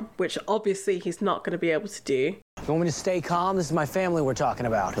calm, which obviously he's not going to be able to do. You want me to stay calm? This is my family we're talking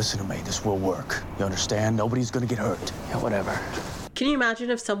about. Listen to me, this will work. You understand? Nobody's gonna get hurt. Yeah, whatever. Can you imagine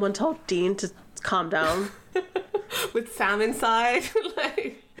if someone told Dean to calm down? With Sam inside?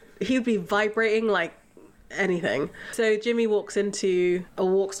 Like... He'd be vibrating like anything. So Jimmy walks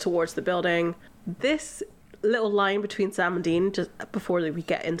towards the building. This little line between Sam and Dean, just before we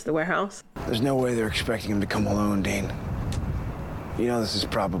get into the warehouse. There's no way they're expecting him to come alone, Dean. You know this is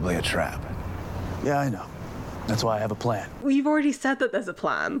probably a trap. Yeah, I know. That's why I have a plan. We've already said that there's a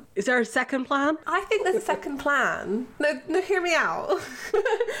plan. Is there a second plan? I think there's a second plan. No, hear me out.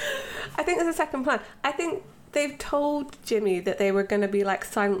 I think there's a second plan. I think they've told Jimmy that they were going to be, like,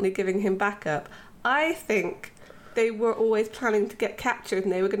 silently giving him backup. I think they were always planning to get captured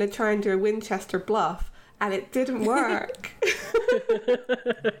and they were going to try and do a Winchester bluff, and it didn't work.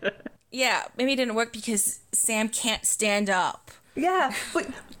 Yeah, maybe it didn't work because Sam can't stand up. Yeah, but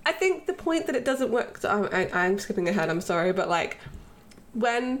I think the point that it doesn't work... So I'm skipping ahead, I'm sorry, but, like,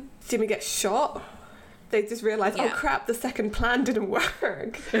 when Jimmy gets shot, they just realise, oh, crap, the second plan didn't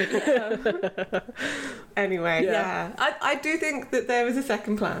work. Anyway, yeah. I do think that there was a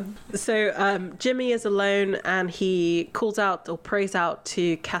second plan. So Jimmy is alone, and he calls out or prays out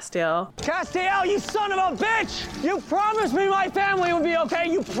to Castiel. Castiel, you son of a bitch! You promised me my family would be okay.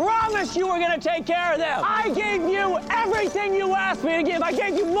 You promised you were gonna take care of them. I gave you everything you asked me to give. I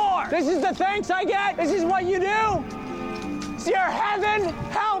gave you more. This is the thanks I get? This is what you do? Dear heaven,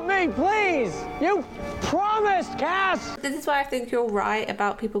 help me, please! You promised, Cass! This is why I think you're right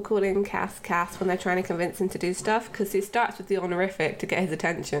about people calling Cass when they're trying to convince him to do stuff, because he starts with the honorific to get his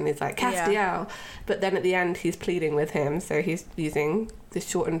attention. He's like, Castiel. But then at the end, he's pleading with him, so he's using the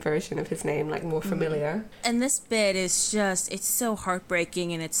shortened version of his name, like, more familiar. And this bit is just, it's so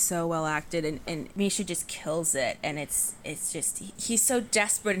heartbreaking and it's so well acted, and Misha just kills it, and it's just, he's so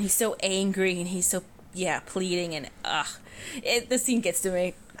desperate and he's so angry and he's so, pleading, and the scene gets to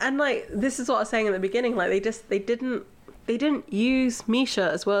me. And, like, this is what I was saying in the beginning, like, they didn't use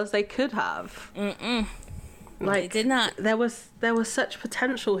Misha as well as they could have. Like, they did not. There was such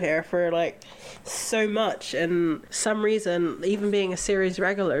potential here for, like, so much, and some reason, even being a series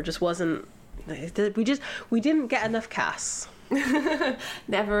regular just wasn't... We didn't get enough Cass.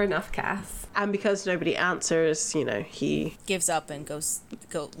 Never enough Cass. And because nobody answers, he... gives up and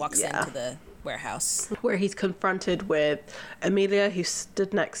walks into the warehouse, where he's confronted with Amelia, who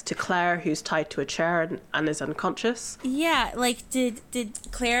stood next to Claire, who's tied to a chair and is unconscious. Yeah, like, did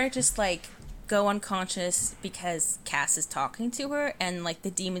Claire just, like, go unconscious because Cass is talking to her, and, like, the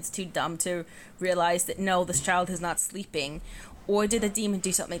demon's too dumb to realize that, no, this child is not sleeping? Or did the demon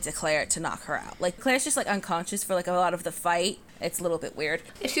do something to Claire to knock her out? Like, Claire's just, like, unconscious for, like, a lot of the fight. It's a little bit weird.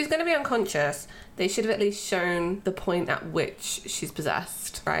 If she's going to be unconscious, they should have at least shown the point at which she's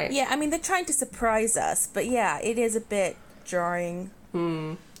possessed, right? Yeah, I mean, they're trying to surprise us, but yeah, it is a bit jarring.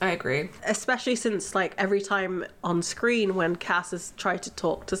 I agree. Especially since, like, every time on screen when Cass has tried to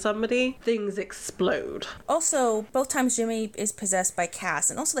talk to somebody, things explode. Also, both times Jimmy is possessed by Cass,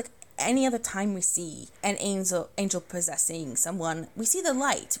 and also, like, any other time we see an angel possessing someone, we see the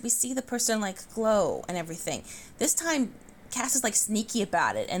light, we see the person, like, glow and everything. This time, Cass is, like, sneaky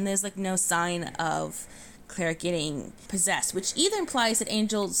about it, and there's, like, no sign of Claire getting possessed, which either implies that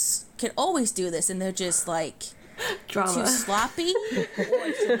angels can always do this, and they're just, like, Drama. too sloppy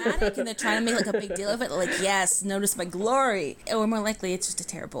or dramatic, and they're trying to make like a big deal of it. Like, yes, notice my glory, or more likely it's just a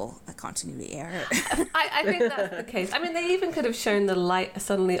terrible continuity error. I think that's the case. I mean, they even could have shown the light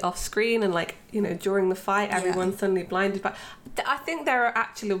suddenly off screen, and like, you know, during the fight, everyone's suddenly blinded. But I think there are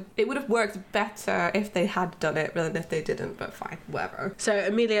actually, it would have worked better if they had done it rather than if they didn't. But fine, whatever. So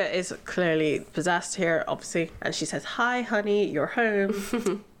Amelia is clearly possessed here, obviously, and she says, "Hi, honey, you're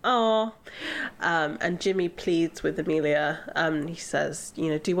home." Oh, and Jimmy pleads with Amelia. He says, you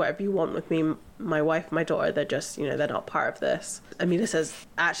know, do whatever you want with me, my wife, my daughter. They're just, you know, they're not part of this. Amelia says,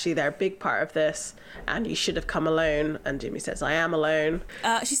 actually, they're a big part of this, and you should have come alone. And Jimmy says, I am alone.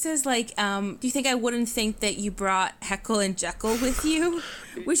 She says, like, do you think I wouldn't think that you brought Heckle and Jekyll with you?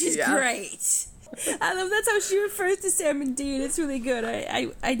 Which is great. I love that's how she refers to Sam and Dean. It's really good.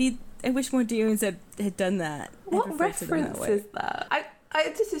 I wish more Deans had done that. What reference is that?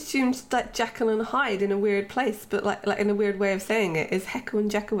 I just assumed like Jekyll and Hyde in a weird place, but like in a weird way of saying it. Is Heckle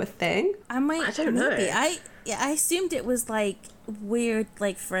and Jekyll a thing? I don't know. I assumed it was like weird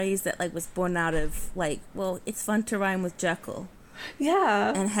like phrase that like was born out of like, well, it's fun to rhyme with Jekyll.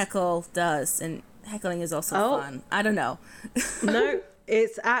 Yeah. And Heckle does, and heckling is also fun. I don't know. No,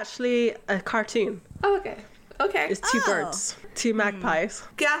 it's actually a cartoon. Oh, okay. Okay. It's two birds. Two magpies.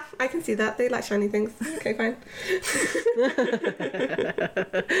 Yeah, I can see that. They like shiny things. Okay, fine.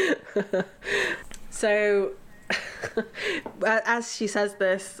 So, as she says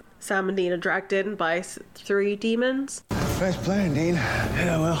this, Sam and Dean are dragged in by 3 demons. Nice plan, Dean.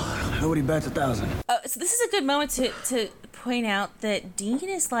 Yeah, well, nobody bats 1,000. So this is a good moment to point out that Dean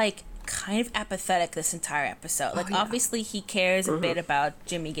is like kind of apathetic this entire episode. Like, obviously he cares a bit about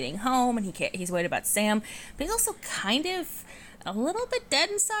Jimmy getting home, and he's worried about Sam, but he's also kind of a little bit dead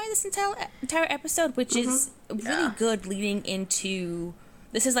inside this entire episode, which is really good leading into,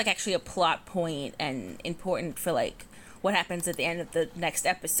 this is like actually a plot point and important for like what happens at the end of the next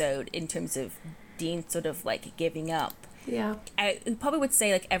episode in terms of Dean sort of like giving up. Yeah. I probably would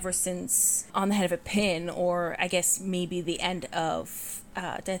say like ever since On the Head of a Pin, or I guess maybe the end of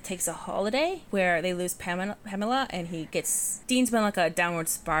Death Takes a Holiday, where they lose Pamela, and Dean's been like a downward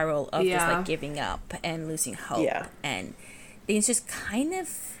spiral of just like giving up and losing hope. Yeah. And Dean's just kind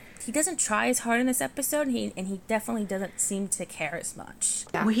of, he doesn't try as hard in this episode, and he definitely doesn't seem to care as much.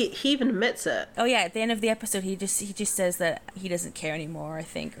 Yeah. Well, he even admits it. Oh yeah, at the end of the episode, he just says that he doesn't care anymore, I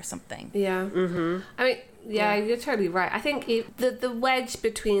think, or something. Yeah. Mm-hmm. I mean, yeah, you're totally right. I think the wedge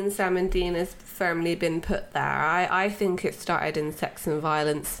between Sam and Dean has firmly been put there. I think it started in Sex and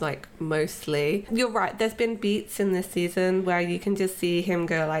Violence, like, mostly. You're right, there's been beats in this season where you can just see him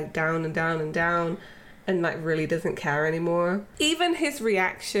go, like, down and down and down, and like really doesn't care anymore. Even his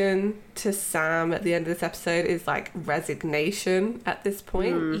reaction to Sam at the end of this episode is like resignation at this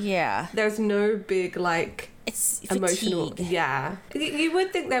point. Yeah. There's no big like it's emotional fatigue. Yeah. You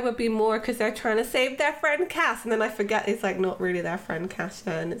would think there would be more because they're trying to save their friend Cass, and then I forget it's like not really their friend Cass,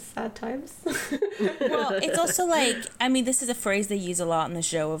 and it's sad times. Well, it's also like, I mean, this is a phrase they use a lot in the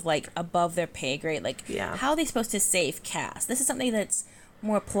show of like above their pay grade. Like, how are they supposed to save Cass? This is something that's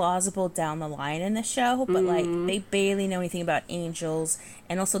more plausible down the line in the show, but like they barely know anything about angels,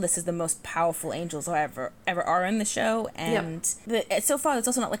 and also this is the most powerful angels ever are in the show, and so far it's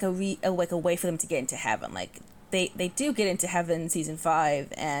also not like a way for them to get into heaven. Like they do get into heaven in season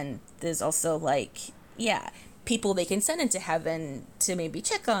 5, and there's also like people they can send into heaven to maybe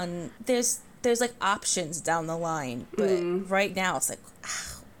check on. There's like options down the line, but right now it's like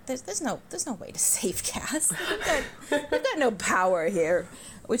There's no way to save Cass. They've got no power here,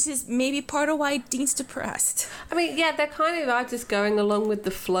 which is maybe part of why Dean's depressed. I mean, yeah, they're kind of are just going along with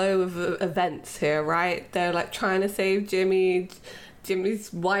the flow of events here, right? They're like trying to save Jimmy.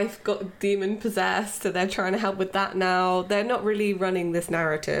 Jimmy's wife got demon possessed, so they're trying to help with that now. They're not really running this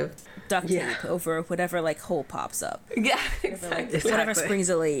narrative. Duct tape over whatever like hole pops up. Yeah, exactly. Whatever springs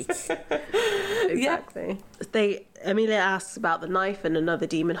a leak. Exactly. Amelia asks about the knife, and another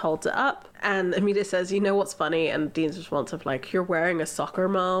demon holds it up, and Amelia says, you know what's funny? And Dean's response of like, you're wearing a soccer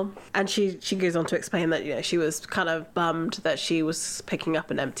mom. And she goes on to explain that, you know, she was kind of bummed that she was picking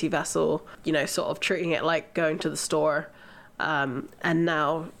up an empty vessel, you know, sort of treating it like going to the store, and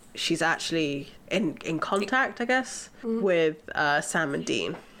now she's actually in contact, I guess, with Sam and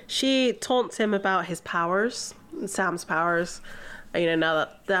Dean. She taunts him about his powers, Sam's powers, you know, now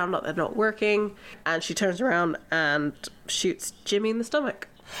that they're not working, and she turns around and shoots Jimmy in the stomach.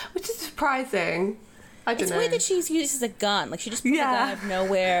 Which is surprising. I don't know. It's weird that she's uses a gun. Like, she just pulls a gun out of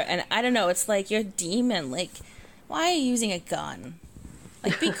nowhere, and I don't know, it's like, you're a demon. Like, why are you using a gun?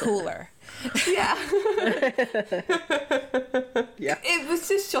 Like, be cooler. Yeah. Yeah. It was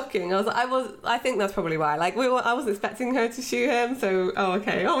just shocking. I think that's probably why. Like, I wasn't expecting her to shoot him, so,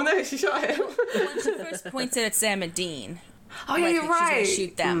 okay. Oh no, she shot him. When she first pointed at Sam and Dean. Oh, yeah, you're right. She's gonna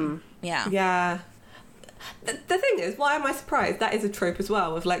shoot them. Yeah. Yeah. The thing is, why am I surprised? That is a trope as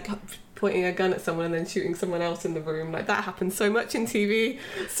well, of like pointing a gun at someone and then shooting someone else in the room. Like, that happens so much in TV.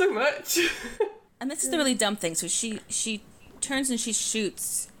 So much. And this is the really dumb thing. So she turns and she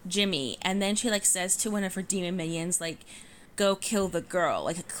shoots Jimmy, and then she like says to one of her demon minions, like, go kill the girl,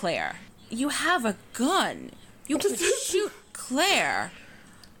 like Claire. You have a gun. You could shoot Claire.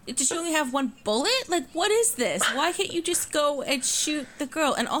 Does she only have one bullet? Like, what is this? Why can't you just go and shoot the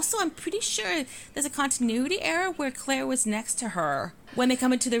girl? And also, I'm pretty sure there's a continuity error where Claire was next to her when they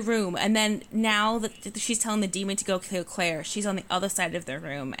come into the room, and then now that she's telling the demon to go kill Claire, she's on the other side of the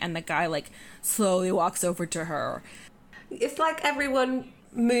room, and the guy like slowly walks over to her. It's like everyone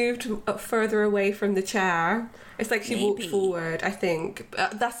moved further away from the chair. It's like she walked forward, I think.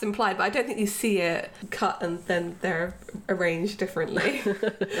 That's implied, but I don't think you see it cut and then they're arranged differently.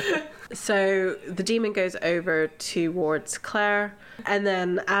 So the demon goes over towards Claire, and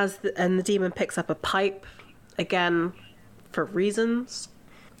then the demon picks up a pipe, again, for reasons.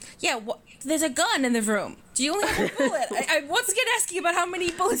 Yeah, there's a gun in the room. Do you only have a bullet? I once again asking about how many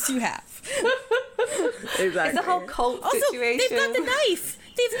bullets you have. Exactly. It's a whole cult also, situation. They've got the knife.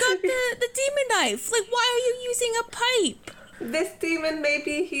 They've got the demon knife. Like, why are you using a pipe? This demon,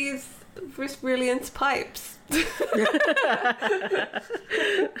 maybe he's just really into pipes.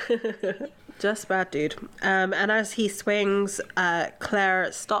 Just bad dude. And as he swings,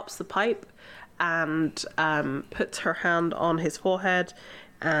 Claire stops the pipe and puts her hand on his forehead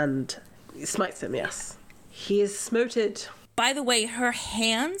and smites him, yes. He is smoted. By the way, her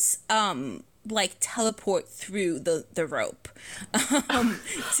hands like teleport through the rope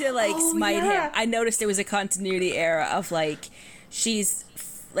to like smite him. I noticed there was a continuity error of like she's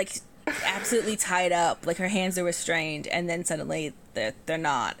like absolutely tied up, like her hands are restrained, and then suddenly they're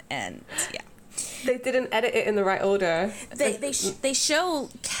not, and yeah. They didn't edit it in the right order. They show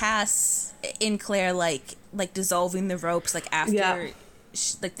Cass in Claire like dissolving the ropes like after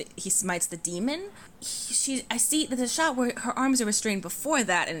he smites the demon. I see there's a shot where her arms are restrained before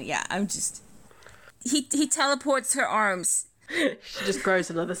that, and yeah, I'm just he teleports her arms. She just grows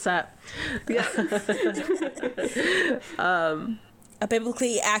another set. Yeah. A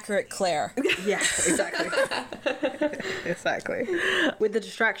biblically accurate Claire. Yeah, exactly. Exactly. With the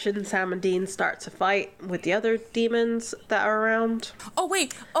distraction, Sam and Dean start to fight with the other demons that are around. Oh,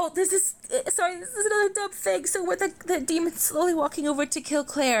 wait. Oh, this is another dumb thing. So with the demons slowly walking over to kill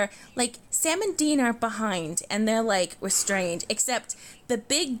Claire, like, Sam and Dean are behind, and they're, like, restrained, except the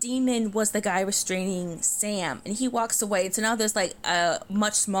big demon was the guy restraining Sam, and he walks away, and so now there's, like, a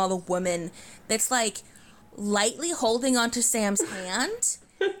much smaller woman that's, like, lightly holding onto Sam's hand,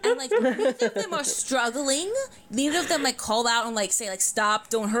 and like neither of them are struggling. Neither of them like call out and like say like stop,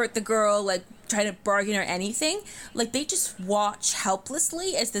 don't hurt the girl, like try to bargain or anything. Like they just watch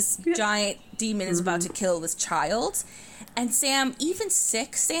helplessly as this giant demon is about to kill this child. And Sam, even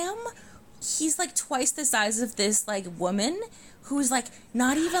sick Sam, he's like twice the size of this like woman who's like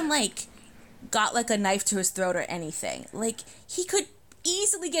not even like got like a knife to his throat or anything. Like he could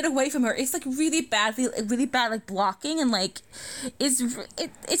easily get away from her. It's like really bad like blocking, and like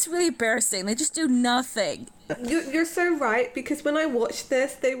it's really embarrassing. They just do nothing. You're so right, because when I watched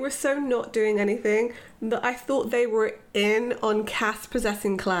this, they were so not doing anything that I thought they were in on Cass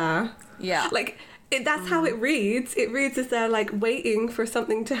possessing Claire. Yeah, like that's how it reads. It reads as they're like waiting for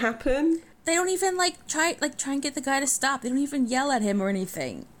something to happen. They don't even like try and get the guy to stop. They don't even yell at him or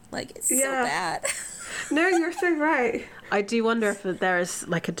anything. Like it's so bad. No, you're so right. I do wonder if there is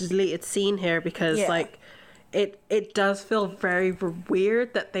like a deleted scene here, because like it does feel very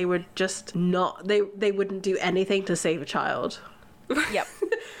weird that they would just not they wouldn't do anything to save a child. Yep.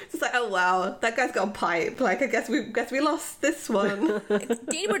 It's like, oh wow, that guy's got a pipe. Like I guess we lost this one.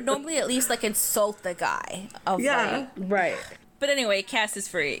 Dean would normally at least like insult the guy. Right. But anyway, Cass is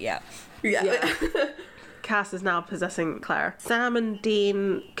free. Yeah. Cass is now possessing Claire. Sam and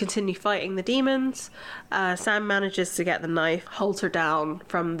Dean continue fighting the demons. Sam manages to get the knife, holds her down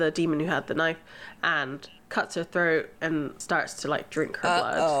from the demon who had the knife, and cuts her throat and starts to like drink her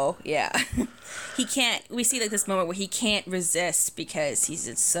blood. Oh, yeah. He can't. We see like this moment where he can't resist because he's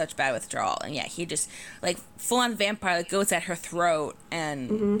in such bad withdrawal, and yeah, he just like full on vampire like, goes at her throat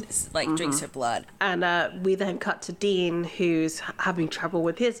and drinks her blood. And we then cut to Dean, who's having trouble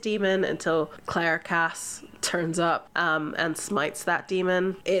with his demon until Claire Cass turns up and smites that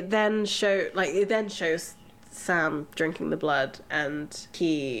demon. It then shows Sam drinking the blood, and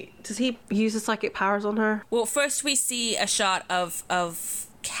does he use his psychic powers on her? Well, first we see a shot of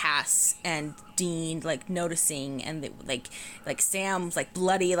Cass and Dean like noticing, and like Sam's like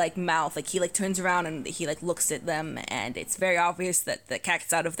bloody like mouth, like he like turns around and he like looks at them, and it's very obvious that the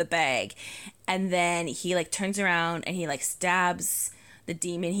cat's out of the bag, and then he like turns around and he like stabs the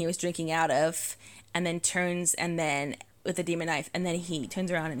demon he was drinking out of, and then turns and then with the demon knife, and then he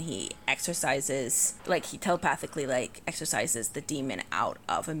turns around and he exorcises, like he telepathically like exorcises the demon out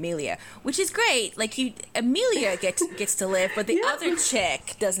of Amelia, which is great. Like Amelia gets to live, but the other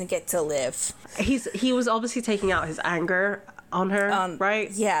chick doesn't get to live. He was obviously taking out his anger on her, right?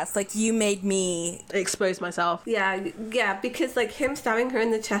 Yeah, it's like, you made me expose myself. Yeah, because like him stabbing her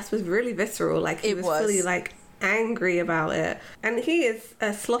in the chest was really visceral. Like he was fully like angry about it, and he is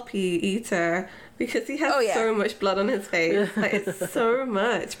a sloppy eater because he has so much blood on his face. Like it's so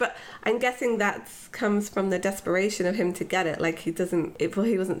much, but I'm guessing that comes from the desperation of him to get it. Like he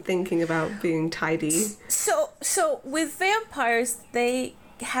wasn't thinking about being tidy. So with vampires, they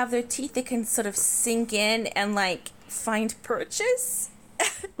have their teeth that can sort of sink in and like find perches.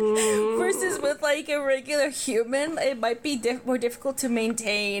 Versus with like a regular human, it might be more difficult to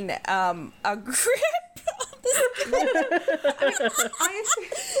maintain a grip.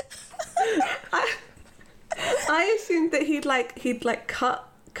 I assumed that he'd cut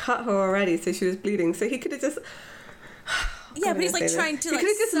her already, so she was bleeding. So he could have just but he's like trying to like he could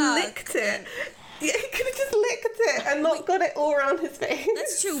have just licked it. Yeah, he could have just licked it and not got it all around his face.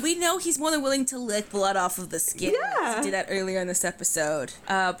 That's true. We know he's more than willing to lick blood off of the skin. Yeah, he did that earlier in this episode.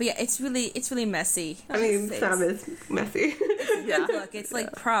 But yeah, it's really messy. I mean, Sam is messy. Yeah, look, it's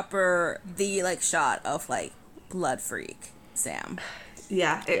like proper the like shot of like blood freak Sam.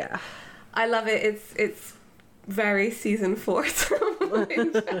 Yeah, I love it. It's very season 4. So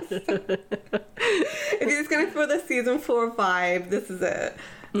if you're just going for the season 4 vibe, this is it.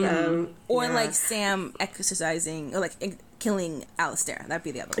 Or like Sam exercising or like killing Alistair. That'd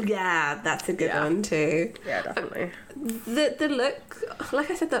be the other one. Yeah, that's a good one too. Yeah, definitely. The look, like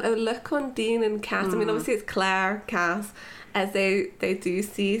I said, the look on Dean and Cass. I mean, obviously it's Claire, Cass, as they do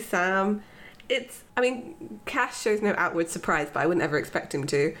see Sam. Cass shows no outward surprise, but I would never expect him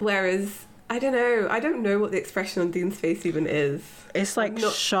to. Whereas I don't know what the expression on Dean's face even is. It's like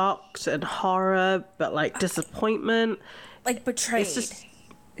shocked and horror, but like disappointment, like betrayed. It's just,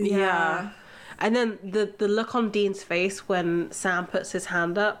 yeah. And then the look on Dean's face when Sam puts his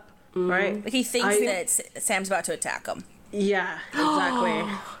hand up, right? Like he thinks that Sam's about to attack him. Yeah, exactly.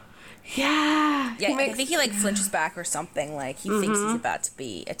 Yeah. I think he like flinches back or something. Like he thinks he's about to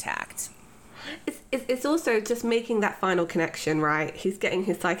be attacked. It's also just making that final connection, right? He's getting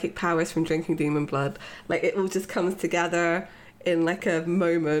his psychic powers from drinking demon blood. Like it all just comes together in like a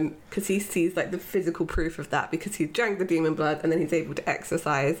moment because he sees like the physical proof of that because he drank the demon blood and then he's able to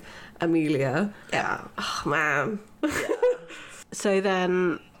exorcise Amelia. Yeah. Oh man. So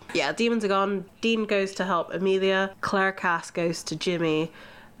then, demons are gone. Dean goes to help Amelia. Claire Cass goes to Jimmy,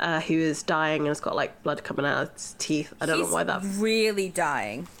 who is dying and has got like blood coming out of his teeth. I don't know why that. Really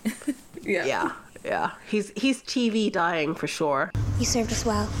dying. Yeah. He's TV dying for sure. You served us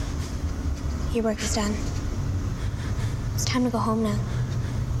well. Your work is done. It's time to go home now.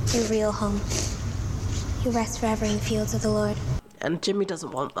 Your real home. You'll rest forever in the fields of the Lord. And Jimmy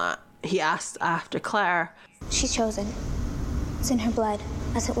doesn't want that. He asked after Claire. She's chosen. It's in her blood,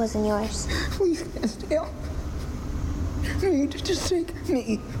 as it was in yours. Please, Castiel. No, just take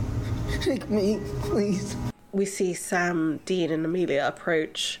me. Take me, please. We see Sam, Dean, and Amelia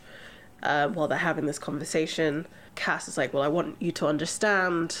approach while they're having this conversation. Cass is like, well, I want you to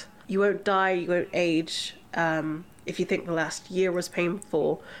understand. You won't die, you won't age. If you think the last year was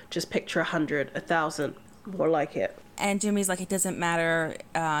painful, just picture 100, 1,000, more like it. And Jimmy's like, it doesn't matter,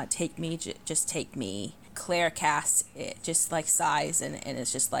 take me, just take me. Claire Cass, it just like sighs and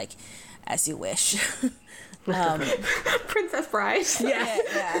it's just like, as you wish. Princess Bride. Yeah,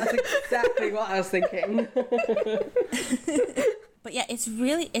 that's exactly what I was thinking. But yeah, it's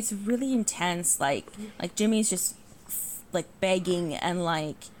really intense. Like Jimmy's just like begging and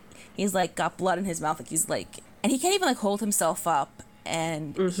like he's like got blood in his mouth. Like he's like, and he can't even like hold himself up.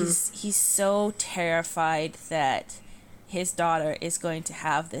 And he's so terrified that his daughter is going to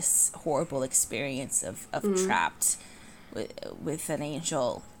have this horrible experience of trapped with an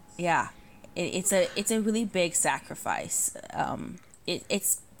angel. Yeah. It's a really big sacrifice.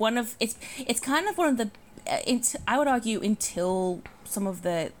 It's kind of one of the I would argue until some of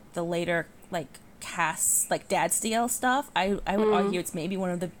the later like Cass like Dad Steele stuff. I would argue it's maybe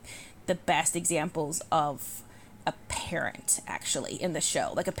one of the best examples of a parent actually in the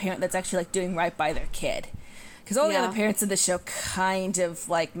show, like a parent that's actually like doing right by their kid. Because all the other parents in the show kind of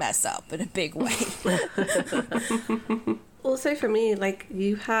like mess up in a big way. Also, for me, like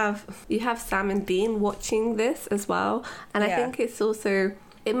you have Sam and Dean watching this as well, and I think it's also,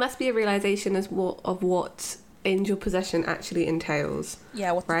 it must be a realization of what angel possession actually entails.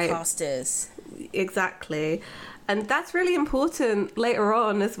 Yeah, what the cost is. Exactly, and that's really important later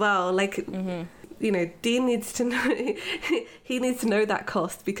on as well. Like, you know, Dean needs to know he needs to know that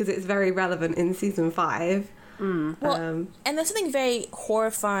cost because it's very relevant in season 5. Well, and there's something very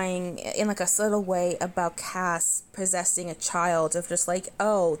horrifying in like a subtle way about Cass possessing a child, of just like,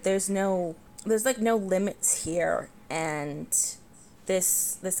 oh, there's like no limits here, and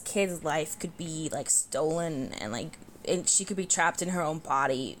this kid's life could be like stolen, and she could be trapped in her own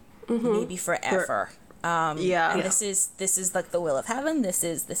body maybe forever. And this is like the will of heaven. This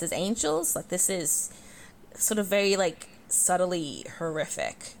is angels. Like, this is sort of very like subtly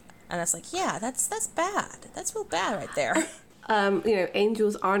horrific. And it's like, yeah, that's bad. That's real bad right there. You know,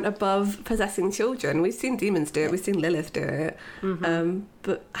 angels aren't above possessing children. We've seen demons do it. We've seen Lilith do it.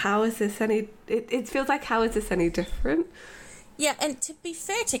 But how is this any... It feels like, how is this any different? Yeah, and to be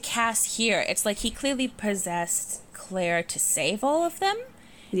fair to Cass here, it's like he clearly possessed Claire to save all of them.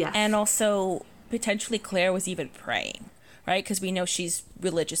 Yeah. And also, potentially Claire was even praying, right? Because we know she's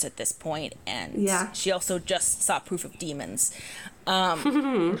religious at this point, and she also just saw proof of demons.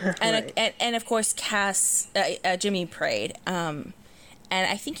 And of course, Jimmy prayed. And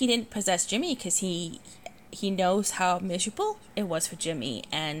I think he didn't possess Jimmy because he knows how miserable it was for Jimmy,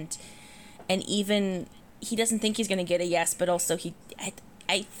 and even he doesn't think he's going to get a yes, but also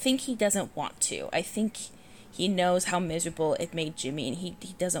I think he doesn't want to. I think he knows how miserable it made Jimmy, and he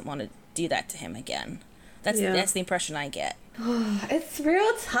doesn't want to do that to him again. That's the impression I get. It's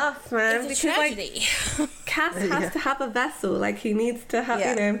real tough, man. It's a tragedy. Like, Cass has to have a vessel. Like, he needs to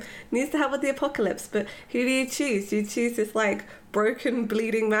have, needs to help with the apocalypse. But who do you choose? Do you choose this like broken,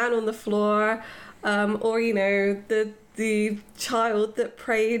 bleeding man on the floor, or you know, the child that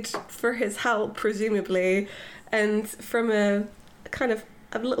prayed for his help, presumably, and from a kind of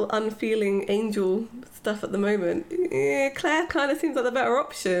a little unfeeling angel stuff at the moment, Claire kind of seems like the better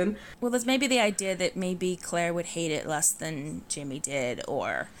option. Well, there's maybe the idea that maybe Claire would hate it less than Jimmy did,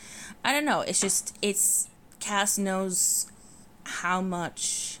 or I don't know. It's Cass knows how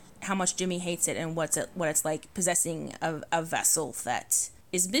much Jimmy hates it, and what it's like possessing a vessel that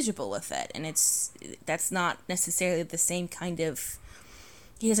is miserable with it, and that's not necessarily the same kind of.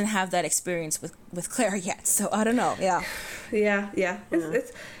 He doesn't have that experience with Claire yet, so I don't know. Yeah.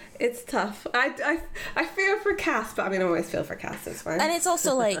 It's tough. I feel for Cass, but I mean, I always feel for Cass. It's fine. And it's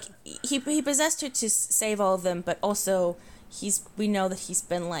also like he possessed her to save all of them, but also we know that he's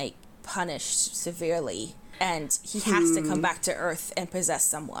been like punished severely, and he has to come back to Earth and possess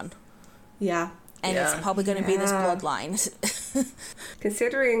someone. Yeah. And it's probably going to be this bloodline.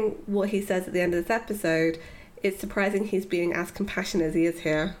 Considering what he says at the end of this episode, it's surprising he's being as compassionate as he is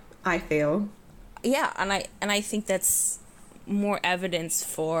here, I feel. Yeah, and I think that's more evidence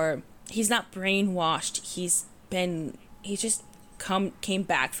for he's not brainwashed. He's just came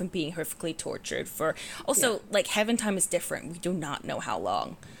back from being horrifically tortured for like Heaven Time is different. We do not know how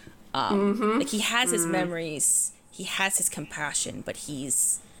long. Like he has his memories, he has his compassion, but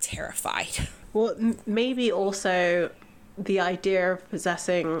he's terrified. Well, maybe also the idea of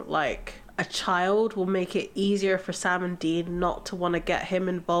possessing like a child will make it easier for Sam and Dean not to want to get him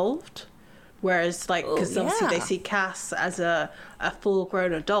involved. Whereas, like, because obviously they see Cass as a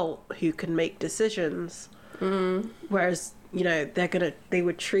full-grown adult who can make decisions. Whereas, you know, they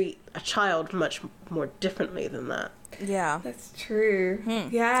would treat a child much more differently than that. Yeah, that's true.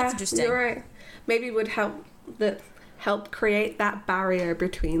 Yeah, that's interesting. You're right. Maybe it would help create that barrier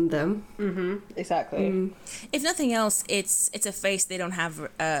between them. Exactly. If nothing else, it's a face they don't have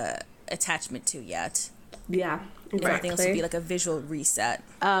attachment to yet. Yeah. Exactly. Everything else would be like a visual reset.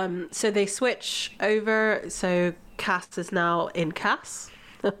 So they switch over. So Cass is now in Cass,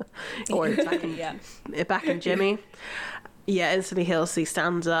 or back in Jimmy. Yeah, instantly Halsey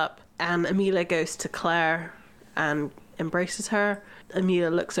stands up, and Amelia goes to Claire and embraces her. Amelia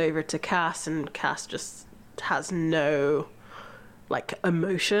looks over to Cass, and Cass just has no like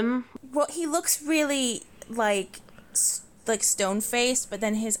emotion. Well, he looks really like stone-faced, but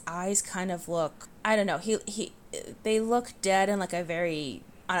then his eyes kind of look, I don't know, they look dead in like a very,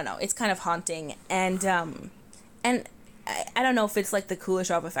 I don't know, it's kind of haunting, and I don't know if it's like the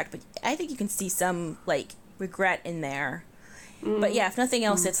Kuleshov effect, but I think you can see some like regret in there. But yeah, if nothing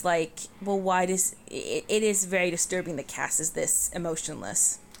else, it's like, well, why does it is very disturbing that Cass is this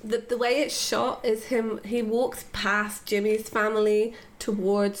emotionless. the way it's shot is he walks past Jimmy's family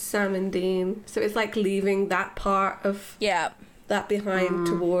towards Sam and Dean, so it's like leaving that part of that behind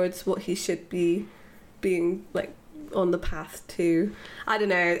towards what he should be being like on the path to. I don't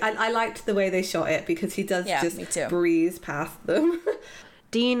know, I liked the way they shot it because he does just breeze past them.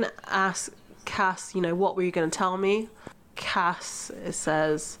 Dean asks Cass, what were you going to tell me? Cass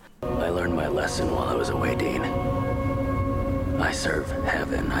says, I learned my lesson while I was away, Dean. I serve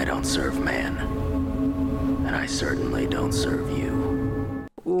heaven, I don't serve man. And I certainly don't serve you.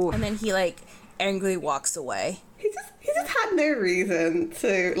 Ooh. And then he, angrily walks away. He just had no reason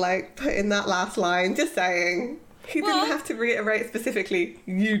to, put in that last line, just saying. He didn't have to reiterate specifically,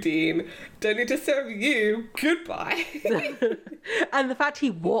 you, Dean. Don't need to serve you. Goodbye. And the fact he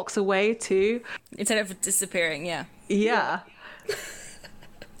walks away, too. Instead of disappearing, yeah. Yeah.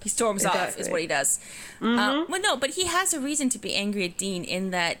 He storms off, is what he does. But he has a reason to be angry at Dean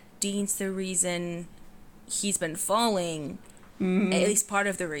in that Dean's the reason he's been falling, at least part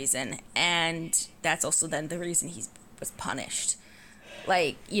of the reason, and that's also then the reason he was punished.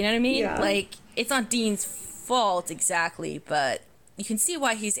 You know what I mean? Yeah. It's not Dean's fault exactly, but you can see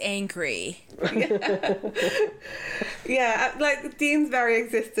why he's angry. Yeah, Dean's very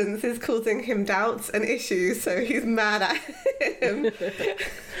existence is causing him doubts and issues, so he's mad at him.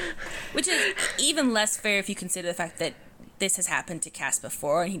 Which is even less fair if you consider the fact that this has happened to Cass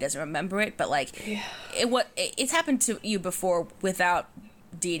before and he doesn't remember it, but it's happened to you before without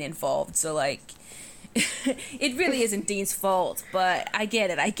Dean involved, so it really isn't Dean's fault, but I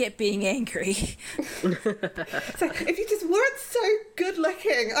get it. I get being angry. So if you just weren't so good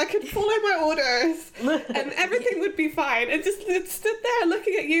looking, I could follow my orders and everything would be fine. And just stood there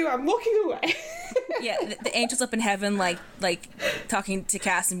looking at you. I'm walking away. Yeah, the angels up in heaven, talking to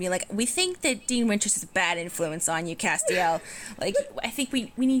Cass and being like, we think that Dean Winchester's a bad influence on you, Castiel. I think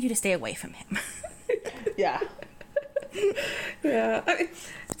we need you to stay away from him. Yeah. Yeah, I mean,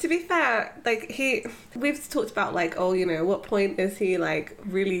 to be fair, we've talked about what point is he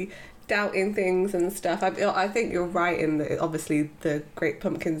really doubting things and stuff. I think you're right in that obviously the Great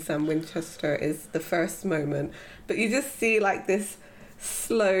Pumpkin Sam Winchester is the first moment, but you just see this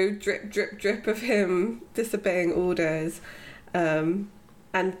slow drip drip drip of him disobeying orders, and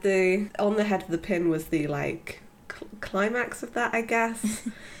the on the head of the pin was the climax of that, I guess.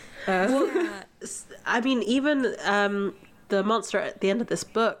 I mean, even the monster at the end of this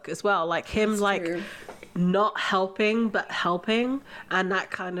book as well, him not helping but helping, and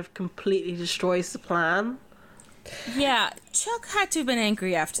that kind of completely destroys the plan. Yeah, Chuck had to have been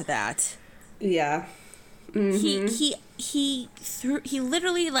angry after that. Yeah. Mm-hmm. He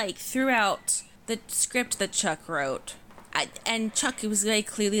literally threw out the script that Chuck wrote, and Chuck was very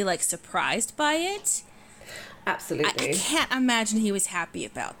clearly surprised by it. Absolutely. I can't imagine he was happy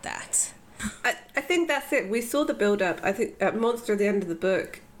about that. I think that's it. We saw the build-up. I think at Monster at the end of the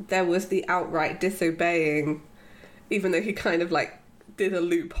book, there was the outright disobeying, even though he kind of did a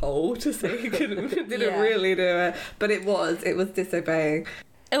loophole to say he didn't really do it. But it was disobeying.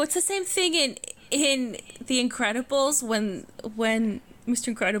 Oh, it's the same thing in The Incredibles when Mr.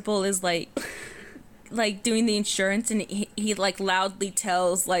 Incredible is doing the insurance and he loudly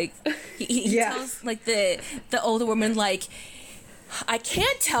tells he tells the older woman I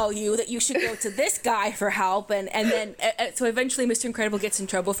can't tell you that you should go to this guy for help, and then so eventually Mr. Incredible gets in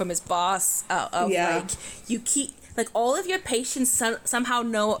trouble from his boss you keep all of your patients somehow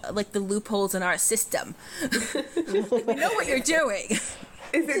know the loopholes in our system. We know what you're doing.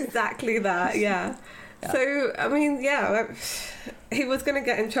 It's exactly that. Yeah. So, I mean, he was going to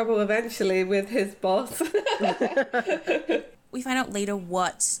get in trouble eventually with his boss. We find out later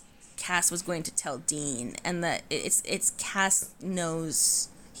what Cass was going to tell Dean, and that it's Cass knows,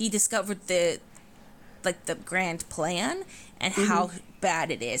 he discovered the grand plan and how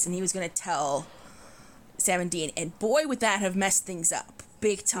bad it is, and he was going to tell Sam and Dean, and boy would that have messed things up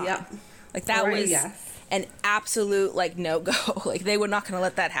big time. Yep. That was an absolute no-go. They were not going to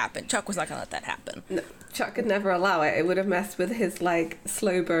let that happen. Chuck was not going to let that happen. No, Chuck could never allow it. It would have messed with his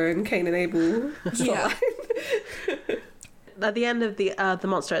slow burn Cain and Abel storyline. At the end of the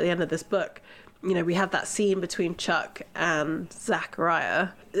monster at the end of this book, we have that scene between Chuck and Zachariah.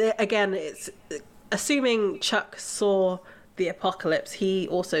 Again, it's assuming Chuck saw the apocalypse. He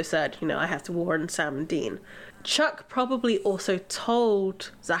also said, I have to warn Sam and Dean. Chuck probably also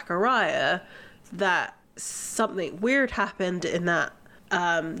told Zachariah that something weird happened in that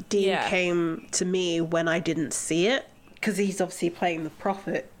Dean came to me when I didn't see it, because he's obviously playing the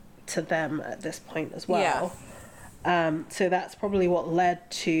prophet to them at this point as well. So that's probably what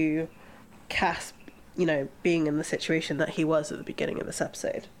led to Cass you know, being in the situation that he was at the beginning of this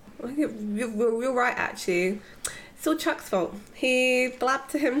episode. You're right, actually. It's all Chuck's fault. He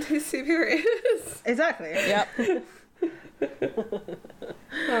blabbed to him to his superiors. Exactly. Yep.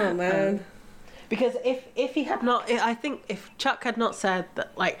 Oh, man. Because if he had not, I think if Chuck had not said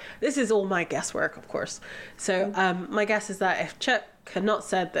that, like, this is all my guesswork, of course. So my guess is that if Chuck had not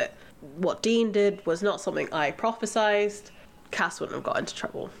said that what Dean did was not something I prophesized, Cass wouldn't have got into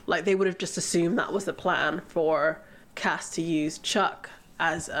trouble. Like, they would have just assumed that was the plan for Cass to use Chuck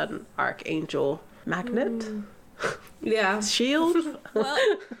as an Archangel magnet. Yeah. Shield.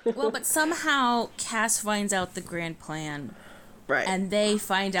 Well, but somehow Cass finds out the grand plan. Right. And they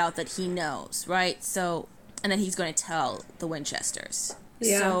find out that he knows, right? So, and then he's going to tell the Winchesters.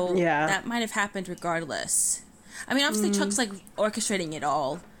 Yeah. So that might have happened regardless. I mean, obviously Chuck's like orchestrating it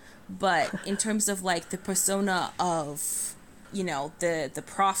all, but in terms of like the persona of, you know, the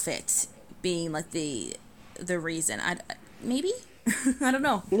prophet being like the reason, maybe I don't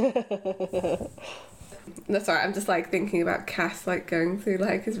know. No, sorry, I'm just like thinking about Cass like going through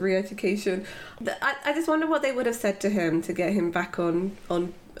like his re-education. I just wonder what they would have said to him to get him back on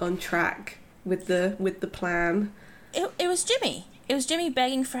track with the plan. It was Jimmy. It was Jimmy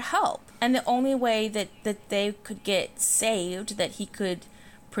begging for help, and the only way that they could get saved, that he could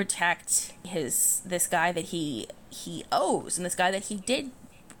protect this guy that he owes, and this guy that he did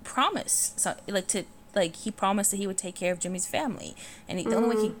promise, so he promised that he would take care of Jimmy's family, and the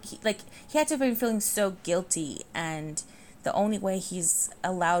only way he had to be feeling so guilty, and the only way he's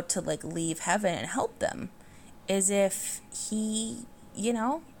allowed to like leave heaven and help them is if he, you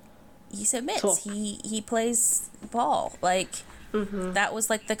know, he submits, he plays ball, like. Mm-hmm. That was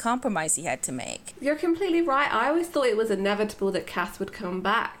like the compromise he had to make. You're completely right. I always thought it was inevitable that Cass would come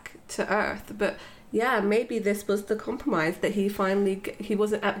back to Earth, but yeah, maybe this was the compromise, that he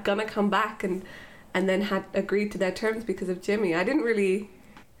wasn't gonna come back and then had agreed to their terms because of Jimmy. I didn't really.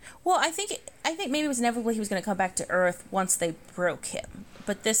 Well, I think maybe it was inevitable he was going to come back to Earth once they broke him.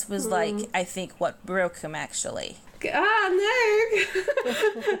 But this was like, I think, what broke him actually. Ah, no.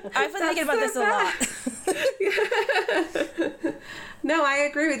 I've been thinking about this a lot. No, I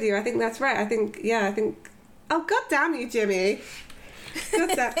agree with you. I think that's right. I think. Oh, God damn you, Jimmy.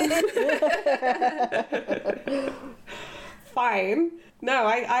 God damn. Fine. No,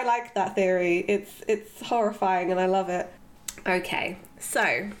 I like that theory. It's horrifying and I love it. Okay,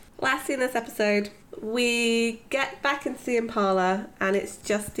 so last scene in this episode, we get back into the Impala and it's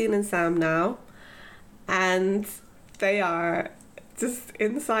Justine and Sam now, and they are just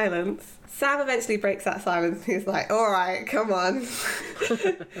in silence. Sam eventually breaks that silence. He's like, all right, come on.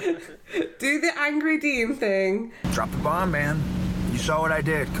 Do the angry Dean thing. Drop the bomb, man. You saw what I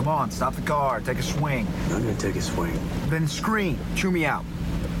did. Come on, stop the car. Take a swing. I'm gonna take a swing. Then scream. Chew me out.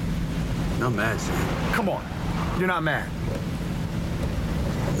 Not mad, Sam. Come on. You're not mad.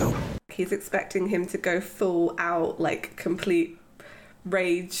 No. He's expecting him to go full out, like, complete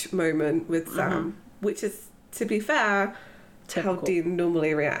rage moment with Sam, which is, to be fair, how Dean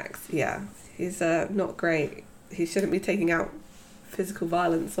normally reacts. Yeah, he's not great. He shouldn't be taking out physical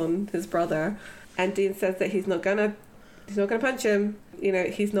violence on his brother. And Dean says that he's not gonna punch him. You know,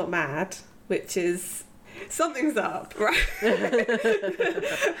 he's not mad, which is something's up, right?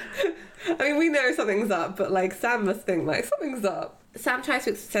 I mean, we know something's up, but like Sam must think like something's up. Sam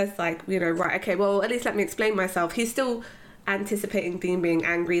says like, you know, right, okay, well, at least let me explain myself. He's still anticipating Dean being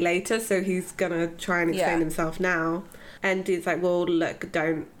angry later, so he's gonna try and explain himself now. And Dean's like, well, look,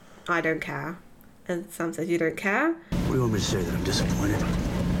 I don't care. And Sam says, you don't care? What do you want me to say, that I'm disappointed?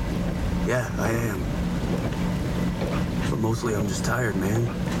 Yeah, I am. But mostly I'm just tired, man.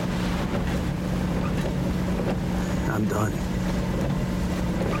 I'm done.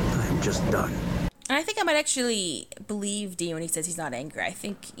 I'm just done. And I think I might actually believe Dean when he says he's not angry. I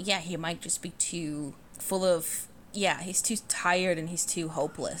think, he might just be too full of, he's too tired and he's too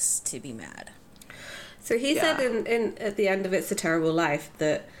hopeless to be mad. So he said in at the end of It's a Terrible Life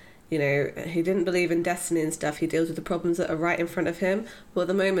that, you know, he didn't believe in destiny and stuff. He deals with the problems that are right in front of him. Well, at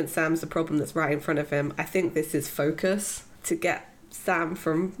the moment, Sam's the problem that's right in front of him. I think this is focus to get Sam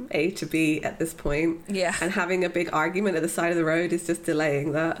from A to B at this point. Yeah. And having a big argument at the side of the road is just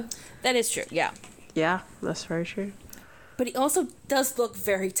delaying that. That is true, yeah. Yeah, that's very true. But he also does look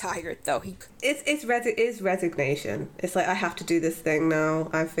very tired, though. It's resignation. It's like, I have to do this thing now.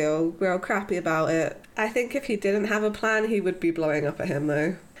 I feel real crappy about it. I think if he didn't have a plan, he would be blowing up at him,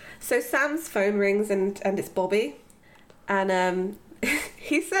 though. So Sam's phone rings and it's Bobby. And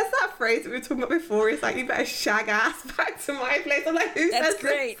he says that phrase that we were talking about before. He's like, you better shag ass back to my place. I'm like, who says That's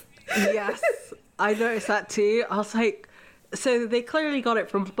great. Yes, I noticed that too. I was like, so they clearly got it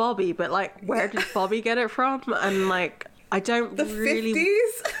from Bobby, but like, where did Bobby get it from? And like, I don't the really.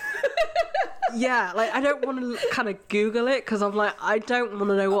 50s? Yeah, like I don't want to kind of Google it because I'm like, I don't want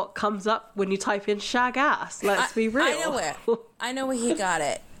to know what comes up when you type in shag ass. Let's be real. I know where he got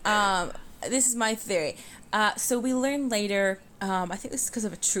it. This is my theory. So we learn later, I think this is because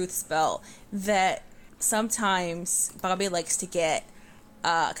of a truth spell, that sometimes Bobby likes to get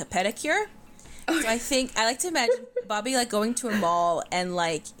like a pedicure. So I like to imagine Bobby like going to a mall and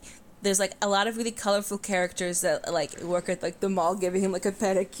like there's like a lot of really colorful characters that like work at like the mall giving him like a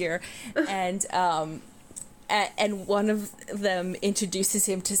pedicure, and one of them introduces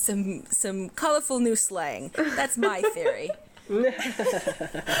him to some colorful new slang. That's my theory.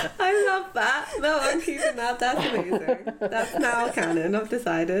 I love that. No, I'm keeping that. That's amazing. That's now canon. I've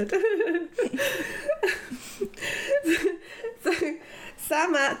decided. So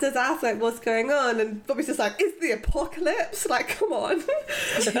Sam does ask like what's going on, and Bobby's just like, "It's the apocalypse! Like, come on!"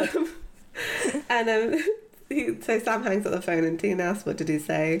 So Sam hangs up the phone, and Dean asks, "What did he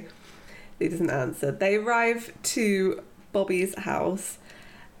say?" He doesn't answer. They arrive to Bobby's house,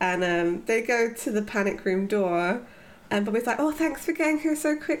 and they go to the panic room door. And Bobby's like, "Oh, thanks for getting here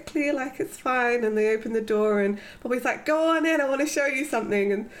so quickly. Like, it's fine." And they open the door, and Bobby's like, "Go on in. I want to show you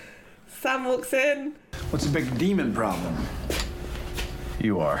something." And Sam walks in. What's the big demon problem?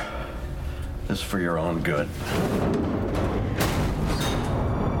 You are. This is for your own good.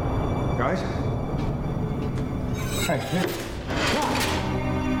 Guys? Hey,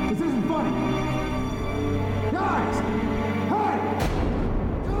 this isn't funny. Guys! Hey!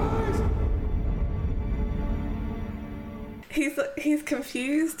 Guys! He's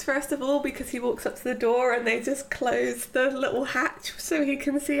confused, first of all, because he walks up to the door and they just close the little hatch so he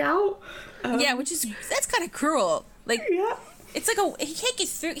can see out. Yeah, that's kind of cruel. Like, yeah. It's like he can't get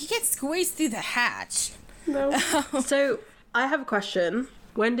through. He can't squeeze through the hatch. No. So I have a question.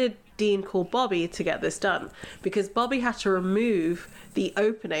 When did Dean call Bobby to get this done? Because Bobby had to remove the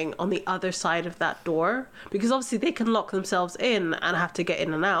opening on the other side of that door, because obviously they can lock themselves in and have to get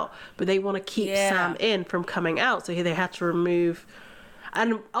in and out, but they want to keep Sam in from coming out, so they had to remove.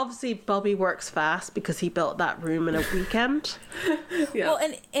 And obviously Bobby works fast because he built that room in a weekend. Yeah. Well,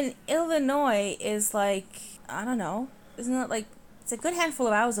 and Illinois is like, I don't know, isn't it like, it's a good handful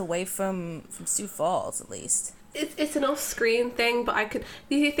of hours away from Sioux Falls, at least. It's an off-screen thing, but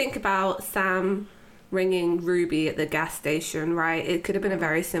you think about Sam ringing Ruby at the gas station, right? It could have been a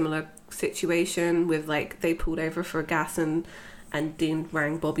very similar situation with, like, they pulled over for gas and Dean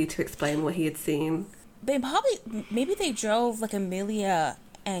rang Bobby to explain what he had seen. Maybe they drove, like, Amelia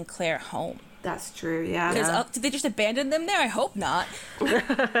and Claire home. That's true, yeah. Did they just abandon them there? I hope not.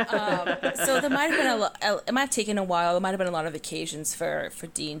 So there might have been it might have taken a while. There might have been a lot of occasions for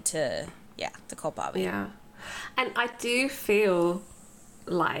Dean to call Bobby. Yeah. And I do feel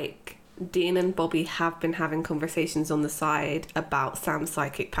like Dean and Bobby have been having conversations on the side about Sam's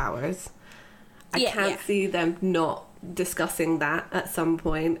psychic powers. I can't see them not discussing that at some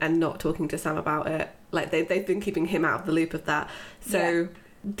point and not talking to Sam about it. Like, they've been keeping him out of the loop of that. So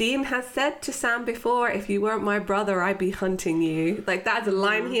Dean has said to Sam before, "If you weren't my brother, I'd be hunting you." Like, that's a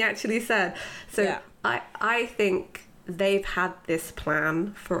line he actually said. So I think they've had this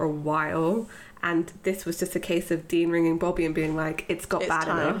plan for a while, and this was just a case of Dean ringing Bobby and being like, it's bad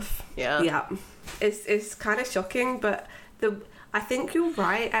enough. Yeah. It's kind of shocking, but I think you're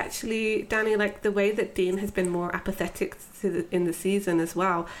right, actually, Danny. Like, the way that Dean has been more apathetic in the season as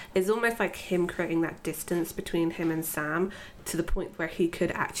well is almost like him creating that distance between him and Sam to the point where he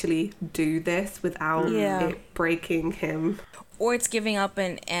could actually do this without it breaking him. Or it's giving up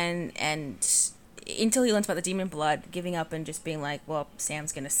and until he learns about the demon blood, giving up and just being like, well,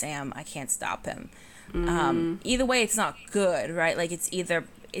 Sam's gonna Sam. I can't stop him. Either way, it's not good, right? Like, it's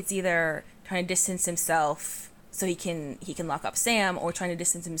either trying to distance himself so he can lock up Sam, or trying to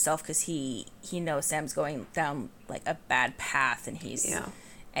distance himself because he knows Sam's going down like a bad path and he's not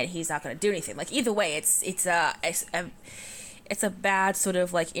going to do anything. Like, either way, it's a bad sort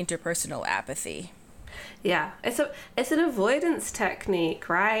of like interpersonal apathy. Yeah, it's an avoidance technique,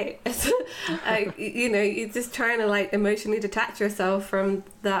 right? It's you're just trying to like emotionally detach yourself from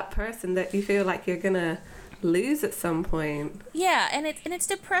that person that you feel like you're gonna lose at some point. Yeah, and it's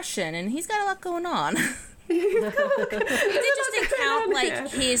depression, and he's got a lot going on. He did just account like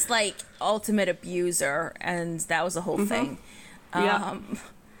his like ultimate abuser, and that was the whole thing.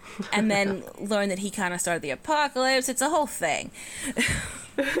 And then learn that he kind of started the apocalypse. It's a whole thing.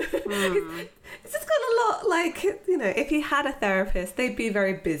 It's just got a lot, like, if he had a therapist, they'd be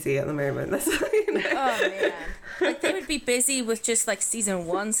very busy at the moment. That's, Oh, man. Like, they would be busy with just like season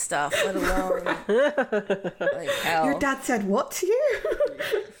 1 stuff, let alone like hell. Your dad said what to you?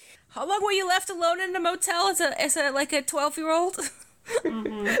 How long were you left alone in a motel as a like a 12-year-old?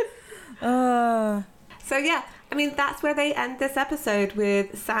 So yeah, I mean, that's where they end this episode,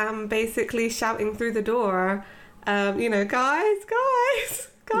 with Sam basically shouting through the door, you know, guys.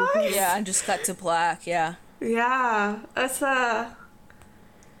 Yeah, and just cut to black. Yeah. It's a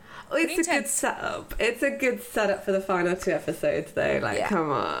good setup. It's a good setup for the final 2 episodes, though. Like, come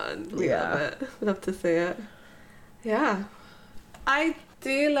on, we love it. Love to see it. Yeah, I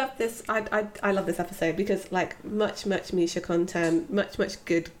do love this. I love this episode because, like, much Misha content, much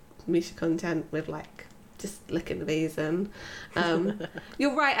good Misha content with, like, just looking amazing.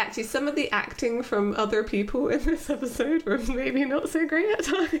 You're right, actually, some of the acting from other people in this episode were maybe not so great at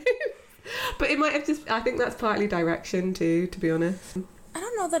times. But it might have I think that's partly direction too, to be honest. I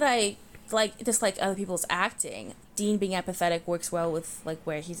don't know that I dislike other people's acting. Dean being apathetic works well with like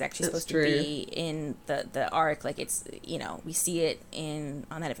where he's actually supposed to be in the arc. Like, it's, you know, we see it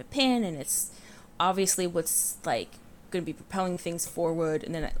on Head of a Pin, and it's obviously what's like going to be propelling things forward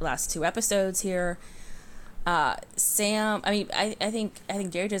in the last 2 episodes here. Sam, I mean, I think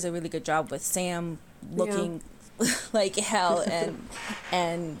Jerry does a really good job with Sam looking like hell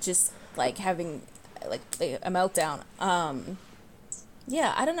and just like having like a meltdown.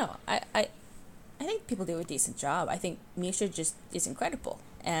 Yeah, I don't know. I think people do a decent job. I think Misha just is incredible,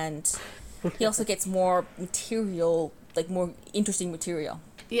 and he also gets more material, like more interesting material.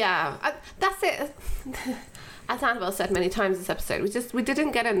 Yeah, that's it. As Annabelle said many times this episode, we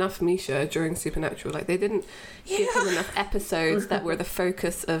didn't get enough Misha during Supernatural. Like, they didn't give him enough episodes that were the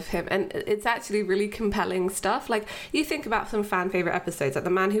focus of him, and it's actually really compelling stuff. Like, you think about some fan favorite episodes, like The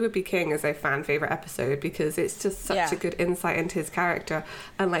Man Who Would Be King is a fan favorite episode because it's just such a good insight into his character,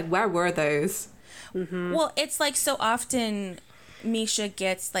 and like, where were those? Mm-hmm. Well, it's like so often Misha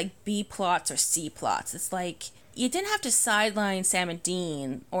gets like B plots or C plots. It's like, you didn't have to sideline Sam and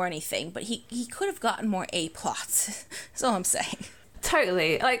Dean or anything, but he could have gotten more A plots. That's all I'm saying.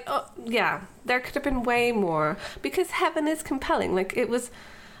 Totally. Like, yeah, there could have been way more, because Heaven is compelling. Like, it was,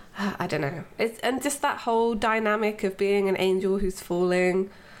 I don't know. And just that whole dynamic of being an angel who's falling.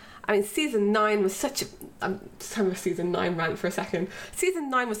 I mean, season 9 was such a... I'm just having a season 9 rant for a second. Season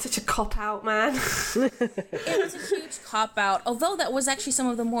 9 was such a cop-out, man. It was a huge cop-out, although that was actually some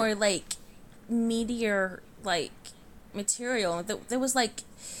of the more, like, meatier, like, material. There was, like,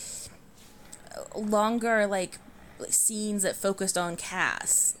 longer, like, scenes that focused on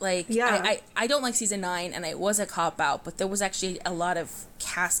Cass. Like, I don't like season 9, and it was a cop-out, but there was actually a lot of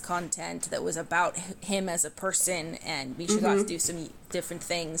Cass content that was about him as a person, and Misha got to do some different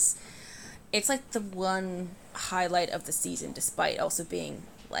things. It's like the one highlight of the season, despite also being,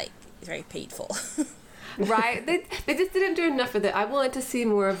 like, very painful. Right, they just didn't do enough of it. I wanted to see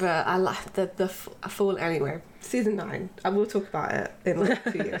more of the fall anyway. Season 9, I will talk about it in like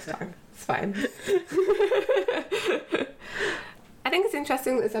 2 years' time. It's fine. I think it's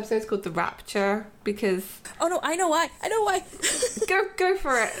interesting that this episode is called The Rapture, because... Oh no, I know why. Go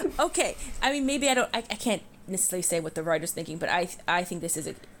for it. Okay, I mean, maybe I can't necessarily say what the writer's thinking, but I think this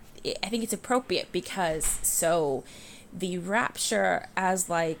is I think it's appropriate, because so the Rapture as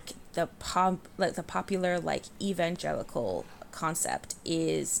like the popular like evangelical concept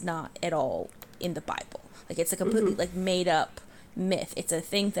is not at all in the Bible. Like, it's a completely like made up myth. It's a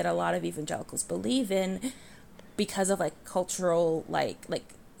thing that a lot of evangelicals believe in because of like cultural like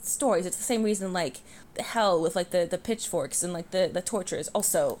stories. It's the same reason like hell with like the pitchforks and like the torture is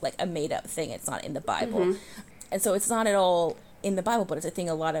also like a made up thing. It's not in the Bible. And so it's not at all in the Bible, but it's a thing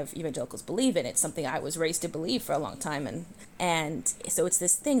a lot of evangelicals believe in. It's something I was raised to believe for a long time, and so it's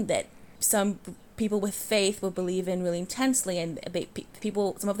this thing that some people with faith will believe in really intensely, and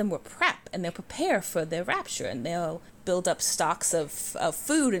some of them will prep and they'll prepare for the rapture, and they'll build up stocks of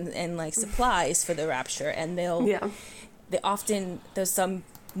food and like supplies for the rapture, and there's some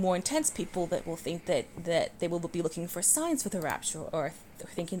more intense people that will think that they will be looking for signs for the rapture, or they're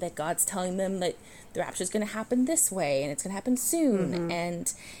thinking that God's telling them that the rapture is going to happen this way and it's going to happen soon.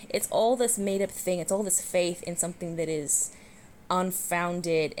 And it's all this made up thing. It's all this faith in something that is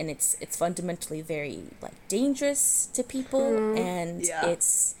unfounded, and it's fundamentally very like dangerous to people, and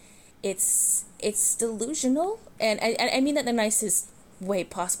it's delusional, and I mean that in the nicest way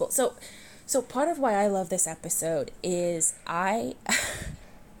possible. So part of why I love this episode is I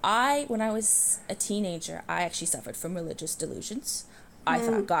when I was a teenager, I actually suffered from religious delusions. I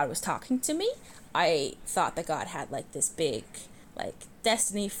thought God was talking to me. I thought that God had like this big like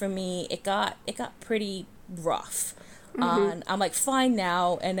destiny for me. It got pretty rough. I'm like fine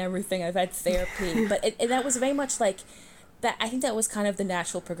now and everything. I've had therapy, but that was very much like that. I think that was kind of the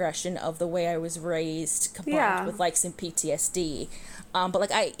natural progression of the way I was raised, combined with like some PTSD. But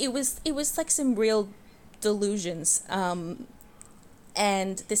like it was like some real delusions.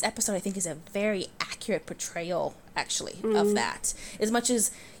 And this episode, I think, is a very accurate portrayal, actually, of that. As much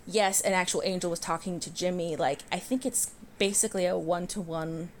as, yes, an actual angel was talking to Jimmy, like, I think it's basically a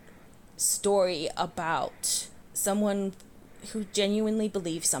one-to-one story about someone who genuinely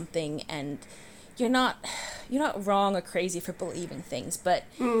believes something, and you're not wrong or crazy for believing things, but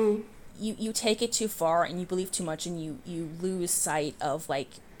you take it too far and you believe too much, and you lose sight of,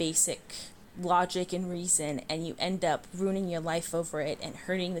 like, basic logic and reason, and you end up ruining your life over it and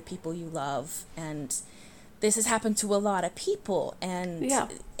hurting the people you love. And this has happened to a lot of people, and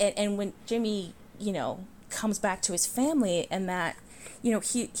and when Jimmy, you know, comes back to his family, and that, you know,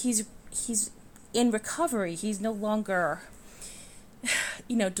 he's in recovery, he's no longer,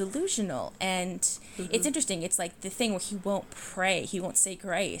 you know, delusional. And it's interesting, it's like the thing where he won't pray, he won't say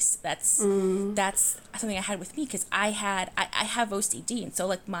grace. That's something I had with me, because I have OCD, and so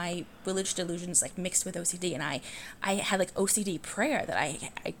like my religious delusions like mixed with OCD, and I had like OCD prayer that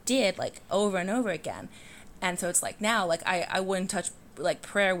I did like over and over again. And so it's like now, like I wouldn't touch like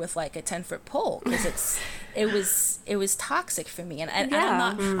prayer with like a 10-foot pole, because it was toxic for me. And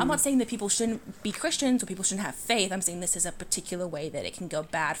I'm not saying that people shouldn't be Christians or people shouldn't have faith. I'm saying this is a particular way that it can go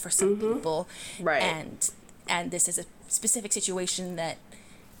bad for some people, right? And this is a specific situation that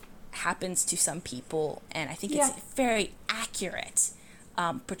happens to some people, and I think it's a very accurate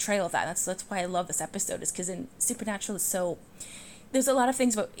portrayal of that. That's why I love this episode, is because in Supernatural is so. There's a lot of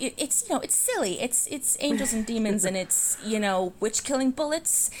things, but it's, you know, it's silly. It's angels and demons, and it's, you know, witch killing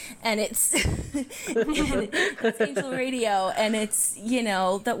bullets, and it's Angel Radio, and it's, you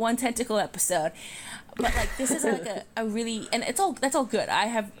know, that one tentacle episode. But like this is like a really, and that's all good.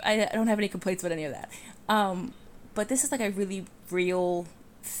 I don't have any complaints about any of that. But this is like a really real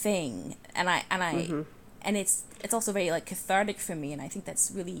thing, and it's also very like cathartic for me, and I think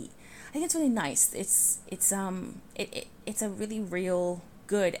that's really. I think it's really nice. It's a really real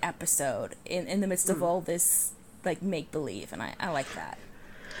good episode in the midst of all this like make believe, and I like that.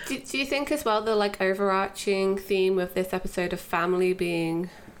 Do you think as well the like overarching theme of this episode of family being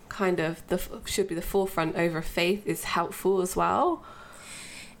kind of should be the forefront over faith is helpful as well?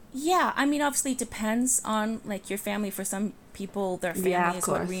 Yeah, I mean obviously it depends on like your family. For some people their family is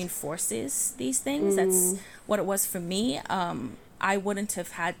what reinforces these things. That's what it was for me. I wouldn't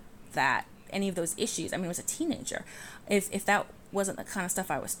have had that any of those issues. I mean, I was a teenager. If that wasn't the kind of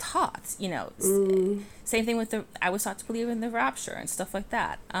stuff I was taught, you know, same thing with I was taught to believe in the rapture and stuff like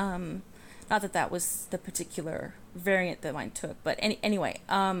that. Not that was the particular variant that mine took, but anyway.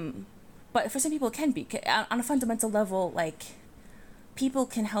 But for some people, it can be on a fundamental level. Like, people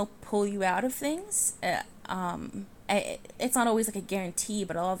can help pull you out of things. It's not always like a guarantee,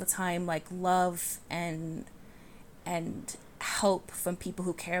 but all the time, like love and help from people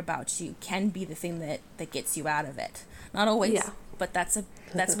who care about you can be the thing that gets you out of it. Not always, but that's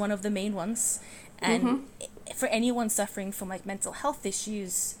one of the main ones. And for anyone suffering from like mental health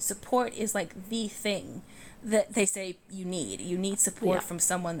issues, support is like the thing that they say you need. You need support from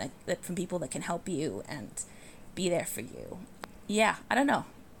someone that from people that can help you and be there for you. Yeah, I don't know.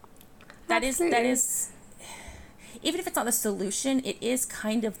 That is even if it's not the solution, it is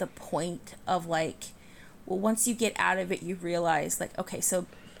kind of the point of like, well, once you get out of it, you realize, like, okay, so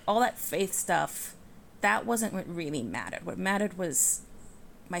all that faith stuff, that wasn't what really mattered. What mattered was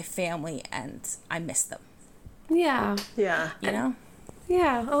my family, and I missed them. Yeah. Yeah. You know?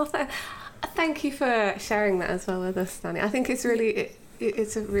 Yeah. Well, thank you for sharing that as well with us, Danny. I think it's really,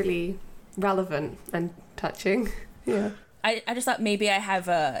 it's a really relevant and touching. Yeah. I just thought maybe I have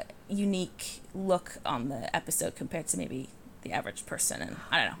a unique look on the episode compared to maybe the average person, and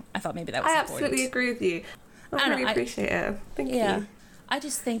I don't know. I thought maybe that was important. I absolutely agree with you. I really appreciate it. Thank you. I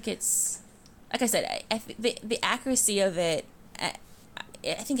just think it's, like I said, the accuracy of it.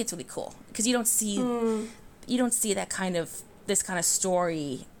 I think it's really cool because you don't see that kind of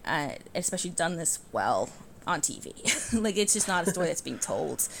story, especially done this well on TV. Like, it's just not a story that's being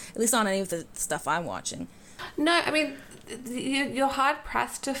told, at least on any of the stuff I'm watching. No, I mean, you're hard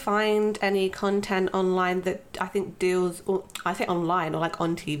pressed to find any content online that I think deals, or I say online or like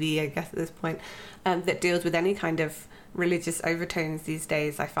on TV, I guess at this point, that deals with any kind of religious overtones these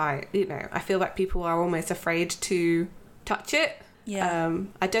days. I feel like people are almost afraid to touch it. Yeah.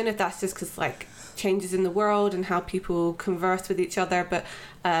 I don't know if that's just because like changes in the world and how people converse with each other, but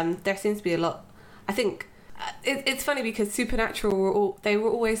there seems to be a lot. I think it's funny because Supernatural they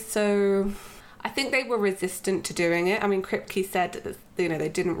were always so. I think they were resistant to doing it. I mean, Kripke said that, you know, they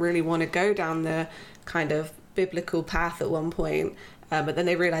didn't really want to go down the kind of biblical path at one point, but then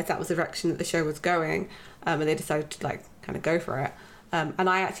they realised that was the direction that the show was going, and they decided to like kind of go for it. And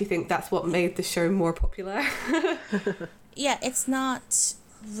I actually think that's what made the show more popular. Yeah, it's not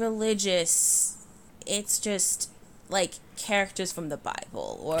religious. It's just like characters from the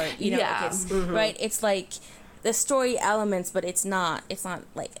Bible, or you know, like it's, right? It's like the story elements, but it's not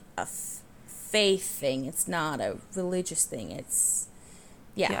like a faith thing. It's not a religious thing. It's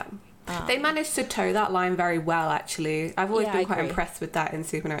they managed to toe that line very well, actually. I've always been quite impressed with that in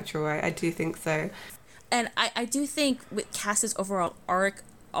Supernatural. I do think so. And I do think with Cass's overall arc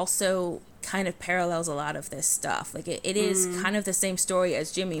also kind of parallels a lot of this stuff. Like it is kind of the same story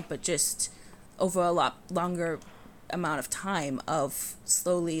as Jimmy, but just over a lot longer amount of time of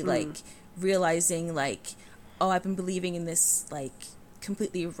slowly like realizing like, oh, I've been believing in this like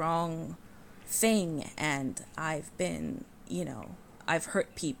completely wrong thing, and I've been, you know, I've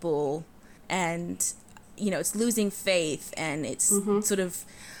hurt people, and you know, it's losing faith, and it's sort of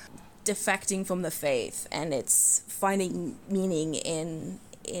defecting from the faith, and it's finding meaning in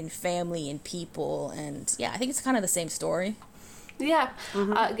family and people, and I think it's kind of the same story. I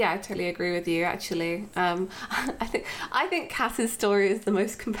totally agree with you, actually. I think Cass's story is the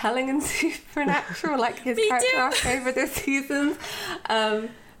most compelling in Supernatural, like his character arc over the seasons.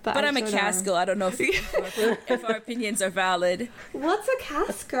 But I'm a Cass girl. I don't know if our opinions are valid. What's a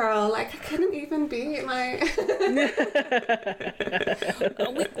Cass girl? Like, I couldn't even be my...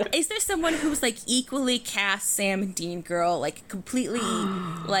 Is there someone who's like equally Cass, Sam, and Dean girl? Like completely,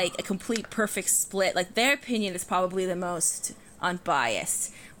 like a complete perfect split. Like their opinion is probably the most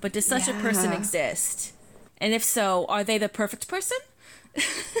unbiased. But does such a person exist? And if so, are they the perfect person?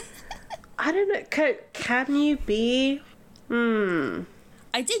 I don't know. Can you be?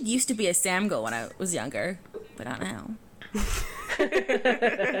 I did used to be a Sam girl when I was younger, but not now.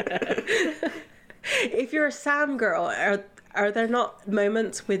 If you're a Sam girl, are there not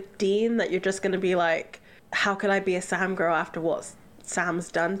moments with Dean that you're just going to be like, how could I be a Sam girl after what Sam's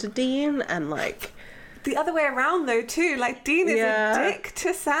done to Dean? And like... The other way around, though, too. Like, Dean is a dick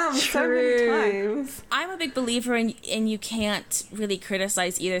to Sam so many times. I'm a big believer in you can't really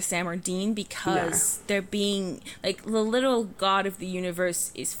criticize either Sam or Dean because they're being... Like, the little god of the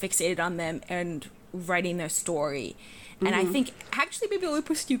universe is fixated on them and writing their story. And I think, actually, maybe the only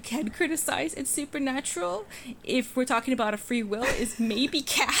person you can criticize in Supernatural, if we're talking about a free will, is maybe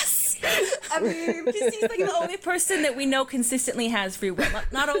Cass. I mean, because he's like the only person that we know consistently has free will.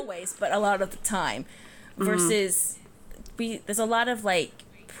 Not always, but a lot of the time. Versus, there's a lot of, like,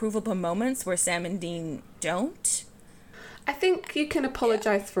 provable moments where Sam and Dean don't. I think you can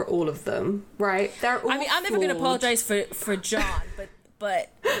apologize for all of them, right? They're all I'm never going to apologize for John,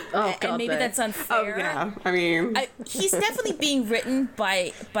 but and maybe that's unfair. Oh, yeah. I mean... he's definitely being written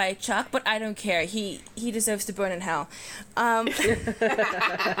by Chuck, but I don't care. He deserves to burn in hell. Like,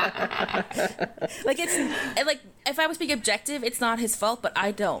 it's... Like, if I was being objective, it's not his fault, but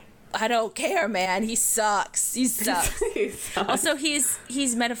I don't care, man. He sucks. He sucks. Also,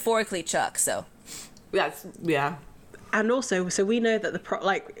 he's metaphorically Chuck, so... That's... Yeah. And also, so we know that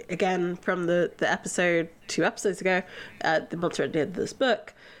again, from the episode 2 episodes ago, the monster at the end of this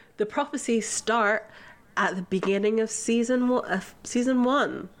book, the prophecies start at the beginning of season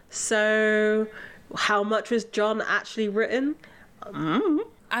 1. So, how much was John actually written?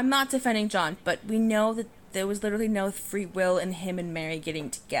 I'm not defending John, but we know that there was literally no free will in him and Mary getting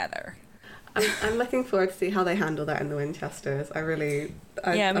together. I'm looking forward to see how they handle that in the Winchesters. I'm me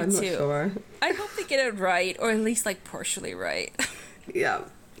not too. Sure. I hope they get it right, or at least like partially right. Yeah,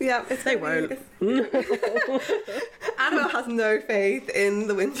 they won't. Anna has no faith in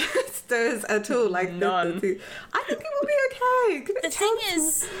the Winchesters at all. Like none. I think it will be okay. The thing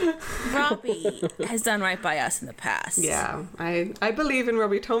is, Robbie has done right by us in the past. Yeah, I believe in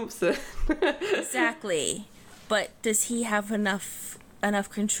Robbie Thompson. Exactly, but does he have enough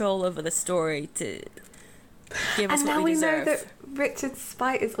control over the story to give us what we deserve? And now we know that Richard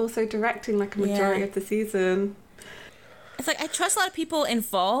Speight is also directing like a majority of the season. It's like I trust a lot of people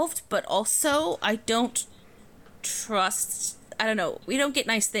involved, but also I don't trust... I don't know. We don't get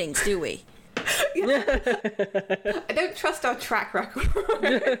nice things, do we? I don't trust our track record.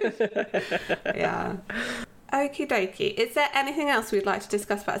 Yeah. Okie dokie. Is there anything else we'd like to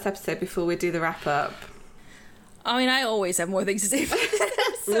discuss about this episode before we do the wrap up? I mean, I always have more things to say about this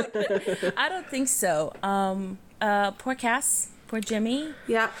episode. I don't think so. Poor Cass. Poor Jimmy.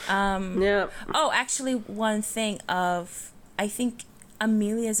 Yeah. Oh, actually, one thing I think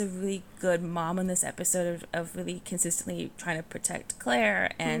Amelia's a really good mom in this episode of really consistently trying to protect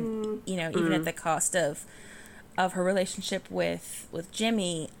Claire, and you know, even at the cost of her relationship with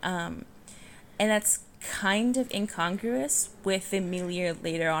Jimmy, and that's kind of incongruous with Amelia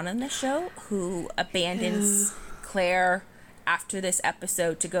later on in the show, who abandons Claire after this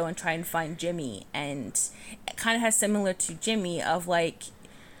episode to go and try and find Jimmy, and it kind of has similar to Jimmy of like,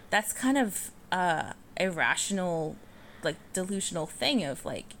 that's kind of irrational, like delusional thing of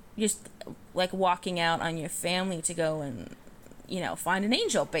like just like walking out on your family to go and, you know, find an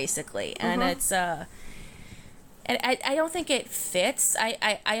angel basically. And it's and I don't think it fits.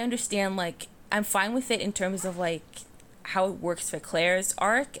 I understand, like, I'm fine with it in terms of like how it works for Claire's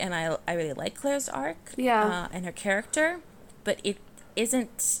arc, and I really like Claire's arc, and her character, but it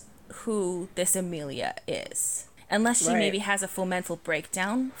isn't who this Amelia is, unless she maybe has a full mental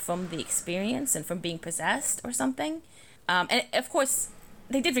breakdown from the experience and from being possessed or something. And of course,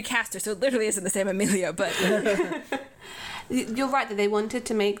 they did recast her, so it literally isn't the same Amelia, but... You're right that they wanted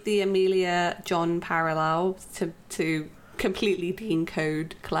to make the Amelia-John parallel to completely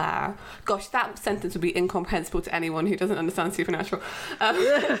decode Claire. Gosh, that sentence would be incomprehensible to anyone who doesn't understand Supernatural. As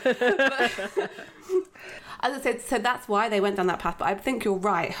I said, so that's why they went down that path. But I think you're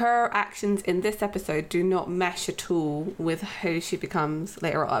right. Her actions in this episode do not mesh at all with who she becomes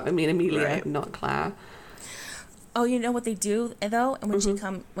later on. I mean, Amelia, not Claire. Oh, you know what they do though,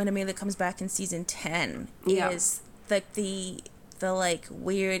 and when Amelia comes back in season 10, is like the like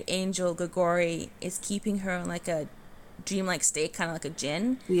weird angel Grigori is keeping her in like a dreamlike state, kind of like a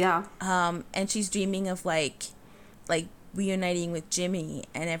djinn. Yeah. And she's dreaming of like reuniting with Jimmy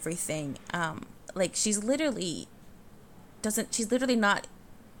and everything. Like she's literally not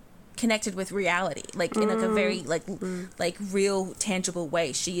connected with reality, like in like a very like real tangible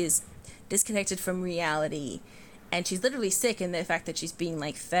way. She is disconnected from reality, and she's literally sick in the fact that she's being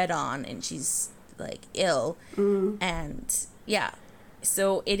like fed on and she's like ill. And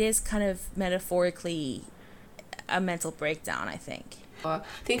so it is kind of metaphorically a mental breakdown, I think. I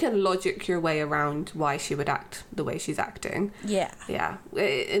think you can logic your way around why she would act the way she's acting. Yeah.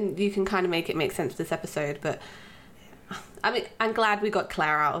 And you can kind of make it make sense this episode, but I mean, I'm glad we got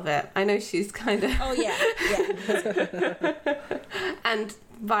Claire out of it. I know she's kind of... Oh, yeah. And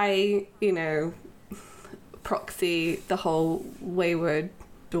by, you know, proxy, the whole wayward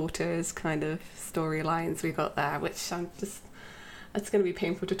daughters kind of storylines we got there, which I'm just... It's going to be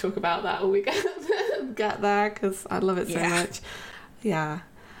painful to talk about that when we get there, because I love it so much. Yeah.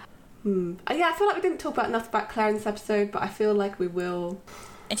 I feel like we didn't talk about enough about Claire in this episode, but I feel like we will.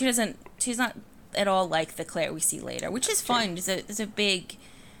 And she's not at all like the Claire we see later, which is fine. There's a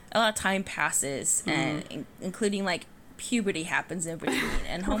lot of time passes, and including like puberty happens in between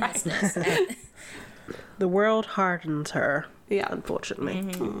and homelessness. And the world hardens her,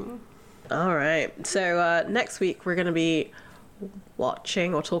 unfortunately. All right. So next week we're going to be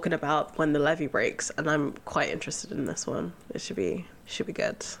watching or talking about When the Levee Breaks, and I'm quite interested in this one. It should be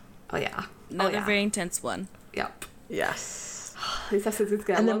good. Oh yeah, another very intense one. Yep. Yes. These episodes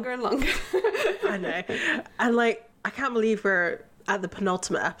get longer and longer. I know, and like I can't believe we're at the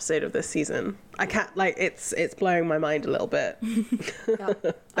penultimate episode of this season. I can't, like, it's blowing my mind a little bit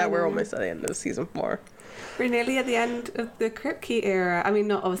that we're almost at the end of season 4. We're nearly at the end of the Crypt Key era. I mean,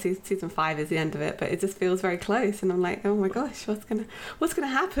 not obviously season 5 is the end of it, but it just feels very close. And I'm like, oh my gosh, what's gonna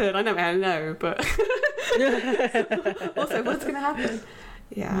happen? I know, but also what's gonna happen?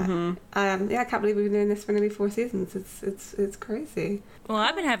 Yeah. I can't believe we've been doing this for nearly 4 seasons. It's crazy. Well,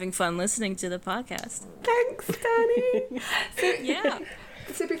 I've been having fun listening to the podcast. Thanks, Danny.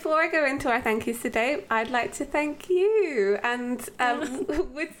 So before I go into our thank yous today, I'd like to thank you. And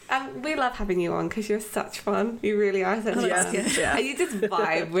we love having you on because you're such fun. You really are such fun. Yeah. And you just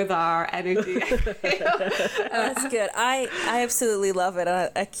vibe with our energy. That's good. I absolutely love it.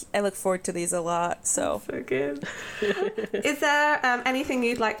 I look forward to these a lot. So good. Is there anything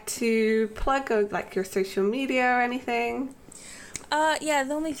you'd like to plug, or like your social media or anything? The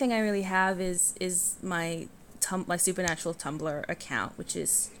only thing I really have is my Supernatural Tumblr account, which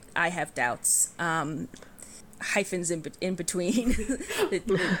is I Have Doubts, hyphens in between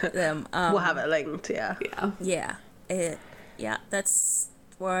them. We'll have it linked. That's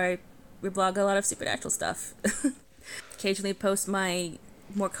where we blog a lot of Supernatural stuff. Occasionally post my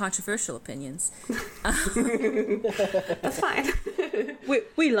more controversial opinions. That's fine.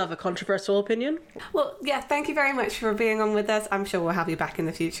 We love a controversial opinion. Well, thank you very much for being on with us. I'm sure we'll have you back in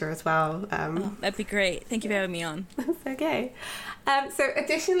the future as well. That'd be great. Thank you for having me on. That's okay. So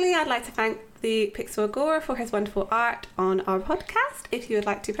additionally, I'd like to thank the Pixel Agora for his wonderful art on our podcast. If you would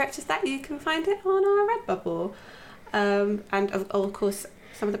like to purchase that, you can find it on our Redbubble. And of course,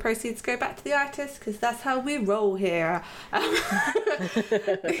 some of the proceeds go back to the artist, because that's how we roll here.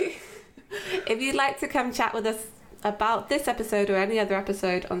 If you'd like to come chat with us about this episode or any other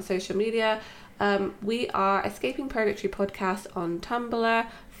episode on social media, we are Escaping Purgatory Podcast on Tumblr,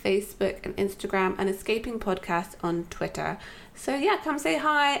 Facebook and Instagram, and Escaping Podcast on Twitter. So yeah, come say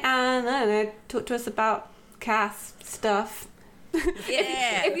hi and, I don't know, talk to us about cast stuff.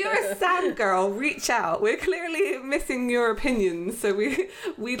 Yeah. If you're a Sam girl, reach out. We're clearly missing your opinions, so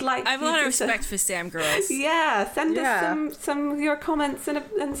we'd like. I have a lot of respect for Sam girls. Yeah, send us some of your comments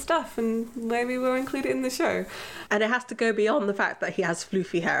and stuff, and maybe we'll include it in the show. And it has to go beyond the fact that he has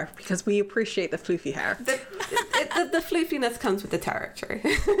floofy hair, because we appreciate the floofy hair. The floofiness comes with the territory.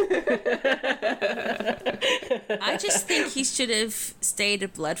 I just think he should have stayed a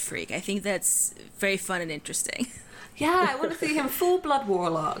blood freak. I think that's very fun and interesting. Yeah, I want to see him full blood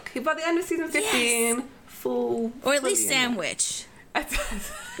warlock. By the end of season 15, yes. Full... Or at least sandwich. That's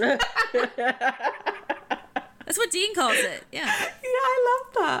what Dean calls it, yeah. Yeah, I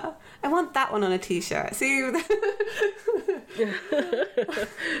love that. I want that one on a t-shirt. See?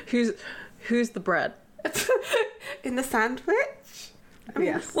 Who's the bread? In the sandwich?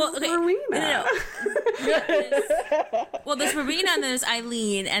 Yes. Well, okay. Marina. No. Well, there's Marina and there's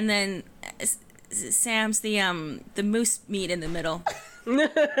Eileen, and then... Sam's the moose meat in the middle.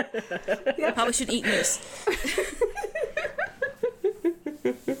 Yeah. Probably should eat moose.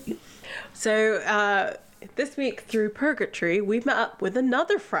 So this week through Purgatory, we met up with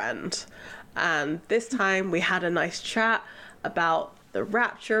another friend, and this time we had a nice chat about the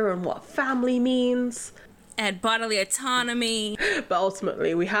Rapture and what family means. And bodily autonomy. But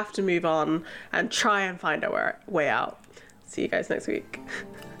ultimately, we have to move on and try and find our way out. See you guys next week.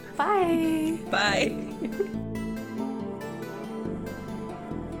 Bye. Bye.